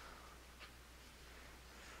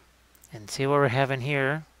 And see what we're having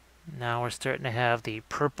here. Now we're starting to have the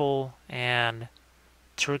purple and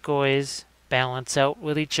turquoise balance out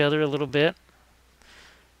with each other a little bit.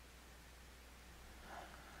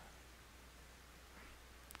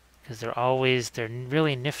 Because they're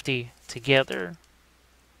really nifty together.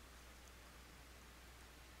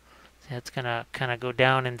 It's going to kind of go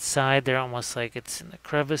down inside there, almost like it's in the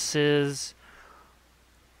crevices.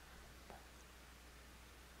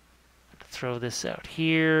 Throw this out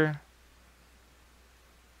here.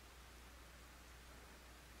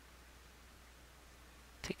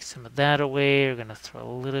 Take some of that away. We're going to throw a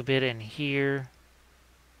little bit in here.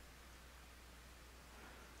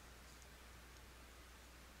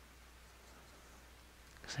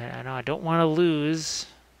 I know I don't want to lose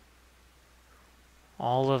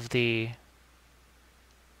all of the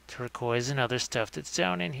turquoise and other stuff that's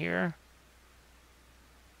down in here.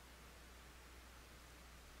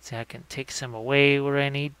 See, I can take some away where I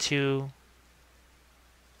need to.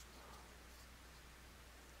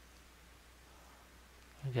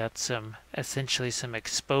 We got some, essentially some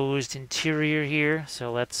exposed interior here,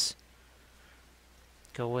 so let's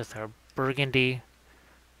go with our burgundy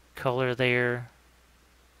color there.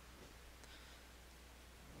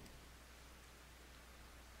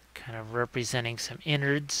 Kind of representing some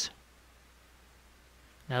innards.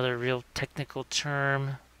 Another real technical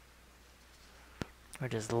term. We're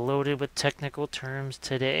just loaded with technical terms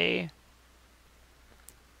today.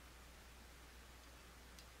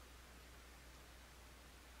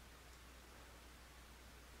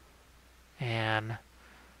 And I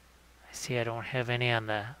see I don't have any on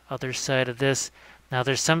the other side of this. Now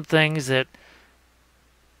there's some things that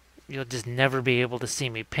you'll just never be able to see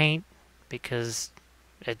me paint because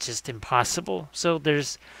it's just impossible. So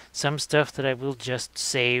there's some stuff that I will just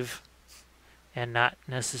save and not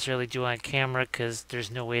necessarily do on camera because there's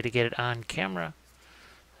no way to get it on camera.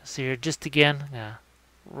 So here, just again,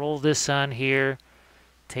 roll this on here,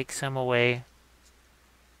 take some away.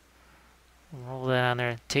 Roll that on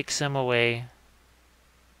there, take some away.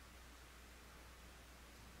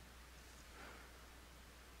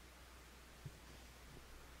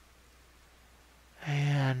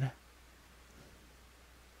 And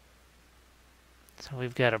so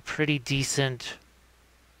we've got a pretty decent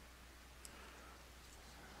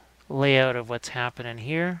layout of what's happening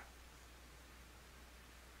here.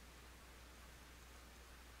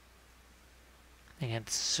 And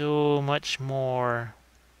so much more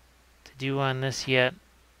do on this yet.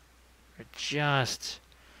 We're just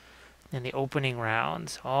in the opening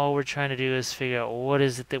rounds. All we're trying to do is figure out what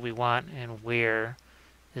is it that we want and where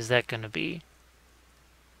is that going to be.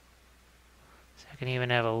 So I can even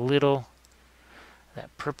have a little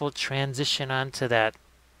that purple transition onto that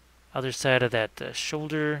other side of that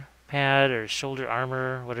shoulder pad or shoulder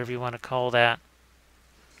armor, whatever you want to call that.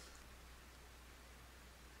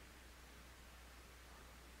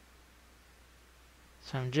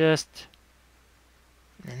 So I'm just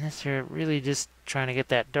in this here really just trying to get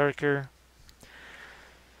that darker,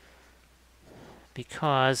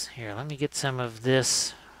 because here, let me get some of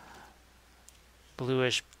this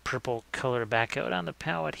bluish purple color back out on the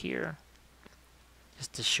palette here,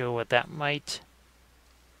 just to show what that might,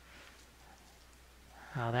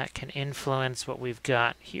 how that can influence what we've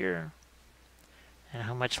got here and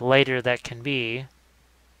how much lighter that can be.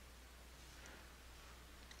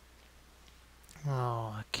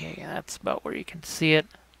 Oh, okay, that's about where you can see it.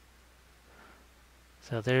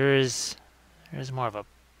 So there's more of a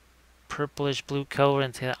purplish blue color,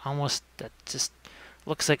 and see that almost, that just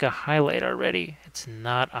looks like a highlight already. It's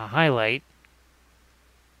not a highlight.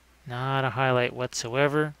 Not a highlight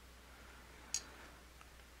whatsoever.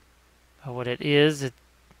 But what it is, it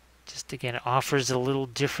just again it offers a little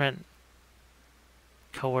different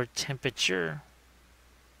color temperature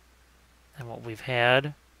than what we've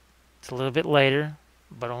had. It's a little bit lighter,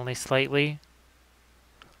 but only slightly.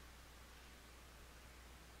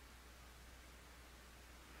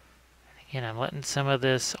 And again, I'm letting some of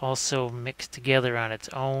this also mix together on its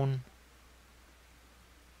own.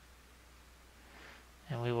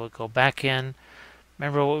 And we will go back in.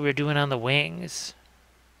 Remember what we were doing on the wings?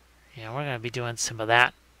 Yeah, we're going to be doing some of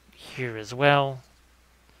that here as well.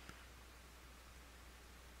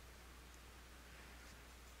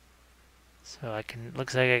 So I can,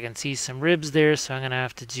 looks like I can see some ribs there, so I'm going to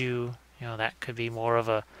have to do, you know, that could be more of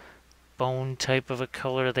a bone type of a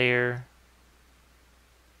color there.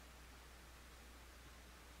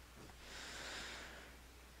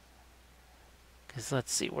 Because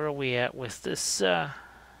let's see, where are we at with this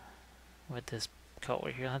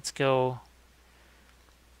color here? Let's go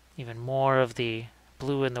even more of the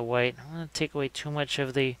blue and the white. I'm going to take away too much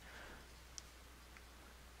of the,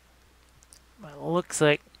 it looks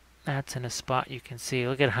like that's in a spot you can see.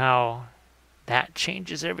 Look at how that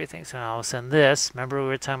changes everything. So all of a sudden this, remember we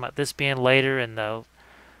were talking about this being lighter and the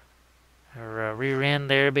rear end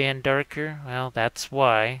there being darker? Well, that's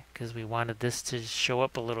why, because we wanted this to show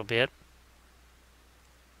up a little bit.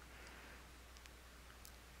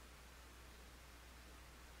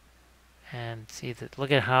 And see that,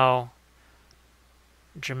 look at how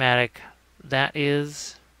dramatic that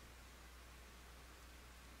is.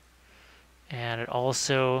 And it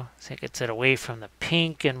also, I think, gets it away from the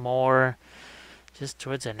pink and more just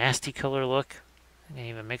towards a nasty color look. I can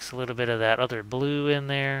even mix a little bit of that other blue in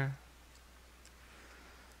there.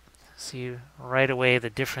 See right away the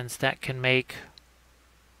difference that can make.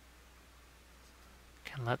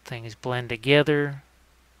 Can let things blend together.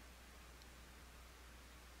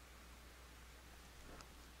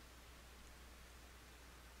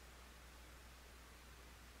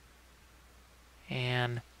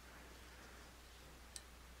 And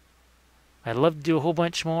I'd love to do a whole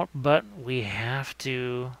bunch more, but we have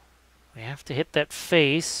to hit that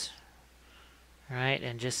face, right,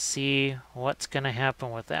 and just see what's going to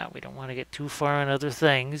happen with that. We don't want to get too far on other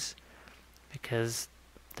things, because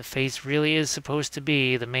the face really is supposed to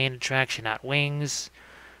be the main attraction, not wings,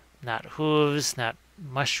 not hooves, not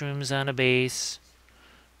mushrooms on a base.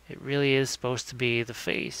 It really is supposed to be the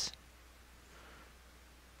face.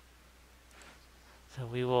 So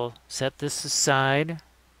we will set this aside,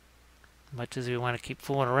 much as we want to keep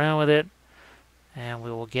fooling around with it, and we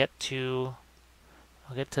will get to,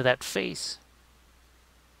 I'll get to that face.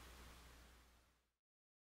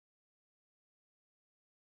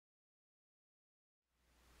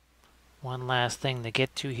 One last thing to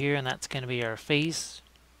get to here, and that's going to be our face.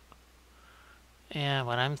 And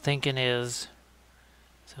what I'm thinking is,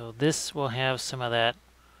 so this will have some of that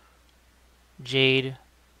jade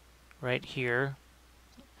right here,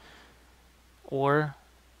 or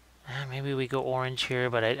maybe we go orange here,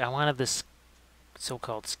 but I wanted this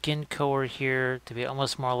so-called skin color here to be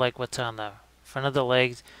almost more like what's on the front of the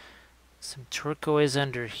legs. Some turquoise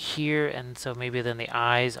under here, and so maybe then the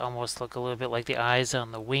eyes almost look a little bit like the eyes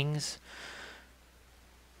on the wings.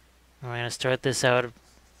 And we're going to start this out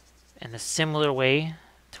in a similar way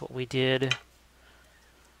to what we did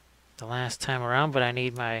the last time around, but I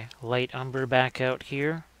need my light umber back out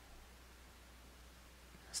here.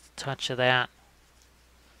 Just a touch of that.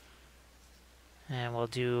 And we'll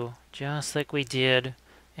do just like we did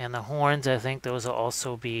And the horns, I think those will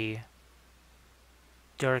also be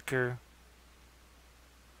darker.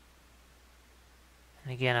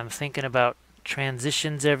 And again, I'm thinking about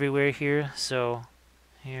transitions everywhere here. So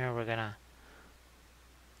here we're gonna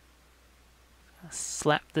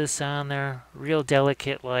slap this on there, real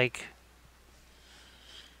delicate like.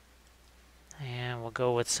 And we'll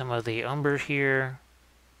go with some of the umber here.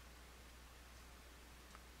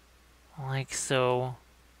 Like so.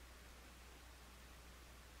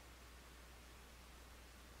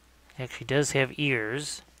 It actually does have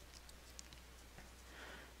ears.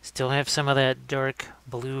 Still have some of that dark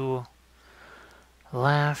blue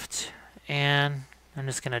left. And I'm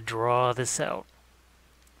just going to draw this out.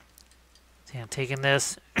 See, I'm taking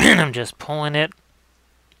this and I'm just pulling it.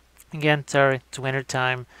 Again, sorry, it's winter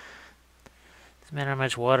time. Doesn't matter how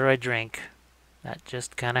much water I drink. That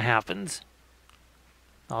just kind of happens.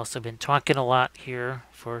 Also been talking a lot here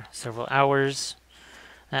for several hours.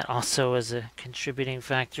 That also is a contributing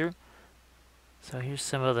factor. So here's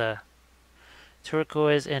some of the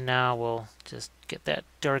turquoise, and now we'll just get that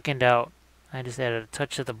darkened out. I just added a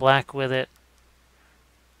touch of the black with it.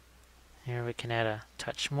 Here we can add a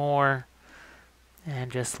touch more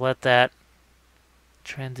and just let that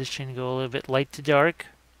transition go a little bit light to dark.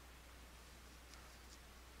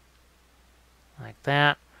 Like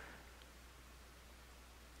that.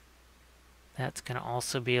 That's going to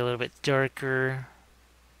also be a little bit darker.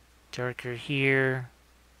 Darker here.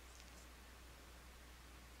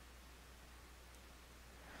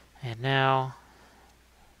 And now,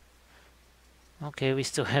 okay, we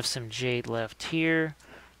still have some jade left here.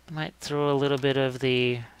 Might throw a little bit of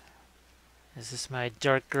the, is this my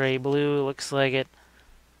dark gray blue? Looks like it.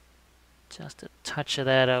 Just a touch of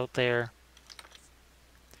that out there.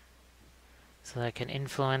 So that I can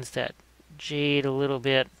influence that jade a little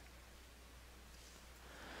bit.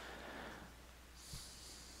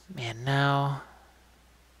 And now,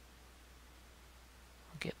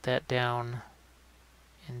 we'll get that down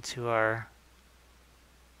into our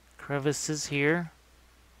crevices here.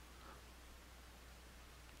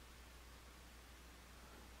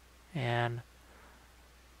 And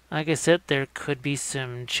like I said, there could be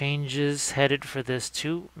some changes headed for this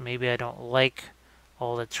too. Maybe I don't like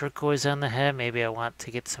all the turquoise on the head. Maybe I want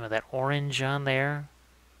to get some of that orange on there.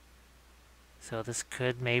 So this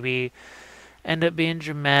could maybe end up being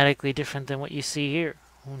dramatically different than what you see here.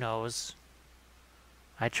 Who knows?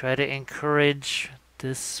 I try to encourage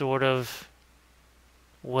this sort of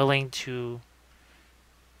willing to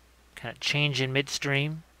kind of change in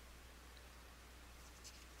midstream.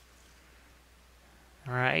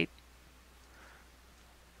 Alright.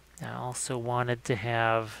 I also wanted to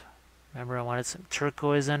have, remember I wanted some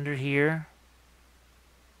turquoise under here.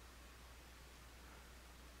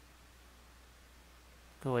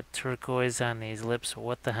 Go with turquoise on these lips.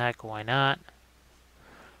 What the heck, why not?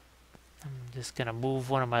 I'm just going to move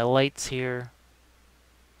one of my lights here.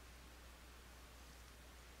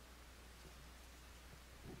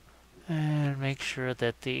 And make sure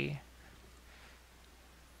that it's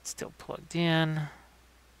still plugged in.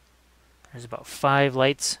 There's about 5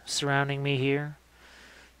 lights surrounding me here.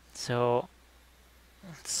 So,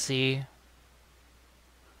 let's see.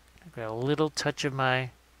 I've got a little touch of my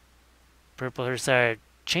purple here. Sorry, I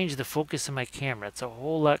changed the focus of my camera. It's a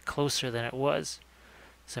whole lot closer than it was.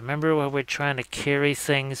 So remember when we're trying to carry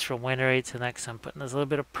things from one area to the next, I'm putting this little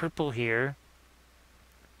bit of purple here.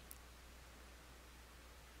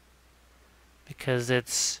 Because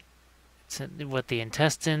it's with the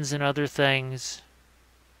intestines and other things.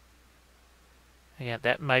 Again,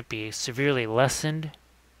 that might be severely lessened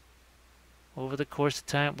over the course of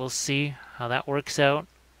time. We'll see how that works out.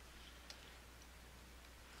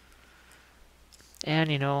 And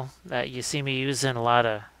you know, that you see me using a lot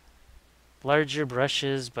of larger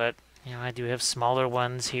brushes, but you know, I do have smaller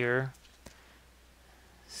ones here.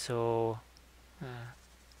 So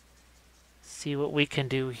see what we can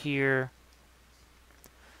do here.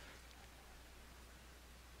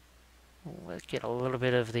 Let's get a little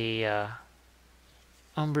bit of the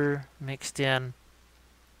umber mixed in.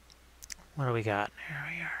 What do we got? There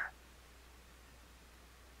we are.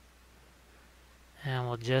 And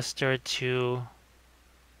we'll just start to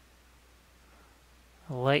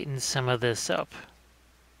lighten some of this up.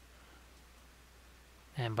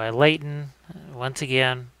 And by lighten, once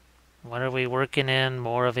again, what are we working in?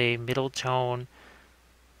 More of a middle tone.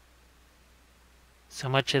 So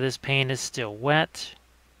much of this paint is still wet.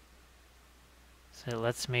 So it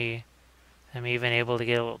lets me, I'm even able to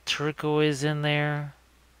get a little turquoise in there.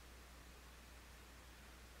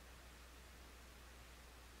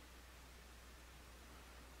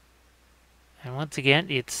 And once again,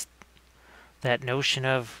 it's that notion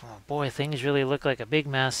of, oh boy, things really look like a big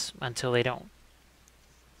mess until they don't.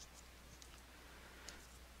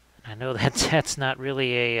 I know that that's not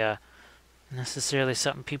really a necessarily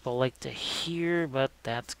something people like to hear, but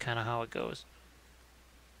that's kind of how it goes.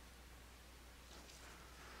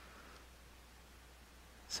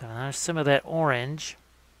 So there's some of that orange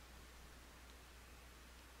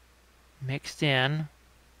mixed in.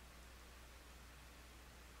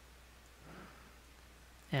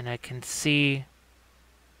 And I can see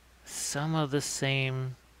some of the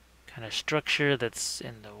same kind of structure that's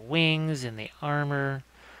in the wings, in the armor.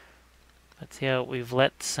 But see how we've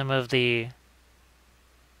let some of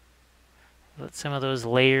those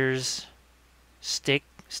layers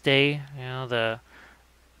stay, you know, the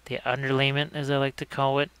underlayment, as I like to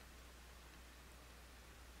call it.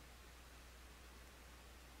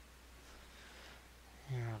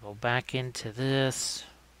 And I'll go back into this.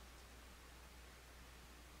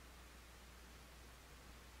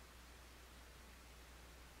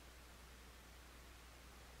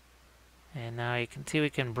 And now you can see we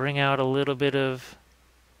can bring out a little bit of,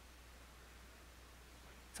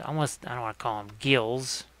 it's almost, I don't want to call them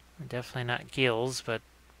gills. Definitely not gills, but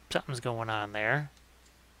something's going on there.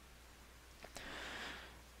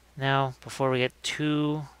 Now, before we get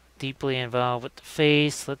too deeply involved with the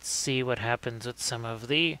face, let's see what happens with some of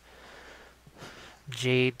the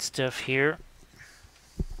jade stuff here.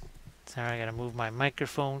 Sorry, I gotta move my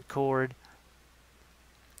microphone cord.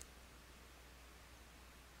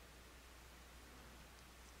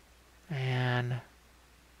 And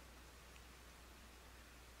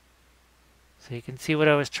so you can see what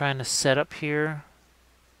I was trying to set up here.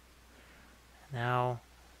 Now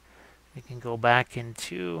we can go back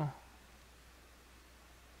into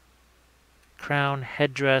crown,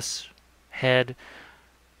 headdress, head,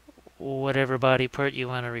 whatever body part you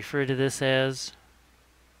want to refer to this as.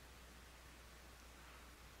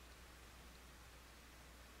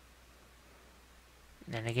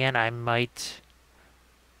 And again, I might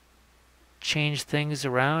change things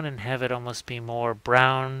around and have it almost be more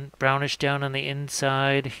brownish down on the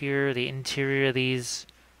inside here, the interior of these,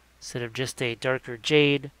 instead of just a darker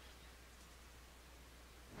jade.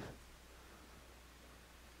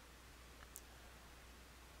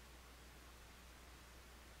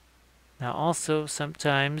 Now also,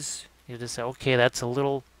 sometimes you just say, okay, that's a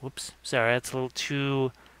little, whoops, sorry, that's a little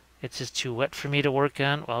too, it's just too wet for me to work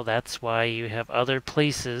on. Well, that's why you have other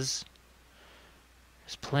places.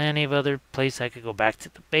 There's plenty of other places. I could go back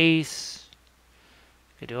to the base.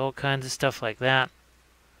 Could do all kinds of stuff like that.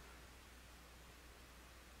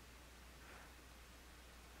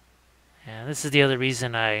 And this is the other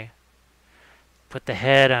reason I put the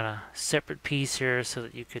head on a separate piece here, so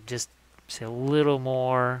that you could just see a little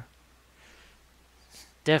more,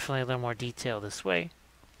 definitely a little more detail this way.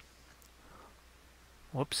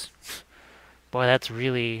 Whoops. Boy, that's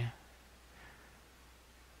really...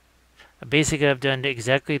 Basically, I've done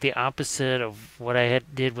exactly the opposite of what I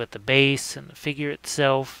did with the base and the figure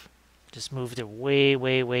itself. Just moved it way,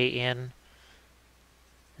 way, way in.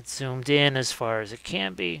 It's zoomed in as far as it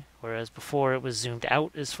can be, whereas before it was zoomed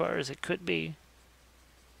out as far as it could be.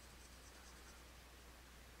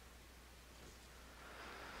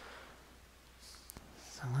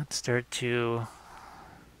 So let's start to...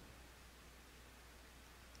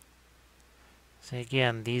 So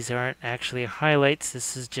again, these aren't actually highlights.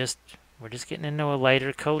 This is just... We're just getting into a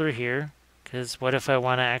lighter color here. Because what if I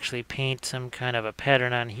want to actually paint some kind of a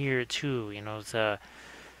pattern on here too? You know,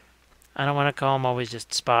 I don't want to call them always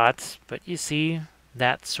just spots, but you see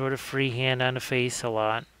that sort of freehand on the face a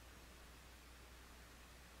lot.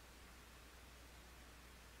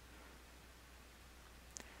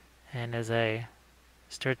 And as I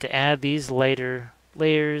start to add these lighter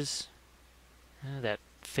layers, that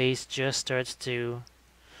face just starts to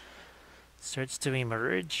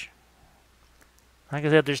emerge. Like I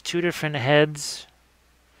said, there's two different heads.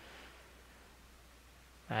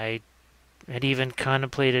 I had even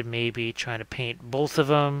contemplated maybe trying to paint both of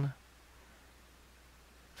them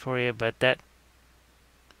for you, but that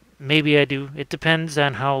maybe I do. It depends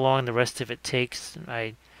on how long the rest of it takes.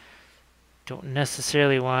 I don't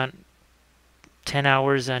necessarily want 10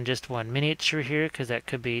 hours on just one miniature here, because that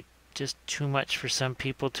could be just too much for some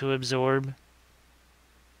people to absorb.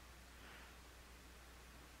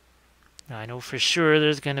 Now, I know for sure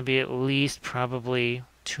there's going to be at least probably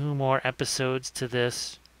 2 more episodes to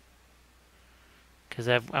this, because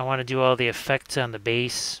I want to do all the effects on the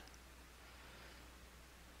base.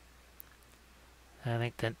 I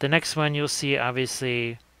think that the next one you'll see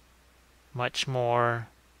obviously much more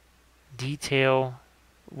detail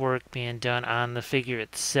work being done on the figure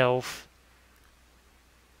itself.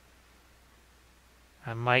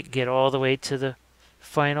 I might get all the way to the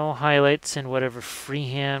final highlights and whatever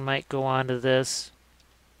freehand might go onto this.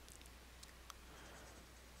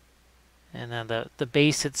 And then the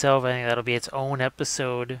base itself, I think that'll be its own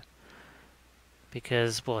episode,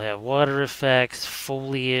 because we'll have water effects,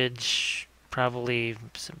 foliage, probably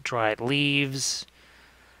some dried leaves.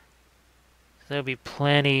 There'll be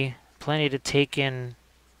plenty to take in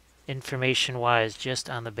information-wise just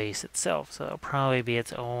on the base itself. So it'll probably be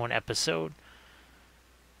its own episode.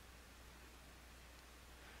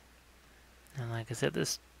 And like I said,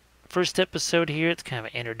 this first episode here, it's kind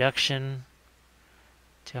of an introduction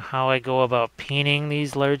to how I go about painting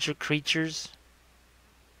these larger creatures,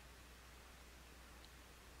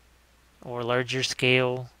 or larger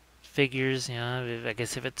scale figures. You know, I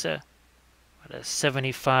guess if it's a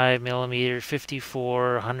 75 millimeter,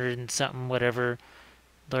 54, 100 and something, whatever,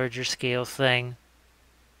 larger scale thing.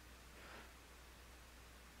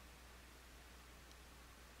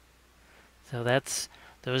 So that's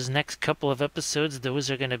those next couple of episodes.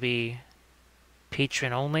 Those are going to be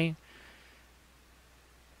patron only,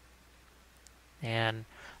 and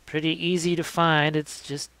pretty easy to find. It's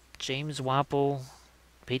just James Wappel,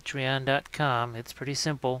 patreon.com. It's pretty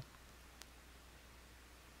simple.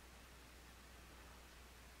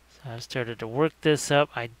 So I've started to work this up.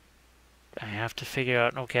 I have to figure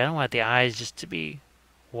out, okay, I don't want the eyes just to be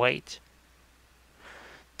white.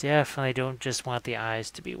 Definitely don't just want the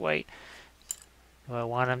eyes to be white. Do I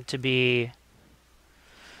want them to be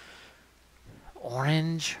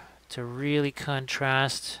orange to really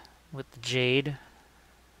contrast with the jade?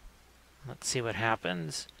 Let's see what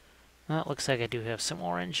happens. Well, it looks like I do have some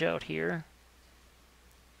orange out here.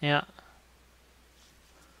 Yeah.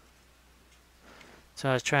 So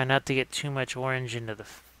I was trying not to get too much orange into the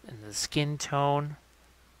skin tone.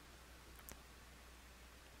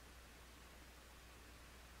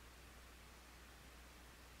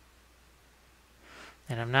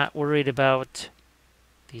 And I'm not worried about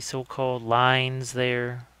the so-called lines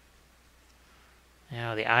there. You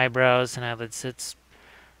know, the eyebrows and eyelids.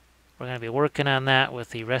 We're going to be working on that with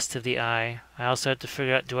the rest of the eye. I also have to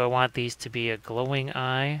figure out, do I want these to be a glowing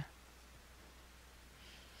eye?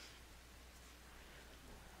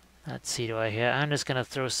 Let's see, I'm just going to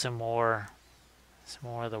throw some more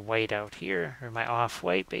of the white out here, or my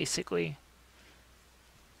off-white basically.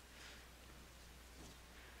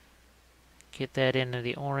 Get that into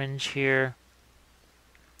the orange here.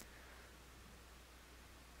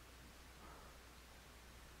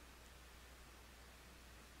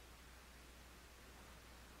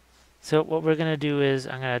 So what we're going to do is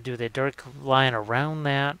I'm going to do the dark line around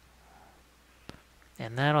that,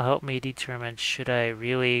 and that'll help me determine, should I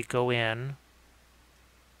really go in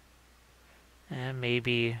and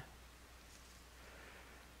maybe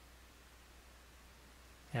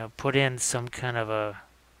put in some kind of a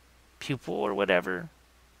pupil or whatever.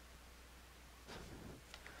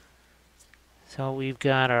 So we've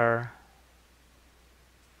got our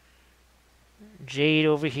jade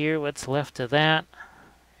over here. What's left of that?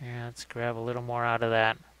 Yeah, let's grab a little more out of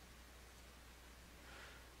that.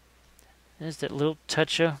 There's that little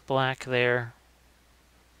touch of black there.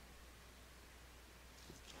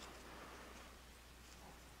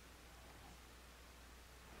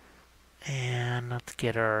 And let's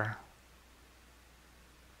get an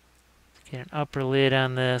upper lid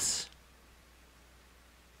on this.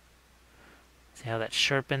 See how that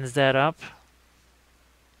sharpens that up?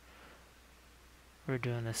 We're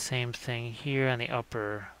doing the same thing here on the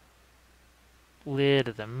upper lid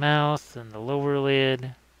of the mouth and the lower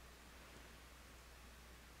lid.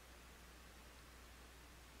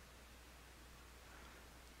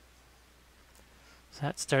 So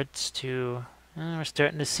that starts to, we're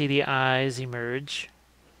starting to see the eyes emerge.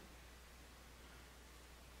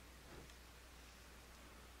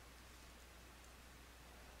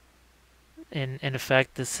 In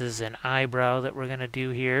effect, this is an eyebrow that we're going to do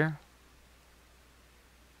here.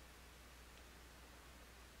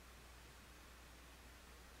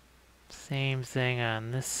 Same thing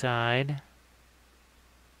on this side.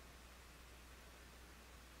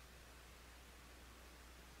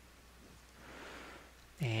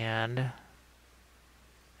 And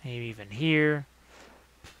maybe even here.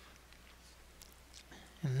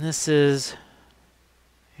 And this is,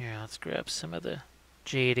 here, let's grab some of the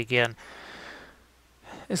jade again.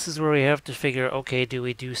 This is where we have to figure, okay, do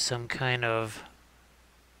we do some kind of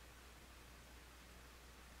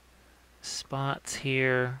spots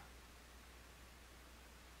here?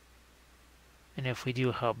 And if we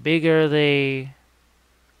do, how big are they?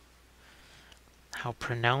 How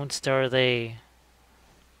pronounced are they?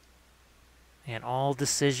 And all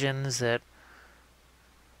decisions that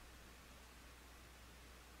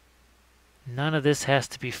None of this has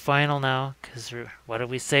to be final now, because what did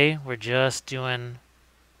we say? We're just doing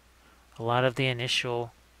a lot of the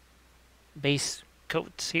initial base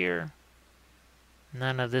coats here.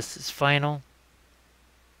 None of this is final.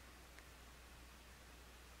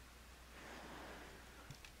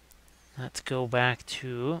 Let's go back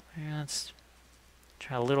to, let's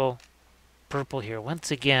try a little purple here.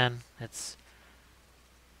 Once again, it's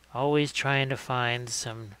always trying to find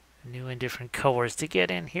some new and different colors to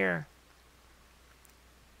get in here.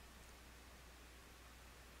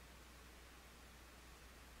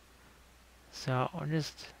 So we're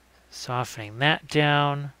just softening that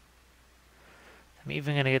down. I'm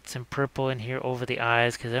even going to get some purple in here over the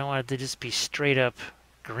eyes because I don't want it to just be straight up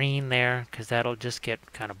green there because that'll just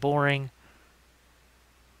get kind of boring.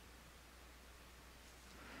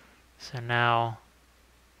 So now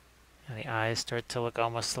the eyes start to look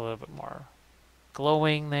almost a little bit more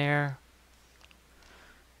glowing there.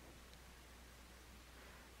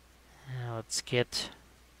 Now let's get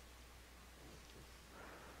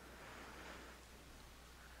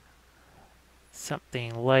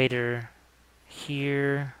something lighter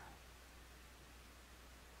here.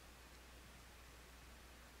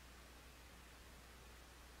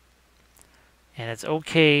 And it's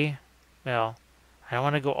okay. Well, I don't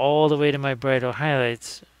want to go all the way to my brighter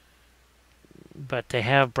highlights, but to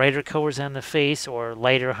have brighter colors on the face or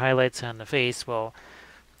lighter highlights on the face, well,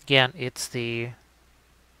 again,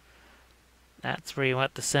 that's where you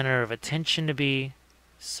want the center of attention to be.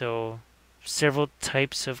 So several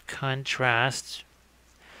types of contrast.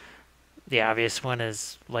 The obvious one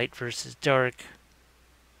is light versus dark.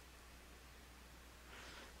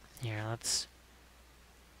 Here, let's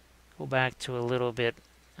go back to a little bit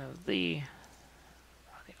of the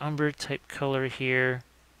umber type color here.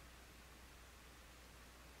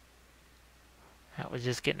 That was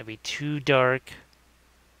just getting to be too dark.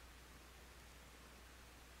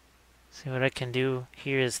 See what I can do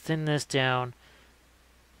here is thin this down.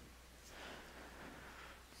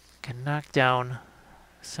 Can knock down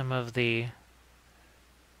some of the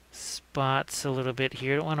spots a little bit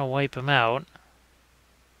here. Don't want to wipe them out.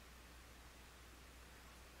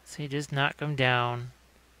 See, just knock them down.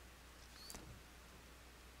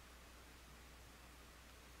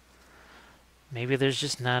 Maybe there's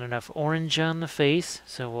just not enough orange on the face,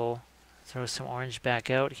 so we'll throw some orange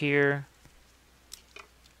back out here.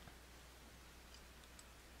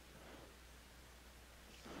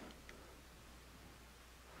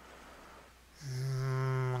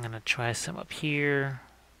 I'm gonna try some up here.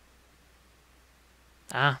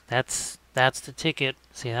 Ah, that's the ticket.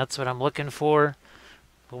 See, that's what I'm looking for.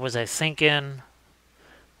 What was I thinking?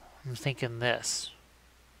 I'm thinking this.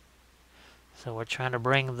 So we're trying to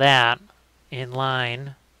bring that in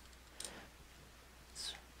line.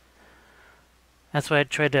 That's why I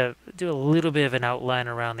tried to do a little bit of an outline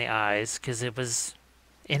around the eyes, because it was,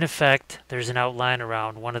 in effect, there's an outline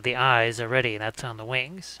around one of the eyes already, and that's on the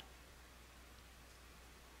wings.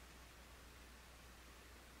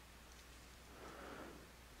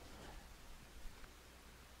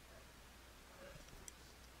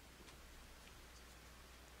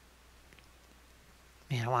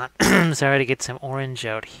 I want, sorry, to get some orange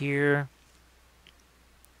out here.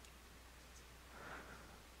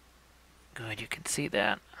 Good, you can see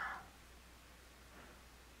that.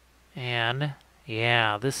 And,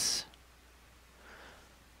 yeah, this...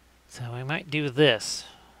 So we might do this.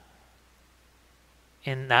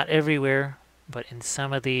 Not everywhere, but in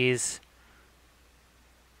some of these.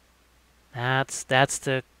 That's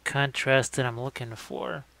the contrast that I'm looking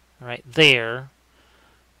for. Right there.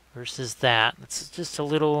 Versus that. It's just a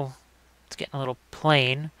little... It's getting a little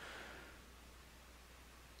plain.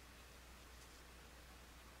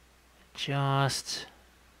 Just...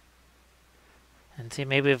 And see,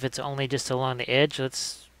 maybe if it's only just along the edge,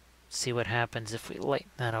 let's see what happens if we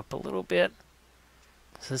lighten that up a little bit.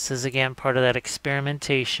 So this is, again, part of that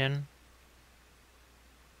experimentation.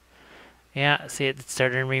 Yeah, see, it's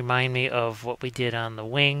starting to remind me of what we did on the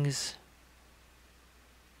wings.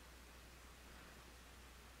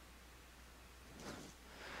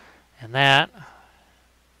 And that,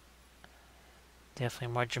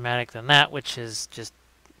 definitely more dramatic than that, which is just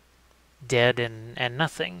dead and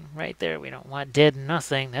nothing right there. We don't want dead and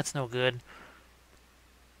nothing. That's no good.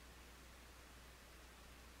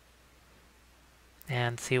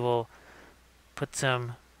 And see, we'll put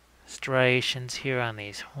some striations here on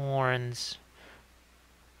these horns.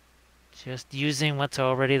 Just using what's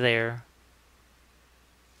already there.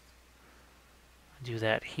 Do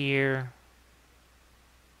that here.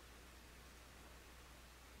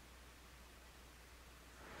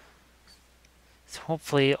 So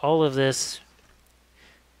hopefully all of this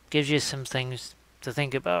gives you some things to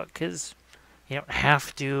think about, because you don't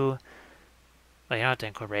have to. Well, you don't have to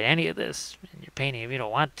incorporate any of this in your painting if you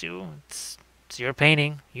don't want to. It's your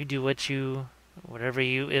painting. You do whatever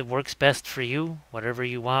it works best for you, whatever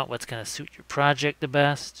you want, what's going to suit your project the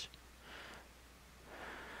best.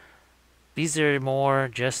 These are more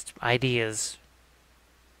just ideas.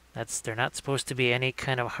 They're not supposed to be any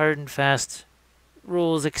kind of hard and fast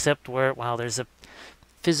rules, except where, well, there's a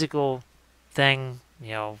physical thing,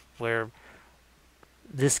 where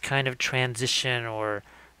this kind of transition or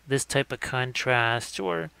this type of contrast,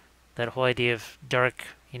 or that whole idea of dark,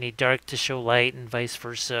 you need dark to show light and vice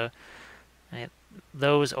versa.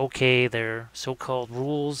 Those, okay, they're so-called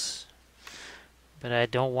rules, but I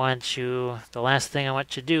don't want you, the last thing I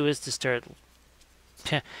want you to do is to start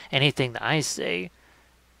anything that I say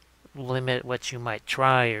limit what you might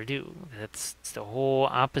try or do. That's the whole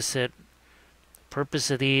opposite. The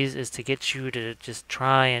purpose of these is to get you to just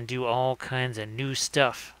try and do all kinds of new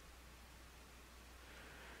stuff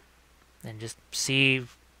and just see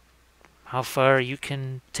how far you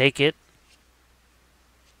can take it,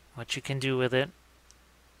 what you can do with it.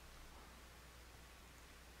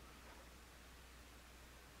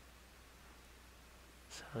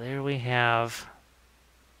 So there we have.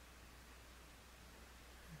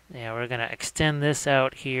 Yeah, we're going to extend this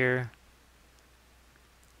out here.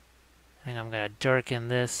 I think I'm going to darken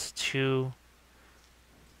this too.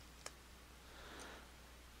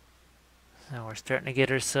 So we're starting to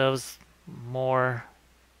get ourselves more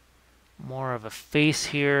of a face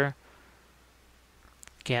here.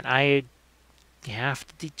 Again, you have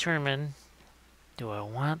to determine, do I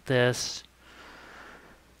want this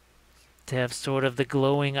to have sort of the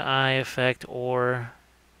glowing eye effect or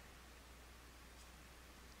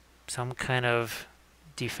some kind of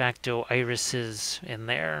de facto irises in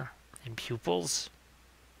there and pupils?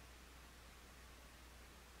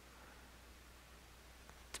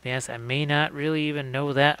 To be honest, I may not really even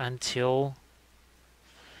know that until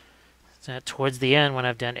towards the end when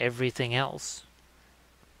I've done everything else.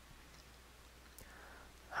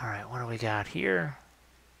 Alright, what do we got here?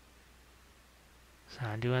 So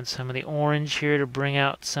I'm doing some of the orange here to bring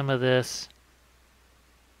out some of this.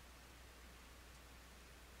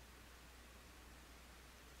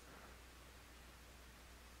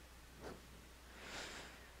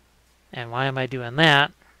 And why am I doing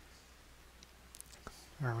that?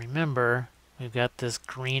 Well, remember, we've got this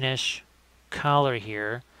greenish collar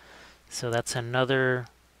here. So that's another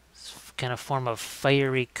kind of form of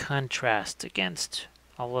fiery contrast against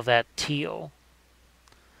all of that teal.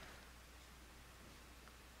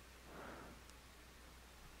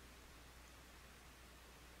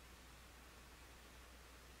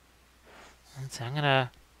 And so I'm going to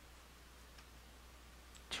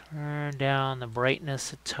turn down the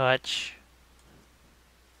brightness a touch.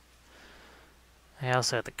 I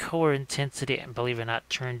also have the color intensity, and believe it or not,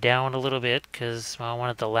 turned down a little bit because, well,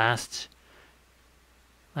 one of the last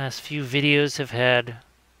few videos have had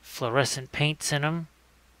fluorescent paints in them.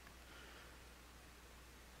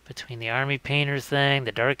 Between the army painter thing,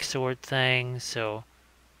 the dark sword thing, so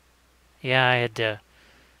yeah, I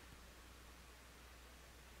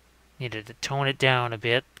needed to tone it down a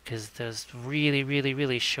bit because those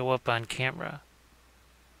really show up on camera.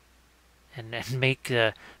 And make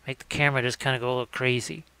the camera just kind of go a little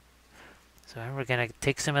crazy. So we're going to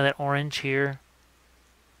take some of that orange here.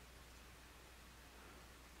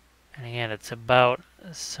 And again, it's about a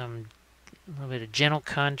little bit of gentle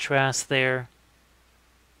contrast there.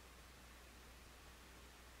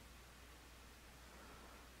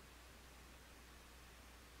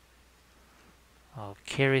 I'll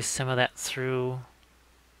carry some of that through,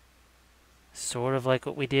 sort of like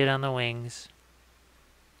what we did on the wings.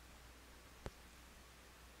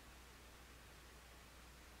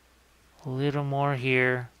 A little more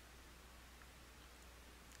here.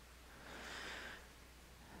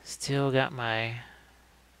 Still got my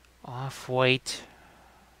off-white.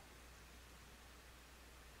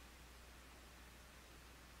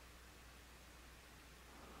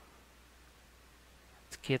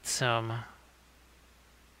 Let's get some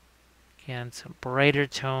brighter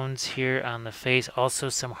tones here on the face. Also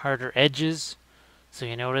some harder edges. So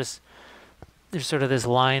you notice there's sort of this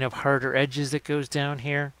line of harder edges that goes down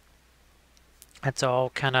here. That's all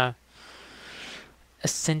kind of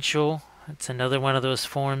essential. It's another one of those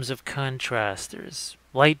forms of contrast. There's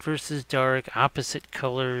light versus dark, opposite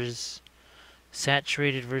colors,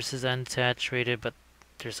 saturated versus unsaturated, but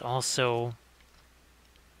there's also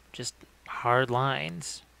just hard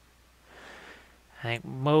lines. I think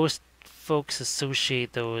most folks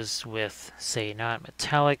associate those with, say,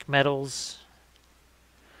 non-metallic metals.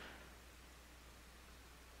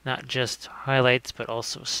 not just highlights, but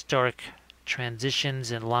also stark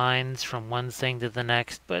transitions and lines from one thing to the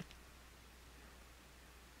next. But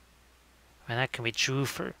and that can be true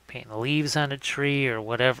for painting leaves on a tree or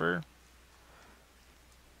whatever.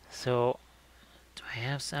 So, do I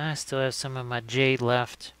have some? I still have some of my jade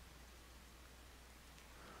left.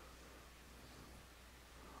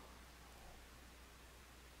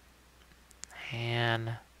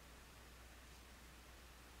 And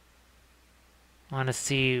I want to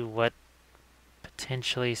see what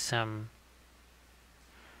potentially some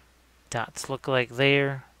dots look like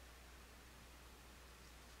there.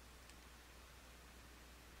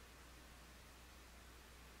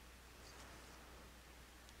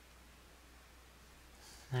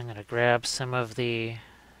 I'm going to grab some of the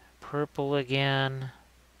purple again.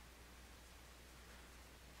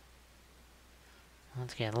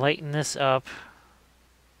 Once again, lighten this up.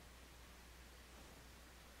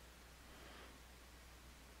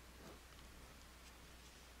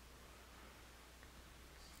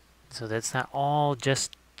 So that's not all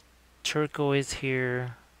just turquoise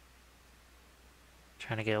here.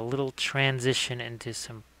 Trying to get a little transition into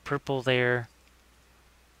some purple there.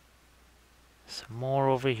 Some more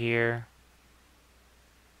over here.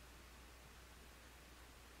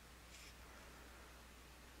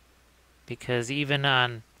 Because even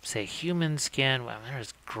on, say, human skin, well,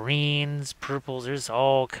 there's greens, purples, there's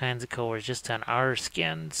all kinds of colors just on our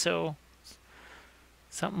skin. So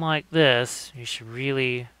something like this, you should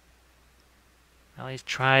really at least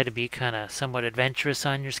try to be kind of somewhat adventurous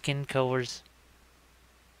on your skin colors.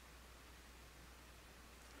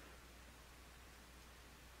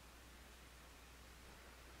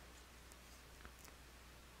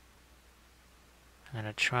 I'm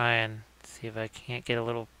going to try and see if I can't get a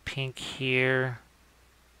little pink here.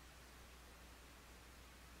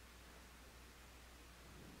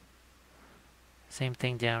 Same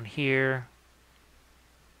thing down here.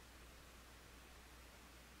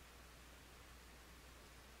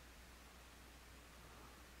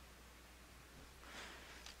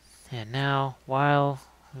 And now, while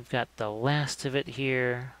we've got the last of it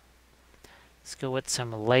here, let's go with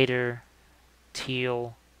some lighter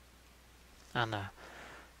teal on the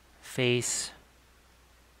face.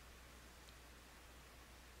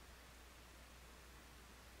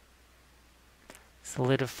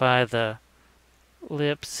 Solidify the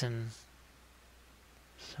lips and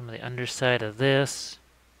some of the underside of this.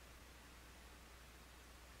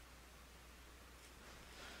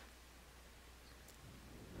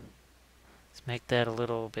 Let's make that a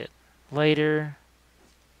little bit lighter.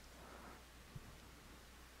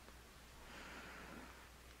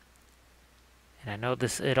 And I know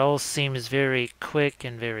this, it all seems very quick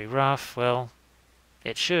and very rough. Well,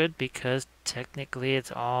 it should, because technically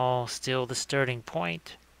it's all still the starting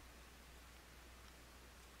point.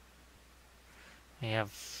 We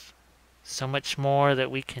have so much more that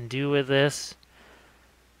we can do with this.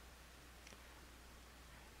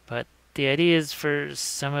 But the idea is, for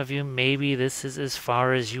some of you, maybe this is as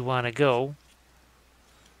far as you want to go.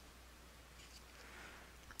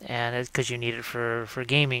 And it's because you need it for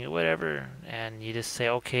gaming or whatever. And you just say,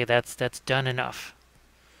 okay, that's done enough.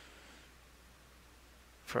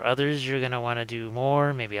 For others, you're going to want to do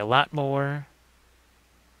more, maybe a lot more.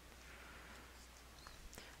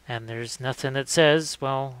 And there's nothing that says,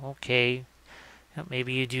 well, okay,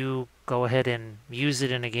 maybe you do go ahead and use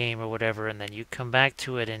it in a game or whatever, and then you come back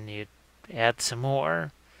to it and you add some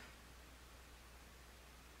more.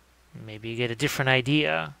 Maybe you get a different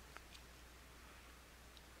idea.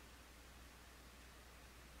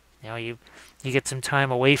 You know, you get some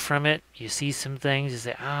time away from it, you see some things, you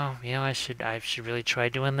say, oh, you know, I should really try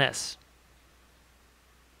doing this.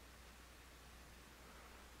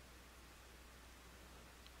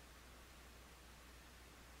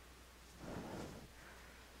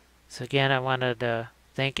 So again, I wanted to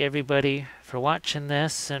thank everybody for watching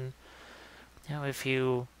this, and you know, if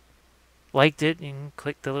you liked it, you can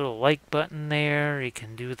click the little like button there. You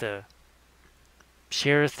can do the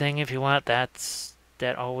share thing if you want.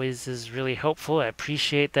 That always is really helpful. I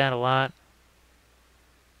appreciate that a lot.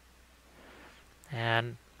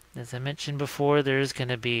 And as I mentioned before, there's going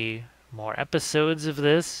to be more episodes of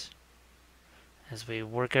this as we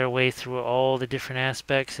work our way through all the different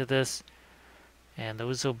aspects of this. And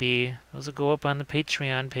those will go up on the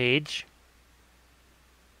Patreon page.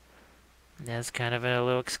 That's kind of a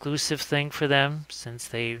little exclusive thing for them, since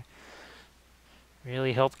they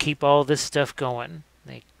really help keep all this stuff going.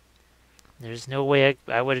 There's no way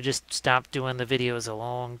I would have just stopped doing the videos a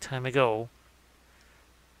long time ago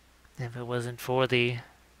if it wasn't for the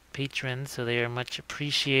patrons, so they are much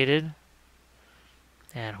appreciated.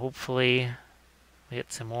 And hopefully We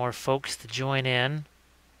get some more folks to join in.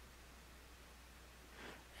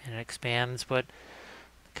 And it expands what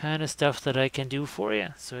kind of stuff that I can do for you.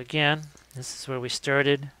 So again, this is where we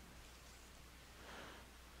started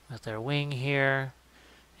with our wing here,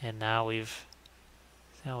 and now we've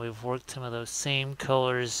worked some of those same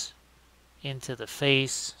colors into the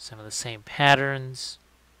face, some of the same patterns.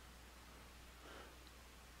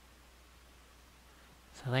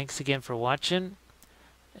 So thanks again for watching,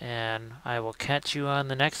 and I will catch you on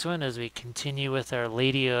the next one as we continue with our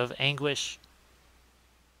Lady of Anguish.